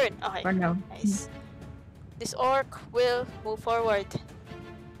End of turn. Okay. for now. Nice. This orc will move forward.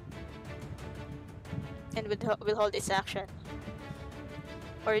 And will hold its action.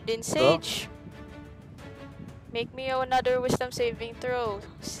 Ordin Sage. Make me another wisdom saving throw,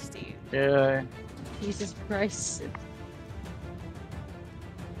 Steve. Yeah. Jesus Christ.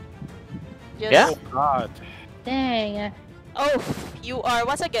 Just... Yeah? Oh God. Dang. Oh, you are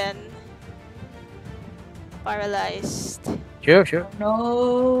once again paralyzed. Sure.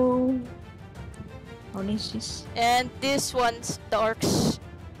 No. What is this? And this one's the orcs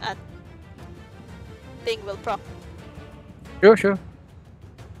at thing will proc. Sure.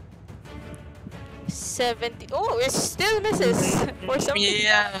 70. Oh, it still misses for something.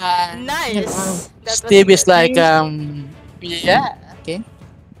 Yeah. Nice. That was Steve is good. like, yeah. Okay.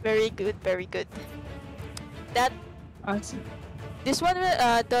 Very good. That Awesome. this one will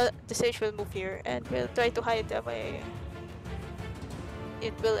the sage will move here and will try to hide away.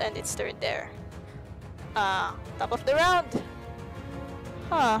 It will end its turn there. Top of the round.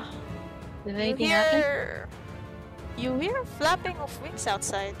 Did You anything happen? hear flapping of wings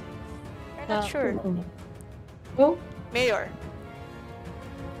outside. You're not sure. Oh. Mayor.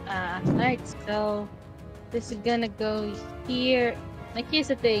 Alright, so this is gonna go here. Like, here's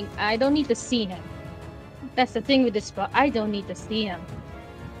the thing, I don't need to see him. That's the thing with this spell, I don't need to see him.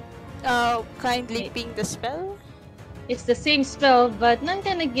 Kindly Okay. ping the spell. It's the same spell, but I'm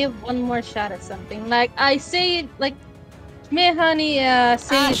gonna give one more shot at something. Like, I say it, like, Mayor Honey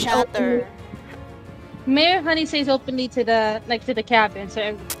says Shatter. Mayor Honey says openly to the cabin.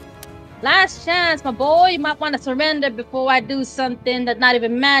 So, last chance, my boy. You might want to surrender before I do something that not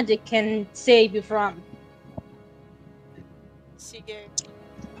even magic can save you from. Sige.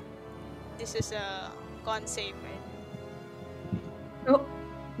 This is a con save, right? Oh.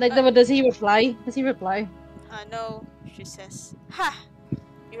 Like, does he reply? Does he reply? No, she says. Ha!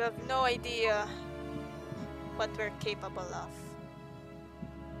 You have no idea what we're capable of.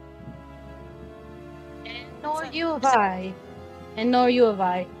 And nor you have I. And nor you have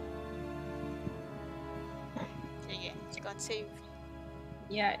I. Sige, it's con save.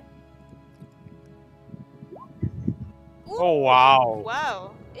 Yeah. Oh wow.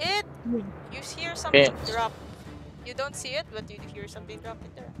 Wow. You hear something Okay. drop. You don't see it, but you hear something drop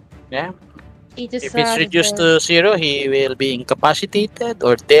in there. Yeah. He just If it's saw reduced the- to 0, he will be incapacitated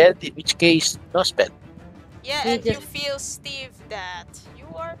or dead, in which case, no spell. Yeah, You and you just- feel, Steve, that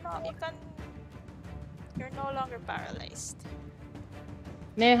you're no longer paralyzed.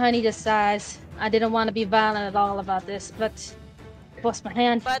 Mayor Honey just sighs. I didn't want to be violent at all about this, but bust my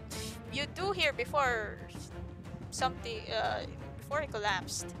hand. But you do hear before something, before he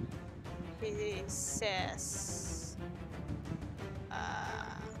collapsed, he says,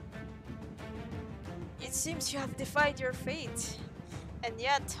 it seems you have defied your fate, and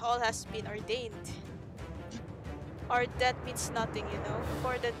yet all has been ordained. Our death means nothing,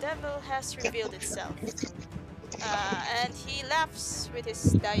 for the devil has revealed itself. And he laughs with his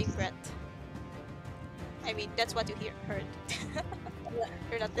dying breath. I mean, that's what you heard.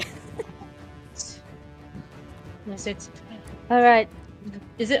 You're not there. Yes, it's all right.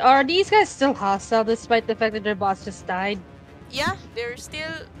 Are these guys still hostile despite the fact that their boss just died? Yeah, they are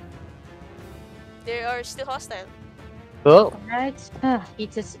still hostile. Oh, Right.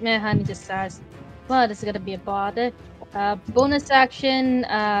 Mayor Honey just sighs. Well, this is gonna be a bother. Bonus action.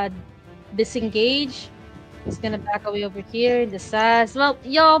 Disengage. It's gonna back away over here. Decides. Well,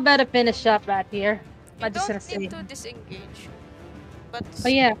 y'all better finish up right here. You I'm just don't gonna say. need to disengage. But Oh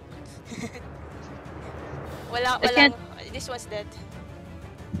yeah, I can't. this one's dead.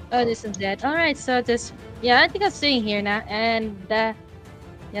 Oh, this is dead. All right, so this. Yeah, I think I'm staying here now, and I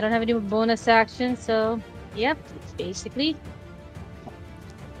don't have any bonus action, so yep, basically.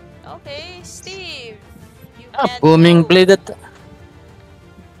 Okay, Steve. You Ah, can't booming move. blade at...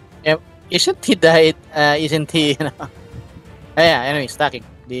 Isn't he died? Isn't he, yeah, anyway, stacking.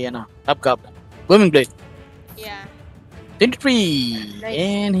 The, hobgoblin. Booming blade. Yeah. 23! Nice.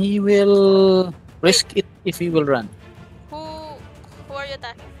 And he will risk it if he will run. Who are you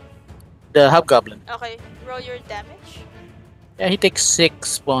attacking? The hobgoblin. Okay, roll your damage. Yeah, he takes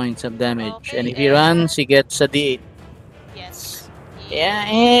 6 points of damage. Okay, And if he and- runs, he gets a d8. Yes. Yeah,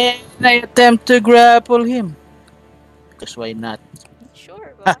 and I attempt to grapple him. Because why not?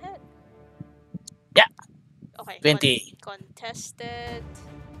 Sure, go Ha. ahead. Yeah. Okay. 20. Contested.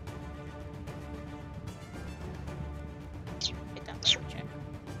 Wait lang, double check.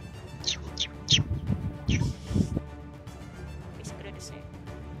 Basically the same.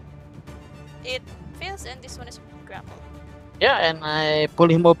 It fails and this one is grapple. Yeah, and I pull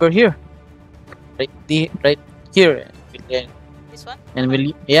him over here. Right here. This one? And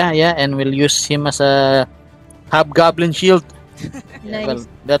we'll use him as a hobgoblin shield. Nice. Well,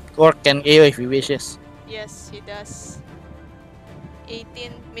 that orc can AO if he wishes. Yes, he does.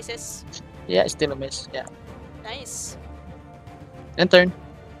 18 misses. Yeah, still a miss. Yeah. Nice. And turn.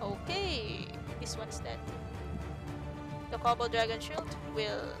 Okay, this one's dead. The Cobble Dragon Shield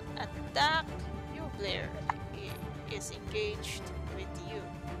will attack you, Blair. He is engaged with you.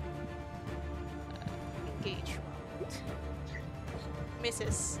 Engage.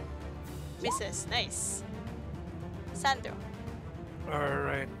 Misses. Nice. Sandro.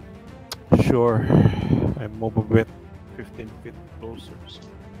 Alright. Sure. I move a bit 15 feet closer.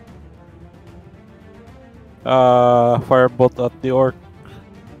 Firebolt at the orc.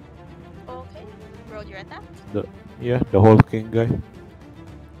 Okay, roll your attack. Yeah, the hulking guy.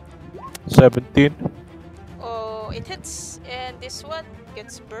 17. Oh, it hits, and this one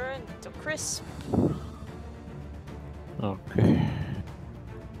gets burned to crisp. Okay.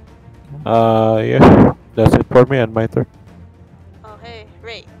 Yeah, that's it for me and my turn. Okay,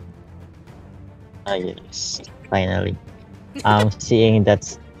 Ray. Ah, yes, finally. Seeing that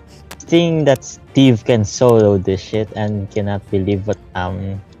Steve can solo this shit and cannot believe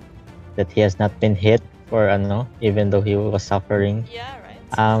that he has not been hit for even though he was suffering. Yeah,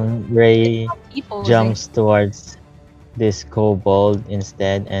 right. Ray People, jumps towards this kobold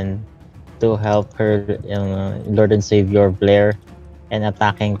instead and to help her, Lord and Savior Blair, and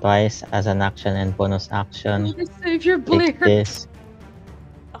attacking twice as an action and bonus action. Save your Blair. Take this.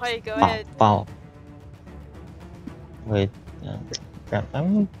 Okay, go Pow, ahead. pow. Wait. Crap.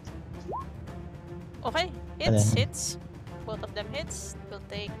 Okay, hits. Both of them hits. Will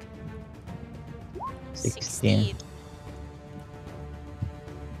take 16.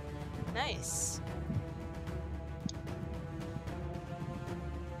 Nice.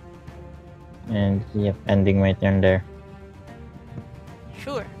 And yep, ending my turn there.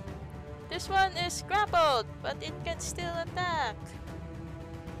 Sure. This one is grappled, but it can still attack.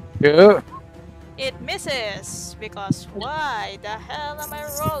 Sure. It misses because why the hell am I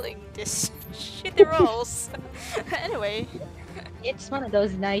rolling this shitty rolls? Anyway, It's one of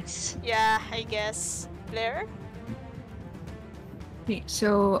those nights. yeah, I guess. Blair? Okay,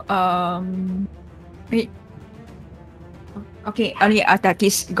 so wait. Okay, only attack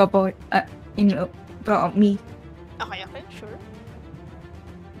is go in front of me. Okay, sure.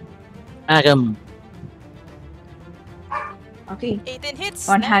 Okay. 18 hits.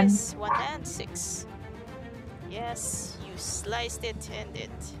 One hand. Nice. One hand. 6. Yes, you sliced it and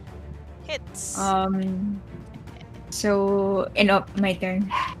it hits. So end of my turn.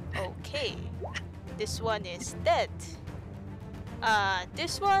 Okay. This one is dead.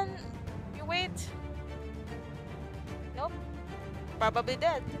 This one, you wait. Nope. Probably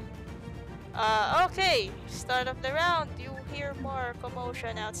dead. Okay. Start of the round, you hear more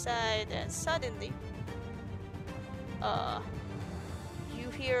commotion outside and suddenly, you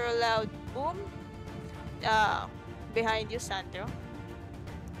hear a loud boom, behind you, Sandro.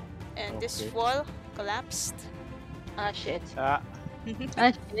 And this Okay. wall collapsed. Ah, shit. Ah, Ah,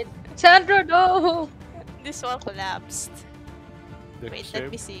 shit. Sandro, no! This wall collapsed. deck Wait, save.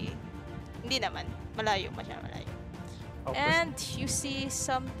 let me see. Hindi naman. Malayo, masyadong malayo. Okay. And you see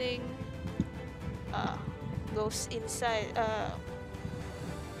something goes inside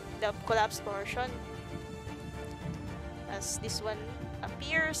the collapsed portion as this one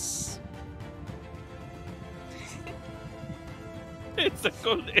appears. It's a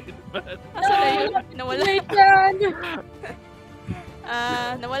cold in, man. Asa na yun? Nawala. Wait, yan!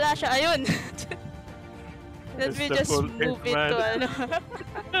 Nawala siya. Ayun. Let It's me the just full move it to man. ano.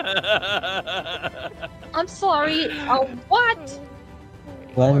 I'm sorry. What?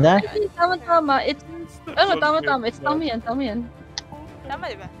 Wanda? Tama. It's It's the ano, full tama. It's man. tama yan. Tama,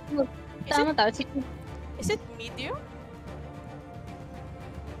 di ba? Tama. Is it medium?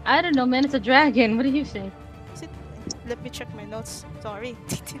 I don't know, man. It's a dragon. What do you say? Is it? Let me check my notes. Sorry.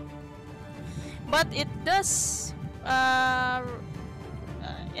 But it does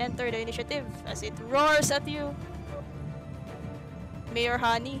enter the initiative as it roars at you. Mayor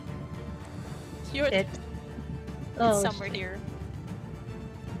Honey. You're It. it's somewhere here.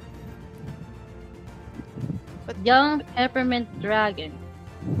 Young peppermint dragon.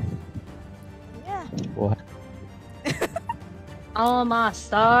 Yeah. What? Oh my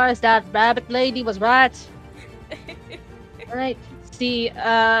stars! That rabbit lady was right. Alright. See,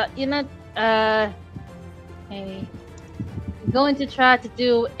 hey, I'm going to try to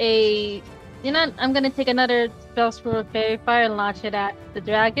do a. I'm gonna take another spell scroll fairy fire and launch it at the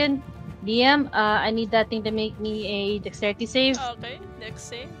dragon. DM, I need that thing to make me a dexterity save. Okay, next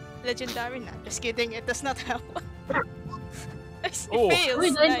save. Legendary na. Just kidding, it does not help. It Oh.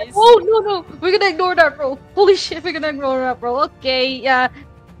 fails. Nice. Oh no! We're gonna ignore that roll. Holy shit! We're gonna ignore that roll. Okay. Yeah.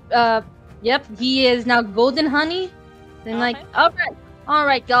 Yep. He is now golden honey. Then like, Okay. all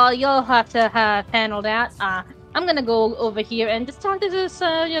right, y'all. You'll have to handle that. I'm gonna go over here and just talk to this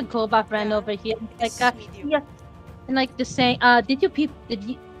your Goba friend Yeah, over here. It's Like, medium. yeah, and like just saying, did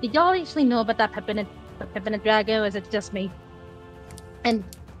y'all actually know about that peppermint dragon? Or was it just me? And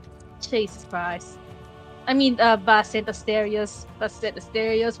Jesus Christ. I mean, Basset Asterios.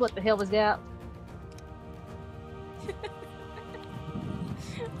 What the hell was that?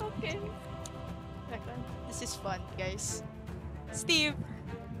 Okay. This is fun, guys. Steve.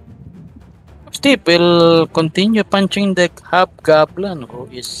 Steve will continue punching the hobgoblin who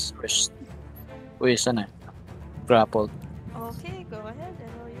is grappled. Okay, go ahead and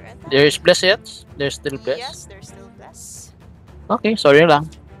roll your attack. There is bless yet? There's still bless? Yes, there's still bless. Okay, sorry lang.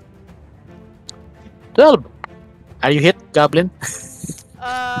 12. Are you hit, goblin?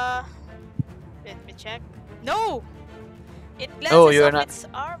 Let me check. No! It glances No, you're off not. its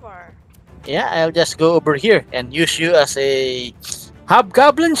armor. Yeah, I'll just go over here and use you as a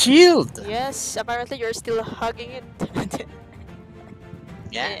hobgoblin shield. Yes, apparently you're still hugging it.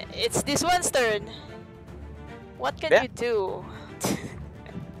 Yeah. It's this one's turn. What can Yeah. you do?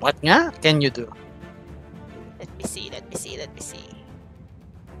 What nga can you do? Let me see.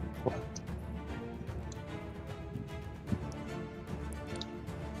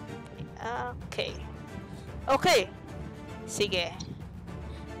 Okay. Sige.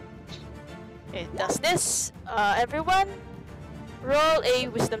 It does this. Everyone, roll a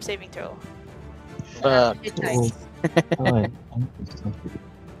wisdom saving throw. Uh, Nice. Oh,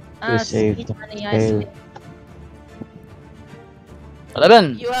 You saved the Honey, I fail. see.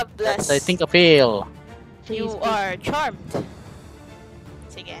 11. You have bless. That's, I think, a fail. You Jeez, are charmed.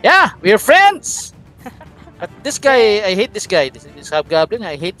 Sige. Yeah, we're friends. But this guy, I hate this guy. This hobgoblin,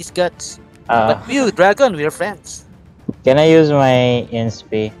 I hate his guts. But you, dragon, we're friends. Can I use my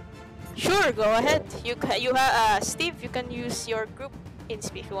insp? Sure, go ahead. Steve, you can use your group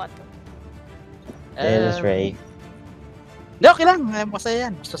insp if you want to. Let us Ray. No, okay lang.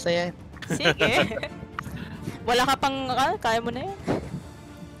 Masaya yan. Sige. Wala ka pang, kaya mo na yan.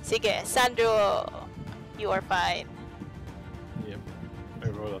 Sige, Sandro, you are fine. Yep. I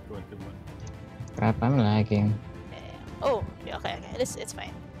roll a 21. Crap, I'm lagging. Oh, okay. It's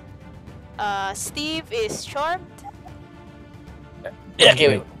fine. Steve is charmed. Yeah,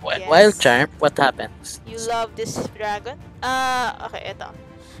 okay, Yes. Wild charm, what happens? You love this dragon. Okay, ito.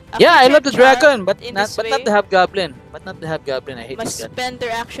 Yeah, I love the Charmed dragon, but in not this but way, not the hobgoblin. I hate must this guy. spend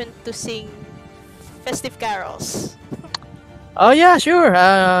their action to sing festive carols. Oh yeah, sure.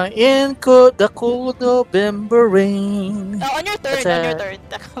 The cold November rain. On your turn,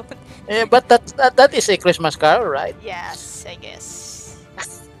 That's but that is a Christmas carol, right? Yes, I guess.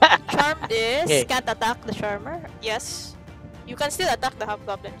 Charmed is Okay. can't attack the charmer. Yes. You can still attack the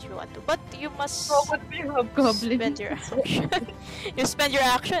hobgoblin if you want to, but you must Goblin. spend your action. You spend your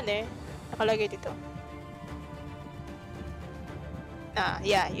action Nakalagay dito.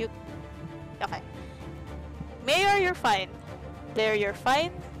 Yeah, you... Okay. Mayor, you're fine. Blair, you're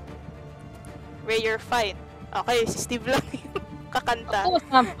fine. Ray, you're fine. Okay, si Steve lang yung Of kakanta. course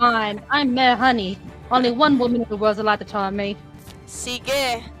I'm fine. I'm Mayor Honey. Only one woman in the world's allowed to charm me.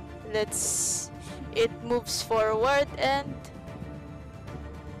 Sige. It moves forward and...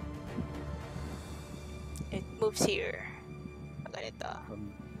 It moves here. Ganito.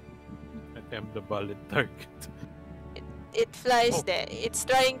 Attempt the valid target. it flies there. It's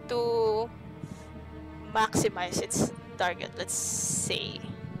trying to maximize its target, let's say.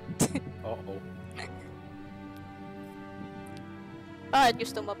 Uh-oh. Bakit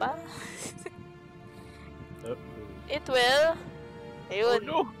gusto mo ba? Uh-oh. It will. Oh Ayun.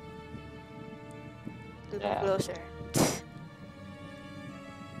 no! Little Yeah. closer.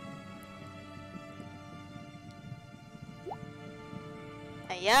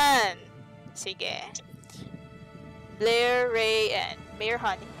 Ayan. Sige. Blair, Ray, and Mayor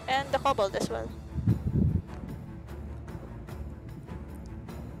Honey. And the kobold as well.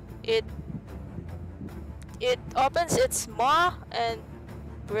 It opens its maw and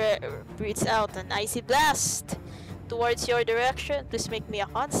breathes out an icy blast towards your direction. Please make me a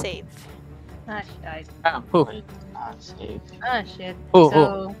con save. Ah, shit. Who? Save. Ah, shit. Who?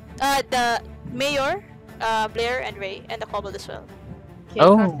 So, The Mayor, Blair, and Ray, and the kobold as well. okay,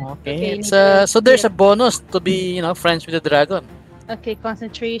 Oh, okay. okay, It's, need to- so there's a bonus to be, friends with the dragon. Okay,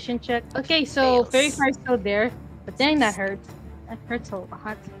 concentration check. Okay, so Fails. very far still there, but dang, that hurts. That hurts a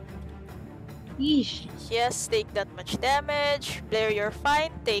lot. Yeesh. Yes, take that much damage. Blair, you're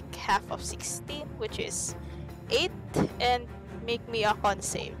fine. Take half of 16, which is 8, and make me a con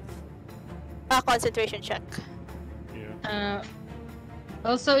save. A concentration check. Yeah.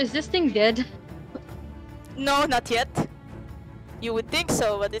 Also, is this thing dead? No, not yet. You would think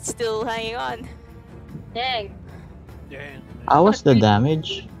so, but it's still hanging on. Dang. Yeah. How was the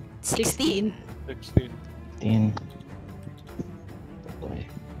damage? 16. 16. 10.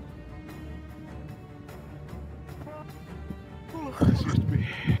 Excuse me.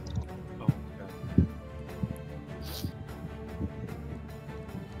 Oh, God.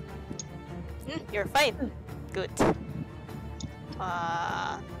 You're fine. Good.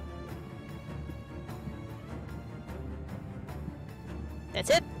 That's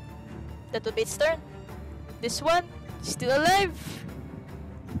it. That will be its turn. This one, still alive.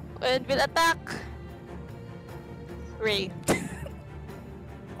 And will attack. Ray.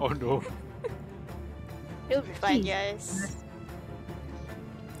 Oh no. He'll be fine, guys.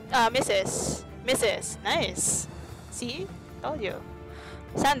 Misses. Misses. Nice. See? Told you.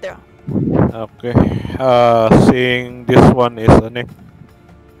 Sandro. Okay. Seeing this one is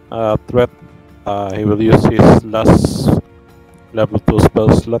a threat, he will use his last level 2 spell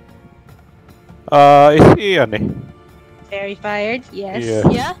slot. Is he Very fired. Yes.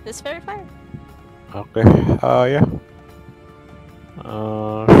 Yeah. Yeah, that's very fine. Okay. Yeah.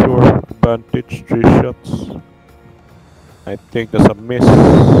 Sure. Advantage 3 shots. I think that's a miss.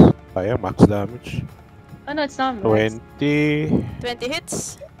 Yeah, max damage. Oh no, it's not. 20. 20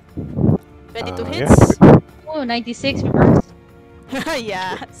 hits. 22 Yeah. hits. Oh, 96 reverse.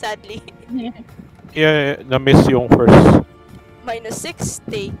 Yeah, sadly. Yeah, na-miss yung first. Minus 6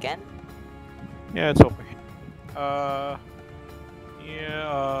 taken. Yeah, it's okay.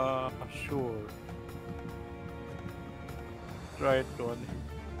 Yeah, sure. Try to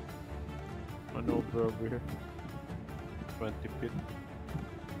maneuver over here. 20 feet.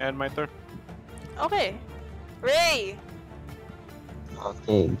 And my turn. Okay. Ray.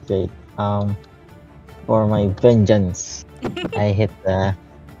 Okay, great. For my vengeance, I hit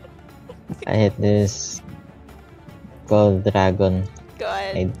this gold dragon. Go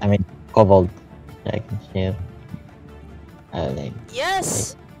ahead. I mean kobold dragon shield. Like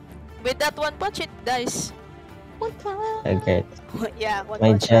Yes. With that one punch, it dies. One punch. okay. Yeah, one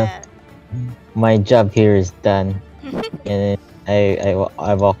My punch. job. My job here is done. And I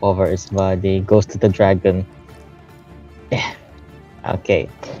walk over its body, goes to the dragon. Yeah. Okay.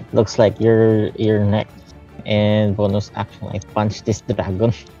 Looks like you're next. And bonus action, I punch this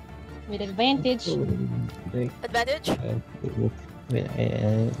dragon. With advantage. Advantage.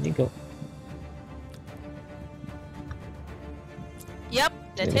 You go. Yep,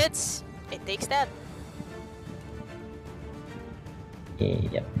 that Okay. hits. It takes that.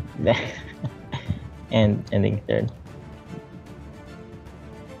 Yep. And ending turn.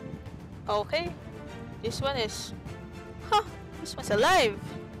 Okay. This one is... Huh. This one's alive.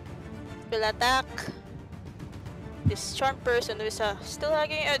 Will attack. This charmed person who is still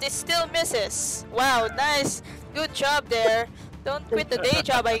hugging... this still misses. Wow, nice. Good job there. Don't quit the day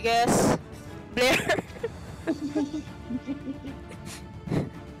job, I guess. Blair.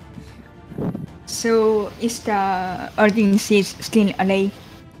 So is the Ordin Seeds still alive?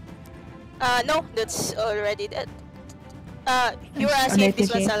 No, that's already dead. You were It's asking if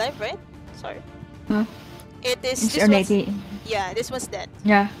this already one's dead. alive, right? Sorry. Huh? It is... It's This one's... already. Yeah, this one's dead.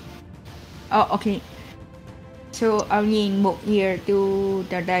 Yeah. Oh, okay. So I will move here to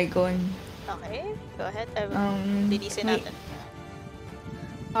the dragon. Okay, go ahead. I will Wait. linisin natin.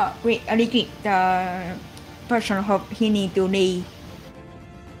 Wait, I click the person hope he need to lay.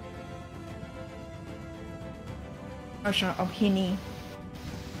 Person of he need.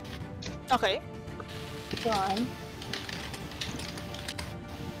 Okay. Go on.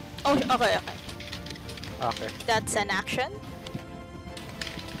 Oh, okay. Okay. That's an action.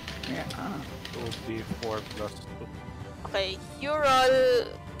 Yeah, 2d4 plus 2. Okay, you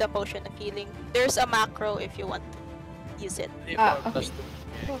roll the potion of healing. There's a macro if you want to use it. okay.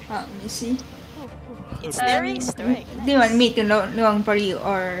 Let me see. It's very strike. Do you want me to long for you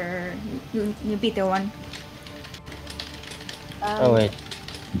or you be the one? Oh wait,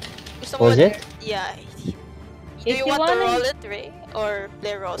 Gusto mo was ba- it? Yeah. Do If you you want to wanna- roll it, Ray? Or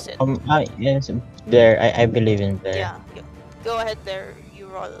Blair rolls it? Yes, Blair. I believe in Blair. Yeah. Go ahead, Blair. You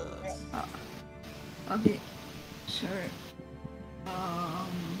roll. Okay. Sure.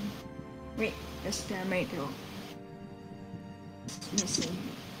 Wait, that's the micro. Let me see.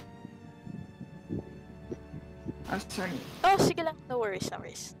 Oh, sorry. Oh, sige lang. No worries, no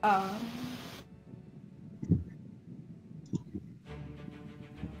worries.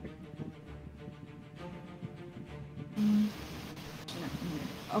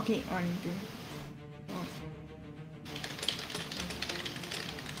 Okay, on the.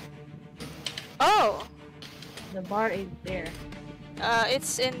 Oh! The bar is there.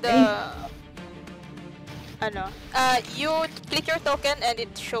 It's in the... Ano? You click your token and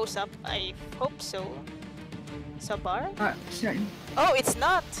it shows up. I hope so. Sa bar? Sorry. Oh, it's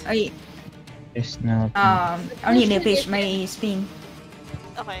not! I There's no. only replace my spin.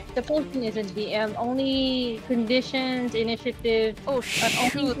 Okay. The potion isn't DM. Only conditions, initiative, Oh, only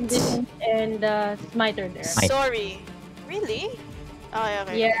shoot! conditions, and smiter there. Smite. Sorry. Really?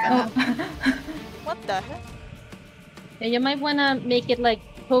 Okay. Yeah. What the heck? Yeah, you might wanna make it like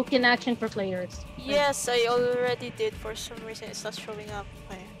token action for players. Yes, I already did. For some reason, it's not showing up.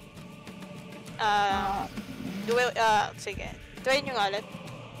 Okay. Sige. Try nyo nga ulit.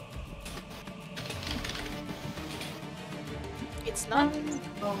 It's not.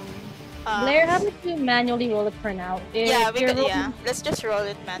 Blair, how about you manually roll it for now? If Yeah, we you're can, yeah. rolling- Let's just roll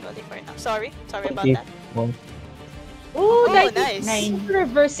it manually for now. Sorry about Okay. that. Ooh, Oh, that nice. Nine.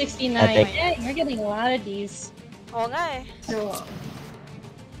 reverse 69. I think- Yeah, you're getting a lot of these. Oo nga eh. So,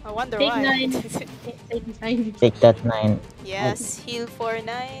 I wonder Take why. 9. Take 9. Take that 9. Yes, heal for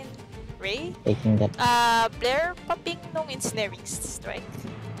 9. Ray? Taking that. Blair, paping nung ensnaring strike.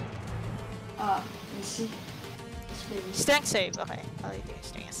 let's see. Strength save, okay. I'll do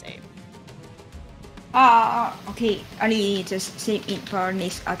strength save. Okay. Only just save it for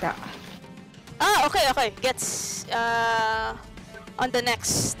next attack. Okay. Gets, on the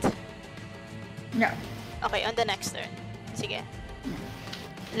next. No. Okay, on the next turn. Sige.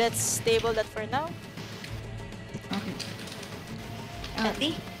 Let's table that for now. Okay.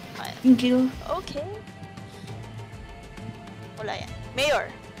 Okay. Okay. Thank you. Okay. Wala yan.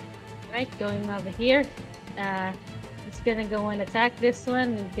 Mayor. Right, going over here. It's gonna go and attack this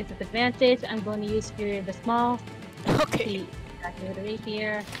one and get the advantage. I'm going to use Fury of the Small. Okay. Attack with the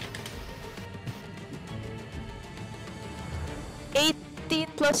rapier. 18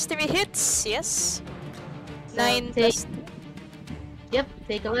 plus 3 hits, yes. So 9 take- plus... Yep,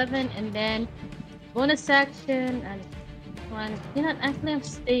 take 11 and then bonus action and one. You know, actually I'm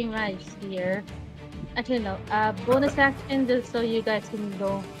staying right here. Actually no, bonus action just so you guys can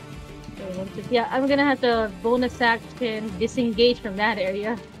go. Yeah, I'm gonna have to bonus action disengage from that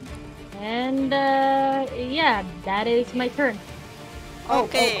area. And yeah, that is my turn.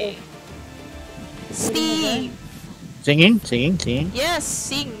 Okay. Steve. Singing. Yes,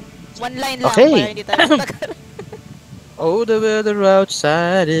 sing. One line lang Okay. para hindi tayo matagal. Oh, the weather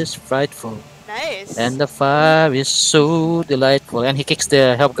outside is frightful, Nice. and the fire is so delightful. And he kicks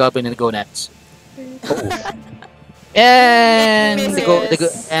the hobgoblin in the gonads. And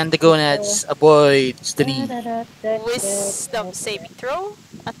the gonads avoids the knee. Wisdom saving throw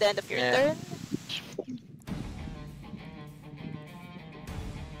at the end of your Yeah. turn.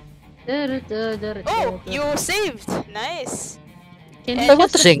 Oh, you saved. Nice. Can I you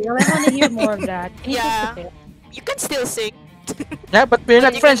want just to sing. reveal? I want to hear more of that. Can you just Yeah. reveal? You can still sing. Yeah, but we're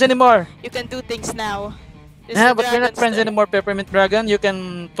not you friends can- anymore. You can do things now. This Yeah, is but we're not Dragon's friends turn. anymore, Peppermint Dragon. You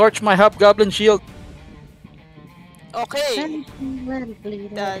can torch my hobgoblin shield. Okay. Let it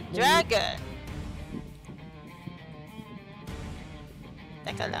bleed, The let it bleed. dragon.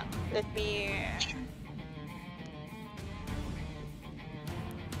 Teka lang. Let me...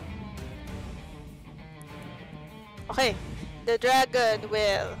 Okay. The dragon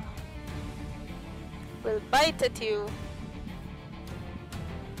will bite at you.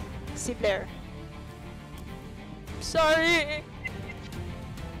 Si Blair. Sorry.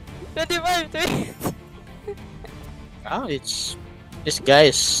 25 to hit. Oh, it's this guy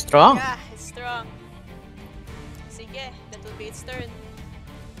is strong. Yeah, it's strong. Sige, that will be its turn.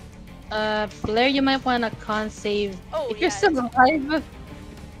 Blair, you might want to con save. Oh, If you're yeah, still alive.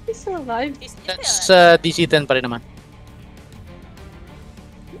 You're still alive. That's DC 10 pa rin naman.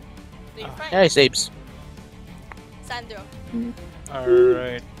 Do you find? Yeah, he saves. Sandro.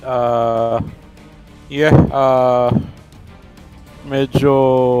 Alright. Yeah.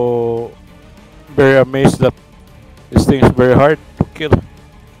 Medyo very amazed that this thing is very hard to kill.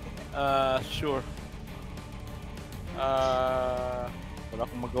 Sure. Wala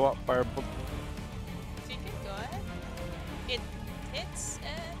akong magawa. Fireball. Sige, go ahead. It hits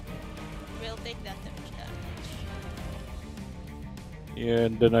and will take that damage. Yeah,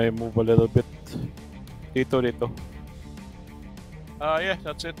 and then I move a little bit. Dito. Yeah,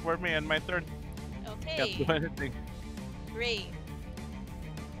 that's it for me and my turn. Can't do Okay, anything. Ray.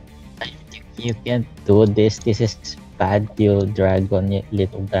 You can't do this. This is bad, you dragon, you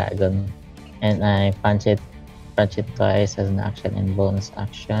little dragon. And I punch it twice as an action and bonus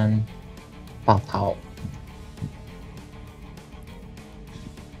action. Pow pow.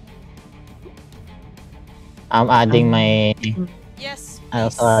 I'm adding my. Yes. I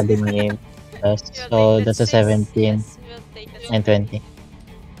also please. adding my plus. You'll So take that's a six. 17 Yes, we'll take that and 17. 20.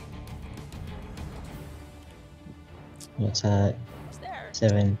 That's a What's there?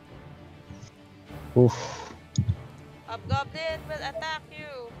 7. Oof. Hobgoblin will attack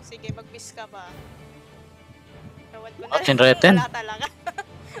you. Sige, mag-miss ka ba? Ewan ko na. Oh, tinreten. Wala talaga.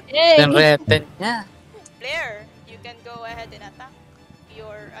 Yay! Tinreten niya. Blair, you can go ahead and attack.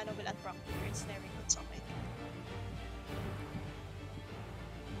 Your ano will attract your ensnaring with something.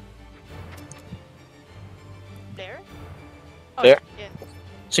 Blair? Oh, Blair? yeah.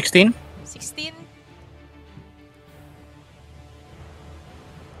 16. 16.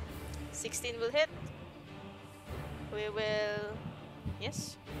 16 will hit. We will...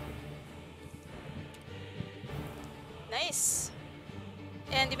 Yes. Nice.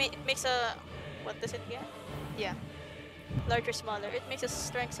 And it makes a... What does it get? Yeah. Larger, smaller. It makes a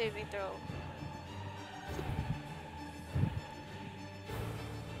strength saving throw.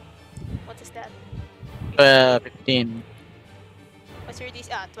 What is that? 15. What's your DC?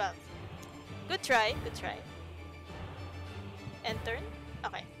 12. Good try, good try. End turn?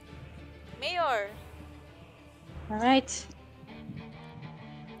 Okay. Mayor! Alright.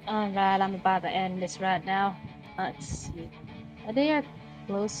 Alright, I'm about to end this right now. Let's see. Are they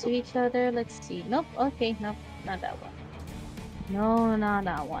close to each other? Let's see. Nope. Okay, nope. Not that one. No, not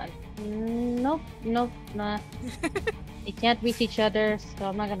that one. Nope. Nah. They can't reach each other, so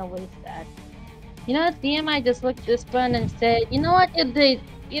I'm not gonna waste that. You know what, DM, I just looked at this one and said, you know what,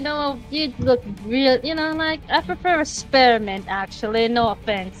 you look real, like, I prefer experiment, actually, no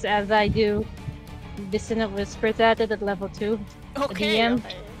offense, as I do Dissonant Whispers at it at level 2. Okay, DM.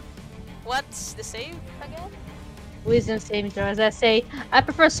 okay. What's the save again? Wisdom saving throw, as I say, I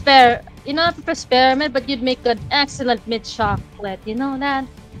prefer experiment, but you'd make an excellent mid-chocolate, you know that?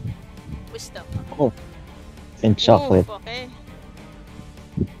 Wisdom. And chocolate. Oof, okay.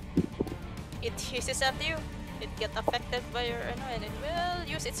 It hisses at you. It gets affected by your and it will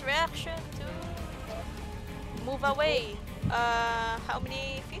use its reaction to move away. How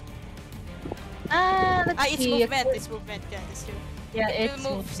many feet? Let's It's see. movement. It's movement. Yeah, that's true. Yeah, It it's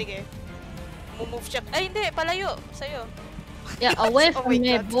will move. Sige. Move siya. Ay, hindi. Palayo. Sa'yo. Yeah, away Oh from my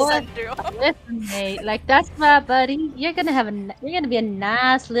me, God, boy. Sandro. Away from me. Like, that's my buddy. You're gonna be a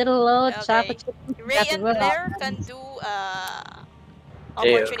nice little old Okay. chocolate chip. Ray and Blair can do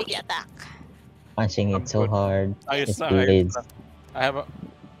opportunity attack. Punching it so hard. Ayos It na, bleeds. I have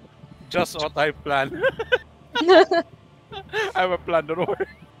just what I planned. I have a plan, don't worry.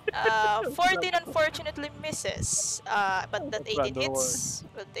 14 unfortunately misses. But that 18 hits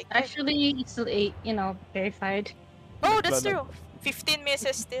will take it. Actually, it's still 8, verified. Oh, that's Plan. true. 15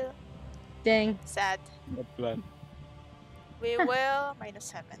 misses still. Dang. Sad. Not plan. We will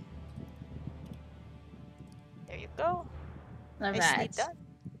minus 7. There you go. Nicely Alright. done.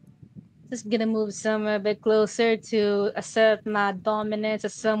 Just gonna move somewhere a bit closer to assert my dominance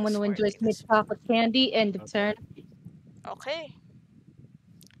as someone who enjoys mid chocolate candy and the turn. Okay.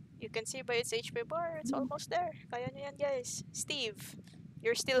 You can see by its HP bar, it's almost there. Kaya nyo yan, guys. Steve,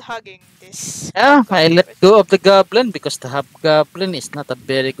 you're still hugging this. Yeah, I let go of the goblin because the hobgoblin is not a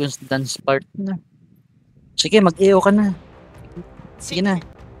very good dance partner. Sige, mag-EO ka na. Sige na.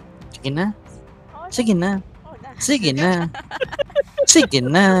 Sige na. Oh, Sige na. Oh, na. Sige na. Sige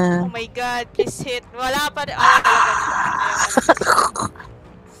na. Oh my god, please hit. Wala pa rin. Ayaw talaga.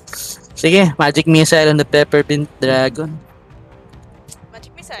 Sige, magic missile on the peppermint dragon.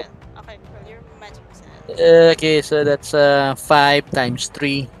 Magic missile. Okay, roll your magic missile. Okay, so that's 5 times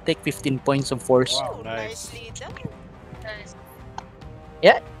 3. Take 15 points of force. Wow, Ooh, nice. nicely done.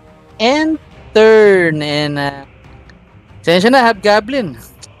 Yeah. And turn. And sensya na, Hobgoblin.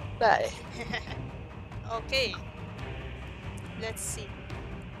 Bye. Okay. Let's see.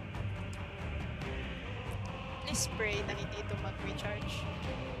 Please pray na hindi ito mag-recharge.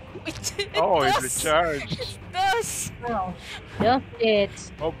 It Oh, it does! recharged. It does! Oh, just it.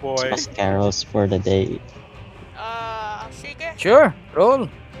 Oh boy. Just carols for the day. Sige. Sure, roll.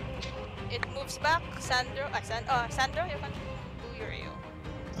 It moves back. Sandro, Sandro, you can do your AO.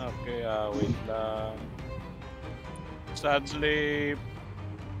 Okay, wait lang. Sadly,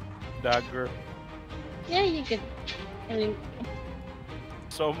 dagger. Yeah, you can. I mean,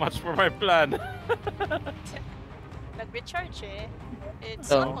 So much for my plan. Nag-recharge eh. It's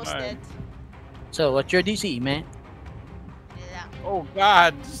Oh, almost man. dead. So, what's your DC, man? Yeah. Oh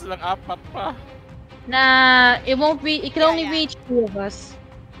god, just lang apat pa. nah, it won't be. It can Yeah, only yeah. reach 2 of us.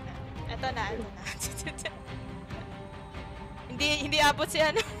 Ito na. Hindi abot si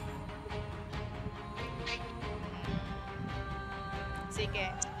ano. Sige.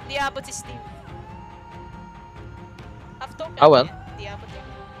 Hindi abot si Steve. Half token. Ah, well. yan. Hindi abot yun.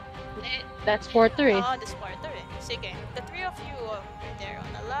 That's 4-3. Oh, the smarter eh. Sige. The three of you are there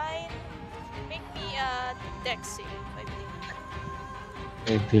on a line. Make me a dex save, I believe.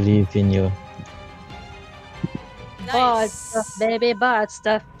 I believe in you. Bot Nice. stuff, baby, bot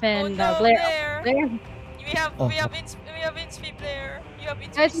stuff, Oh and no, Blair. Blair. Blair. We have insp Blair. You have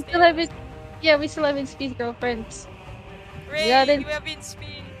insp Guys, we still have it. Yeah, we still have inspeed girlfriends. Ray, got it. you have insp.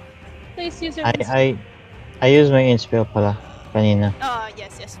 Please use your I use my inspel pala kanina.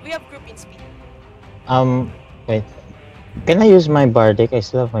 Yes. We have group insp. Wait. Can I use my bardic? I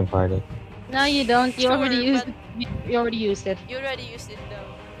still have my bardic. No, you don't. You Sure, already used but- it. You already used it. You already used it though.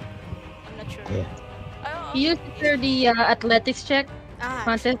 I'm not sure. Yeah. Oh, You used it for the athletics check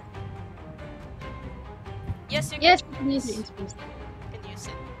contest. Yes, you can, Yes, you can use your inspeed. can use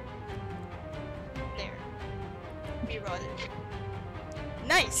it. There. Reroll.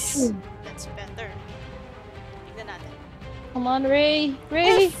 Nice! Ooh. That's better. Tignan natin. Come on, Ray. Oh,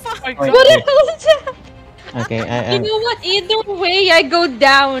 Ray. fuck! My Wait, What wait. the hell is that? Okay, You know what? Either way, I go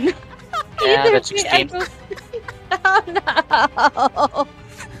down. Yeah, Either that's way, I 16. go down now.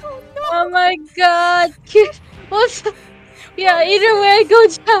 Oh my god. What's... Yeah, either way I go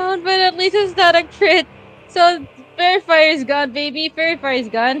down, but at least it's not a crit. So, Fairy Fire is gone, baby. Fairy Fire is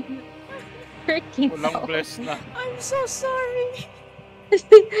gone. Freaking Walang hell. bless na. I'm so sorry!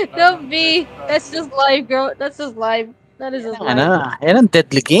 Don't be. That's just live, girl. That's just live. That is just live. Ano, yan ang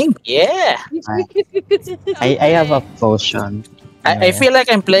deadly game. Yeah. I have a potion. I feel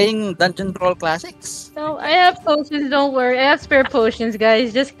like I'm playing Dungeon Crawl Classics. No, I have potions, don't worry. I have spare potions,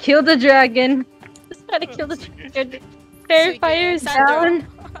 guys. Just kill the dragon. Just gotta kill the dragon. Fairy Sige, Fire is Sandro. down.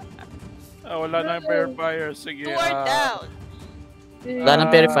 Wala na yung fair fire. Sige, Two are down. Wala nang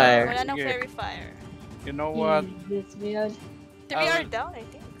Fairy Fire. Wala nang sige. Fairy Fire. You know what? Yes, we are. Three are down, I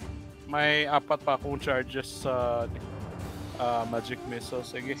think. May apat pa akong charges sa magic missile.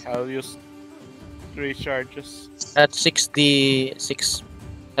 Sige, I'll use 3 charges. That's 66.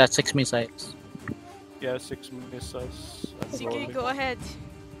 That's 6 missiles. Yeah, 6 missiles. I'm Sige, rolling. go ahead.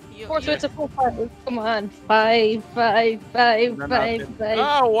 You, Four, so you- it's a full 5. Come on. 5, 5, 5, Tignan 5, natin. 5.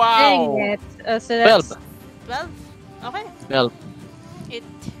 Oh, wow! Dang it. So that's 12. 12. Okay. 12. It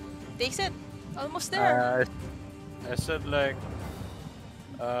takes it. Almost there. I said like,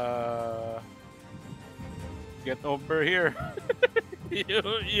 get over here.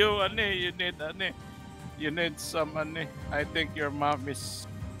 You need some I think your mom is.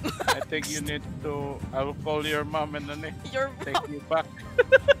 I think you need to. I will call your mom and Your take you back.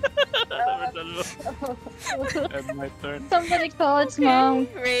 And my turn. somebody call its mom.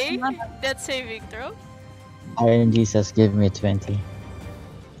 Ray, that's saving throw. Iron Jesus, give me 20.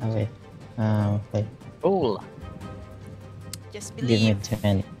 Oh, wait. Wait. Cool. Just Give me believe.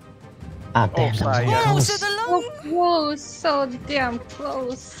 20. Ah, damn. sayang. I'm Oh, close. so the So long. close. So damn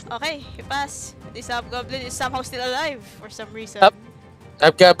close. Okay, you pass. This hobgoblin is somehow still alive for some reason. Up.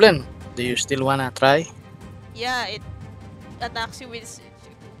 Hobgoblin, do you still wanna try? Yeah, it attacks you with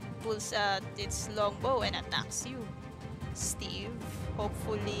pulls its longbow and attacks you. Steve,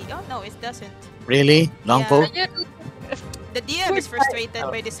 hopefully. Oh no, it doesn't. Really? Longbow? Yeah. The DM is frustrated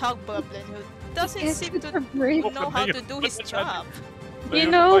by this hobgoblin who doesn't seem to know how to do his job. You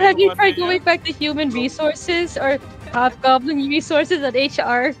know, have you tried going back to human resources or hobgoblin resources at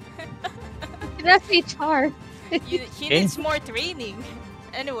HR? That's HR. He Okay. needs more training.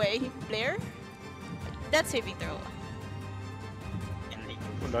 Anyway, Blair, that's saving throw.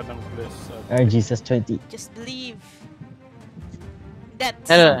 Wala nang bless. Our Jesus 20. Just believe. Death.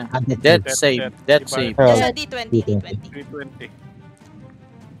 Dead save. Dead save. Pearl. Just a D20. D20. 320.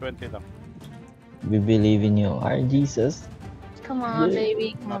 20 lang. We believe in you, our Jesus. Come on,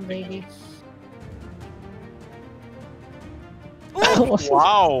 baby. Come on, Nothing baby. else. Ooh!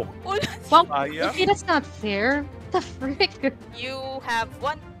 Wow! Well, Sayang. okay, that's not fair. What the frick? You have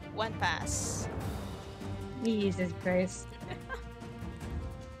one pass. Jesus Christ.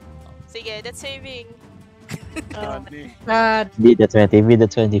 Sige, that's saving. Daddy. God. Be the 20. Be the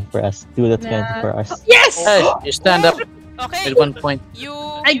 20 for us. Do the 20 Nah. for us. Yes! Hey, you stand up Okay. with 1 point.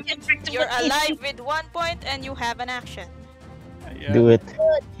 I get back to You're what alive with 1 point and you have an action. Ayan. Do it.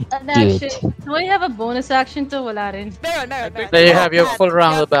 an Do action. it. Do I have a bonus action too? Wala rin. Meron. There you have your That. full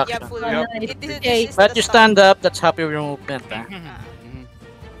round of You action. have full Yep. round. Okay, But you stand up, that's half your movement.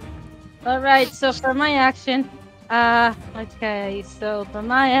 Alright, so for my action, okay, so for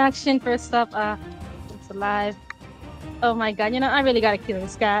my action, first up, it's alive. Oh my god, I really gotta kill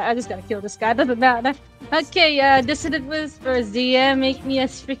this guy. I just gotta kill this guy. Doesn't matter. Okay, Dissident was for DM. Make me a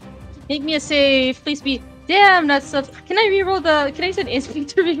save. Please be. Damn, that's so. Can I send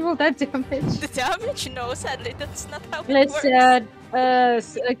instinct to reroll that damage? The damage? No, sadly, that's not how it Let's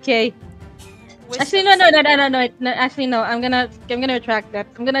works. okay. Actually, no. Actually, no. I'm gonna retract that.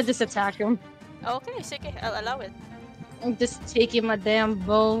 I'm gonna just attack him. Okay, sige, I'll allow it. I'm just taking my damn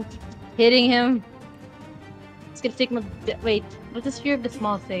bow, hitting him. It's gonna take my. Wait, what does Fury of the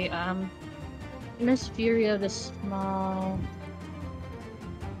Small say? Miss Fury of the Small.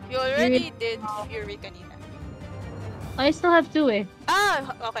 You already did Fury kanina. I still have 2 eh.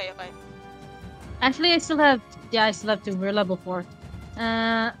 Okay. Actually, I still have 2. We're level 4.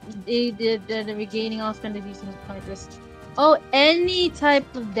 They did the regaining all spend disease and pointless. Oh, any type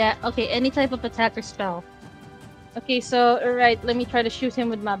of that. Okay, any type of attack or spell. Okay, so alright, let me try to shoot him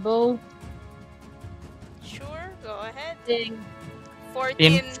with my bow. Sure, go ahead. Ding.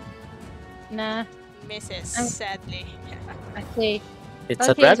 14 Nah. misses, sadly. Okay. It's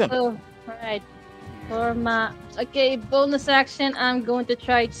a dragon. So, alright. For my bonus action, I'm going to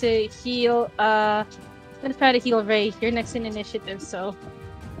try to heal. I'm gonna try to heal Ray. You're next in initiative, so.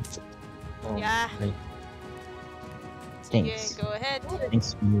 Yeah. Right. Sige, Thanks. go ahead.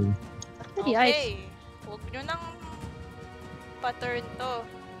 Thanks, Mary. Okay. Huwag nyo nang pattern to.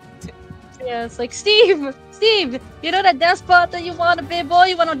 Yeah, it's like Steve, you know that dance part that you want to be, boy?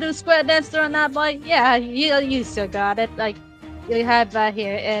 You want to do square dance on that, boy? Yeah, you still got it. Like you have that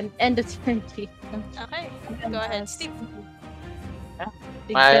here and end the turn. Okay, go ahead, Steve.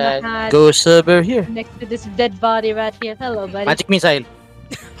 Big My Benahad ghost server here. next to this dead body right here. Hello, buddy. Magic missile.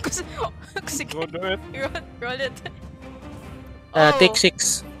 Sige, Go do it. roll it. Take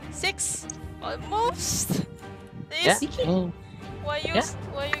 6. 6? Almost. Yeah. Please,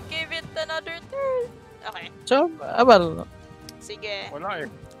 why you gave it another turn? Okay, So, well, sige. Wala eh.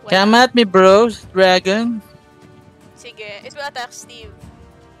 come at me, bros, dragon. Sige, it will attack Steve.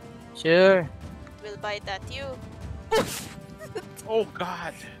 Sure. It will bite at you. Oof! Oh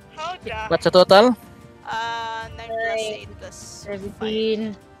God. How the? What's the total? 9 plus 8 plus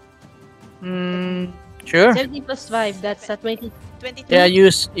 5. 17. Sure. 17 plus 5. That's 20. 22. Yeah,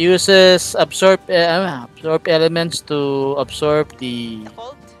 uses absorb elements to absorb the The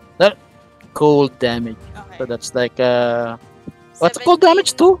cold? cold damage. Okay. So that's like what's the cold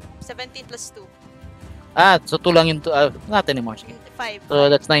damage too? 17 plus 2. So 2 lang into not anymore. Sige. 5. So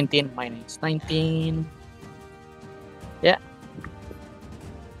that's 19 minus 19.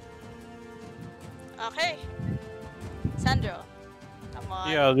 Okay. Sandro. Come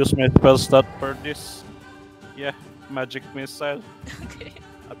on. Yeah, I'll use my spell stat for this. Yeah, magic missile Okay.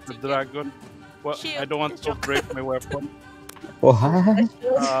 at the dragon. Well, I don't want to Joke. break my weapon. What?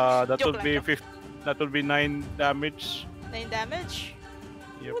 That Joke will be lang. 50. That will be 9 damage. 9 damage.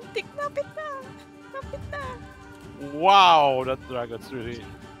 Yep. Muntik, napit na. Wow, that dragon's really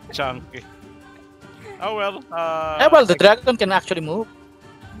chunky. Oh well. well, the dragon can actually move.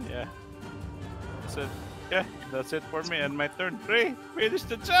 Yeah. So, yeah, that's it for me and my turn. Ray, finish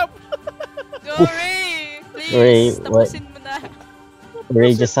the job. Go, Ray! Please, Ray, what? tapusin mo na.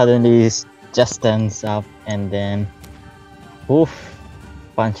 Ray just suddenly just stands up and then poof,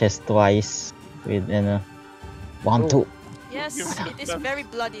 punches twice with 1, 2. Yes, it is very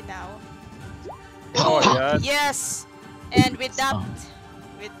bloody now. Oh, yeah. Yes! And with that, Oh.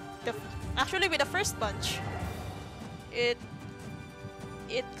 with the first punch, it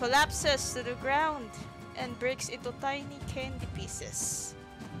collapses to the ground and breaks into tiny candy pieces.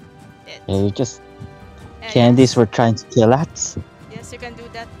 Dead. Yeah, you just And candies were trying to kill us. Yes, you can do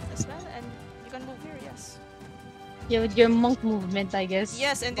that as well, and you can move here. Yes. your monk movement, I guess.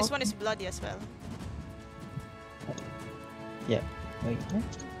 Yes, and this one is bloody as well. Wait, what?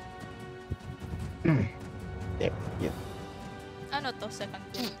 There. Yeah. Ano to? Second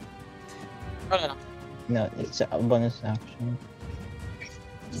one. No, it's a bonus action.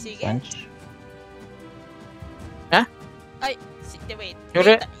 Sige. Punch. Ay, wait.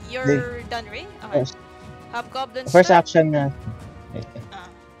 You're You're done, Ray? Okay. Yes. Hobgoblin's First turn? action na. Wait.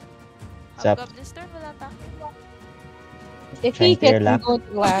 What's up? Hobgoblin's turn? Wala pa. If he Trying to hits, relax. I'm going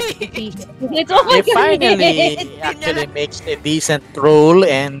to laugh. If he hits, oh my He finally goodness! actually makes a decent roll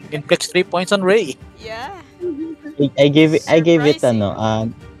and inflicts 3 points on Ray. Yeah. I gave it Surprising.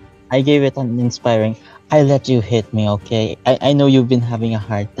 I gave it an inspiring. I let you hit me, okay? I know you've been having a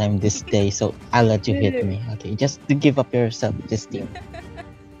hard time this day, so I'll let you hit me, okay? Just to give up your self-esteem.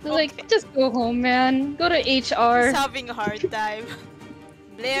 Like, just go home, man. Go to HR. He's having a hard time.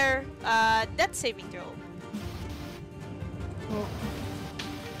 Blair, death saving throw.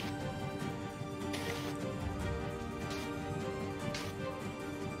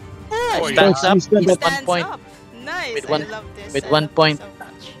 Oh, He yeah. stands up He stands with up. 1 point. Up. Nice. With I one- love this. with I 1 love this point. so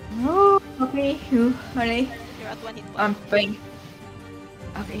much. Oh, okay. You alright? You're at 1 hit point. Fine.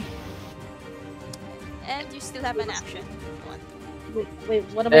 Okay. And you still have an action. If you want. Wait,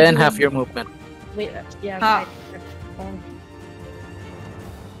 what am I And doing? half your movement. Wait, yeah. Ah. Right.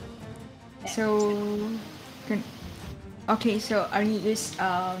 So, okay. So I use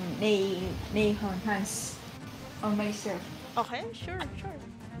lay on hands on myself. Okay, sure.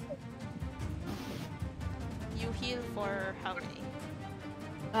 You heal for how many?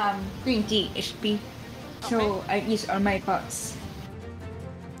 20 HP. So I use all my pots.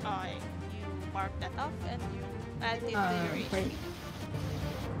 You mark that off and you add it to your Okay. HP.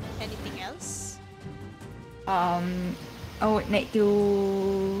 Anything else? I would like to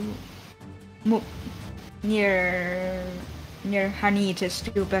move near Honey just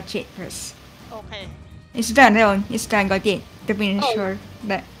to touch it first. Okay. It's done, Leon. It's done. Got it. To be Oh. sure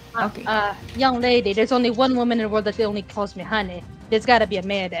that. Okay. Young lady, there's only one woman in the world that only calls me honey. There's gotta be a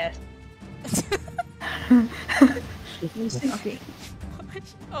man there. Okay.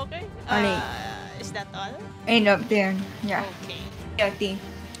 Okay. Alright. Is that all? End of turn. Yeah. Okay. Okay.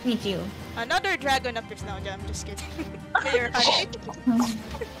 Thank you. Another dragon appears now. I'm just kidding. Mayor Honey.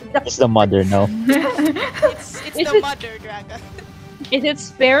 It's the mother now. It's Is the it- mother dragon. Is it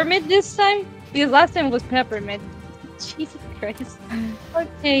spearmint this time? Because last time it was peppermint. Jesus Christ.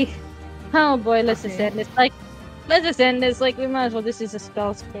 Okay. Oh boy, let's just Okay. end this. Let's just end this. We might as well just use a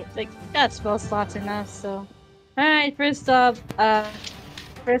spell script. Got spell slots enough, so. Alright, first off,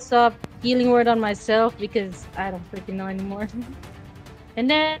 healing word on myself because I don't freaking know anymore. And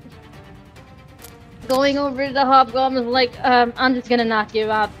then going over to the hobgoblins, I'm just gonna knock you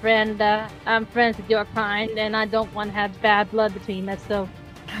out, friend. I'm friends with your kind, and I don't want to have bad blood between us, so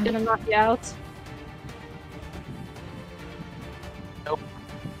I'm gonna knock you out. Nope.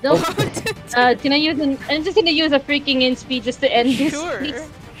 Nope. Can I use I'm just gonna use a freaking in speed just to end this. Sure. Please.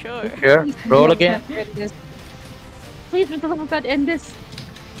 Sure. Sure. Roll again. End this. Please, for the love of God, end this.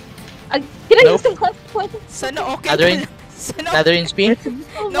 Can I Nope. use the last one? Sana okay. Another in- Sana Another in speed. Come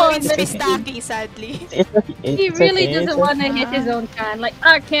no on, instant man. stacking, sadly. It's okay. He It's really okay, doesn't it's want to hit his own kind.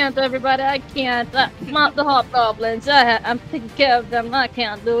 I can't, everybody. I can't. Mount the hobgoblins. I'm taking care of them. I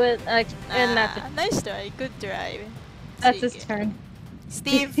can't do it. And that's it. Nice try. Good try. That's his Sige. turn.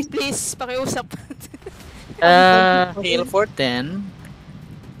 Steve, please, pakiusap. Heal for 10.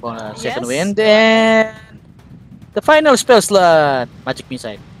 For a second Yes. wind. And the final spell slot. Magic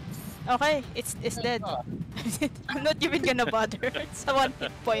Missile. Okay, it's dead. I'm not even gonna bother. It's a 1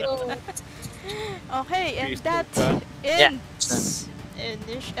 hit point. Okay, and Please that don't ends in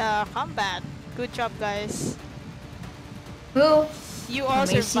this combat. Good job, guys. Oh, You all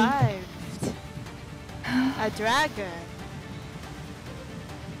Amazing. survived. A dragon.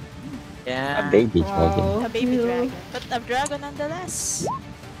 Yeah. A baby wow. dragon. A baby dragon. But a dragon nonetheless.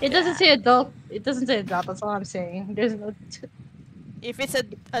 It doesn't say adult. It doesn't say adult. That's all I'm saying. There's no. If it's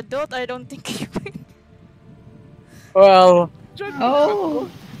an adult, I don't think you can. Well, Oh.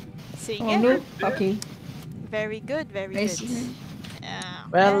 Sige. Oh no. Okay. Very good, very I good. see.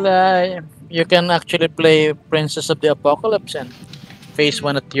 Yeah. you can actually play Princess of the Apocalypse and phase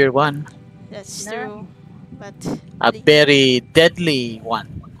 1 at tier 1. That's Yeah. true. But A very deadly one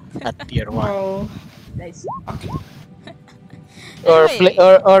at tier 1. Oh. Nice. Or Anyway.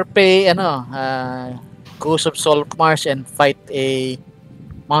 play or pay Ghost of Solkmars and fight a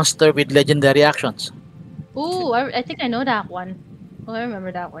monster with legendary actions. Ooh, I think I know that one. Oh, I remember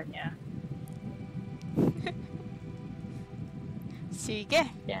that one. Yeah. Sige.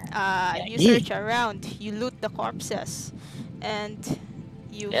 Yeah. You search around, you loot the corpses, and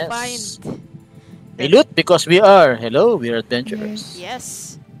you Yes. find We loot because we are adventurers.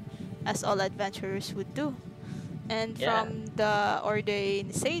 yes, as all adventurers would do. And Yeah. from the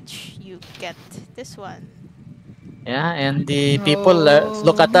ordained sage, you get this one. Yeah, and the people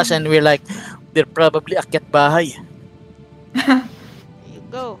look at us and we're like, they're probably akyat bahay. There you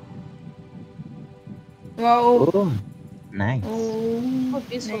go. Wow. Oh, nice. Oh, Oh,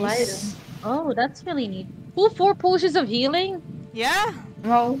 useful nice. item. Oh, that's really neat. Full 4 potions of healing? Yeah.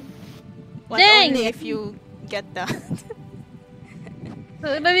 Wow. But Dang only it. if you get that. So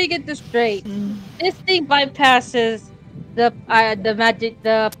let me get this straight. Mm. This thing bypasses the magic,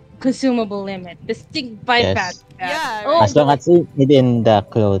 the consumable limit. This thing bypasses that. Yeah, Oh, right. As long boy. as it's within the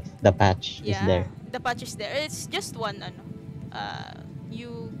cloth, the patch is Yeah, there. the patch is there. It's just one.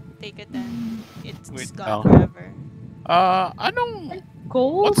 You take it and it's Wait, gone forever. Anong...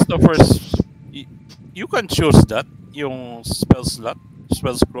 Gold? What's the first... You can choose that, yung spell slot,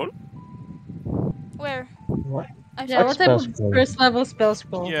 spell scroll. Where? What? Yeah, what type of spell scroll? first level spell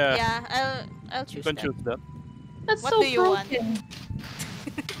scroll? Yeah, Yeah, I'll you choose can that. choose that. That's What so do you want? broken.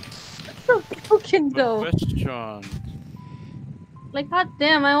 That's so broken Good though. question. Like, god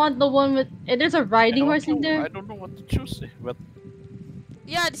damn, I want the one with. There's a riding horse in I there. don't know what to choose, but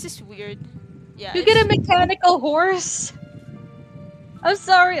Yeah, this is weird. Yeah. You get a it's- mechanical horse. I'm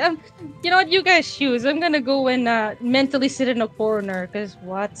sorry. You know what? You guys choose. I'm gonna go and mentally sit in a corner. Cause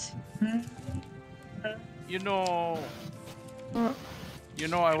what? you know, Uh,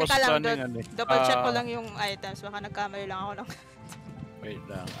 I was Teka lang, planning double check ko lang yung items. Baka nagkamali lang ako ng... Wait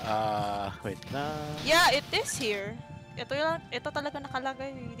lang. Wait lang. Yeah, it is here. Ito talaga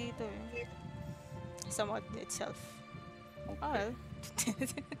nakalagay dito eh. Sa mod itself. Oh well.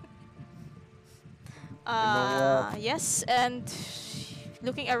 what? Yes, and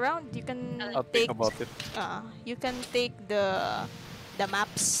looking around, you can I'll think about it. you can take the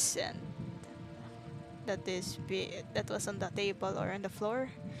maps and that was on the table or on the floor,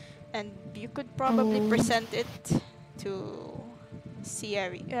 and you could probably Oh. present it to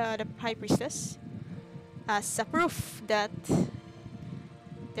Sierra, the High Priestess, as a proof that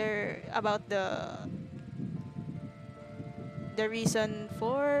they're about the reason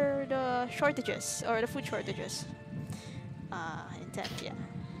for the shortages or the food shortages in Thentia.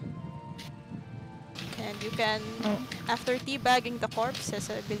 And you can, after teabagging the corpses,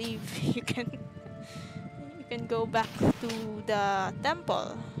 I believe you can go back to the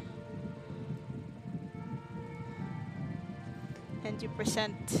temple and you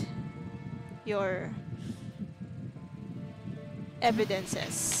present your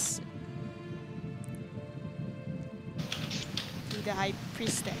evidences to the High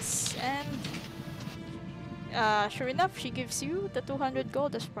Priestess, and sure enough, she gives you the 200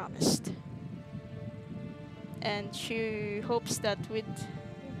 gold as promised. And she hopes that with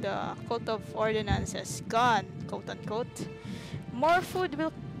the Cult of Ordinances gone, quote unquote, more food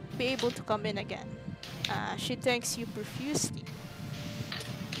will be able to come in again. She thanks you profusely.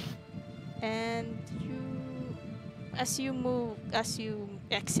 And as you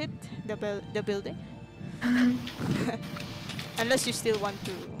exit the building, unless you still want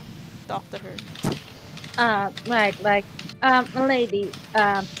to talk to her. Lady,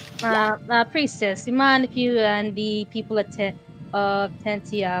 priestess, you mind if you and the people of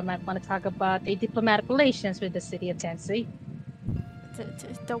Thentia might want to talk about the diplomatic relations with the city of Tennessee?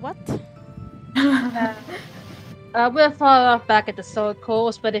 The what? We'll follow up back at the Soul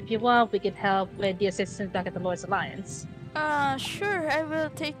Coast, but if you want, we can help with the assistance back at the Lord's Alliance. Sure. I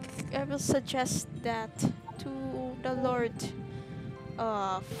will suggest that to the Lord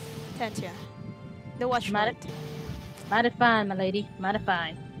of Thentia, the Watchman. Mighty fine, my lady. Mighty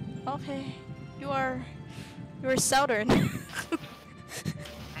fine. Okay, you're Southern.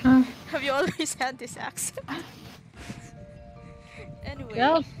 Have you always had this accent? Anyway.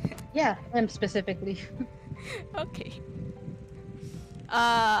 Well, yeah, him specifically. Okay.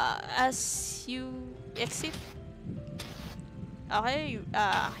 As you exit, okay,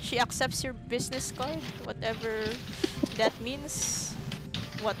 she accepts your business card, whatever that means.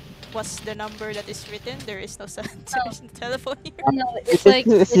 What was the number that is written? There is no telephone here. No,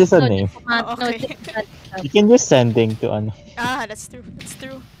 It's just a no name. diplomat- Oh, no okay. diplomatic stuff. You can just sending to ano. That's true. That's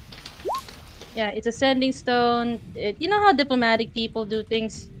true. Yeah, it's a sending stone. You know how diplomatic people do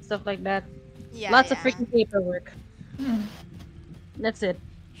things, stuff like that. Yeah. Lots of freaking paperwork. That's it.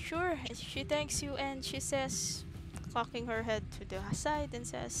 Sure. She thanks you and she says, cocking her head to the side, and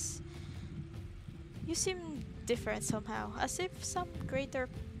says, "You seem different somehow, as if some greater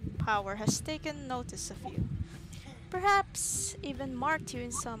power has taken notice of you. perhaps even marked you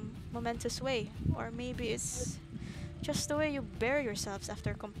in some momentous way. Or maybe it's just the way you bear yourselves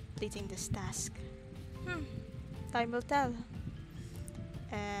after completing this task. Time will tell.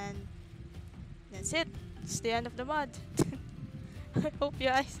 And that's it. It's the end of the mod. I hope you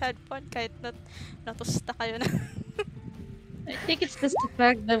guys had fun kahit natusta kayo na. I think it's just the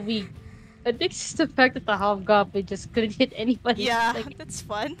fact that the hobgoblin just couldn't hit anybody. Yeah, Like, that's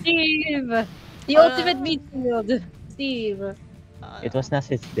fun. Steve! The ultimate midfield! Steve! It was not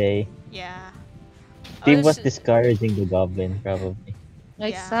his day. Yeah. Steve was Honestly, discouraging the goblin, probably.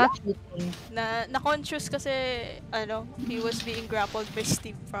 Exactly. na-conscious kasi, he was being grappled by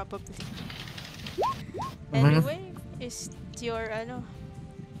Steve probably. Anyway, is your,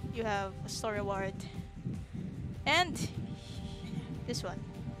 you have a store reward. And, this one.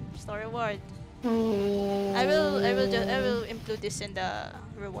 Store reward. I will include this in the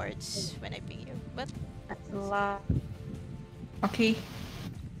rewards when I ping you. But, That's a lot. Okay.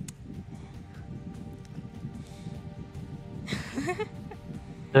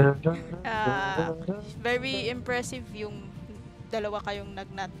 very impressive yung dalawa kayong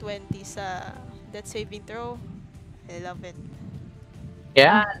nag-nat 20 sa death saving throw. I love it.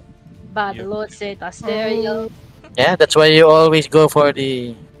 Yeah, Bad Yep. Lord said Asterio. yeah. That's why you always go for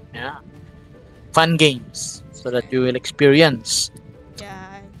the fun games so that you will experience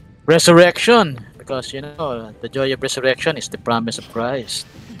Yeah. resurrection, because the joy of resurrection is the promise of Christ.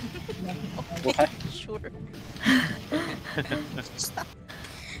 Sure.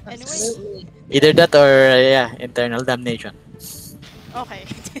 Anyway, Absolutely. Either that or eternal damnation. okay.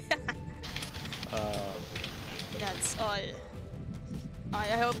 Uh, That's all.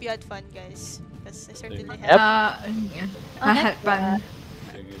 I hope you had fun, guys. Because I certainly Yep. had. Yeah. I had fun.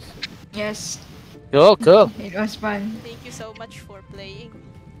 sige, sige. Yes, Cool. it was fun. Thank you so much for playing.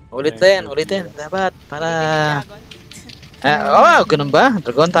 Ulitin. Dapat para... ganun ba?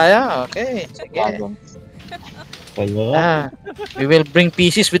 Dragon tayo? Okay, sige. Dragon. Wala. We will bring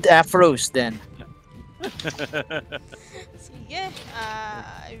pieces with afros then. Sige.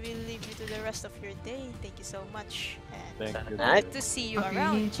 I will leave you to the rest of your day. Thank you so much. And Thank you. Night. hope to see you Okay,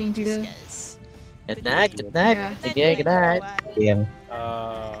 around. thank you. Yes. Good night. Yeah. Sige, good night. Game.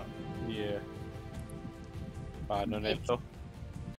 Yeah. Paano na ito?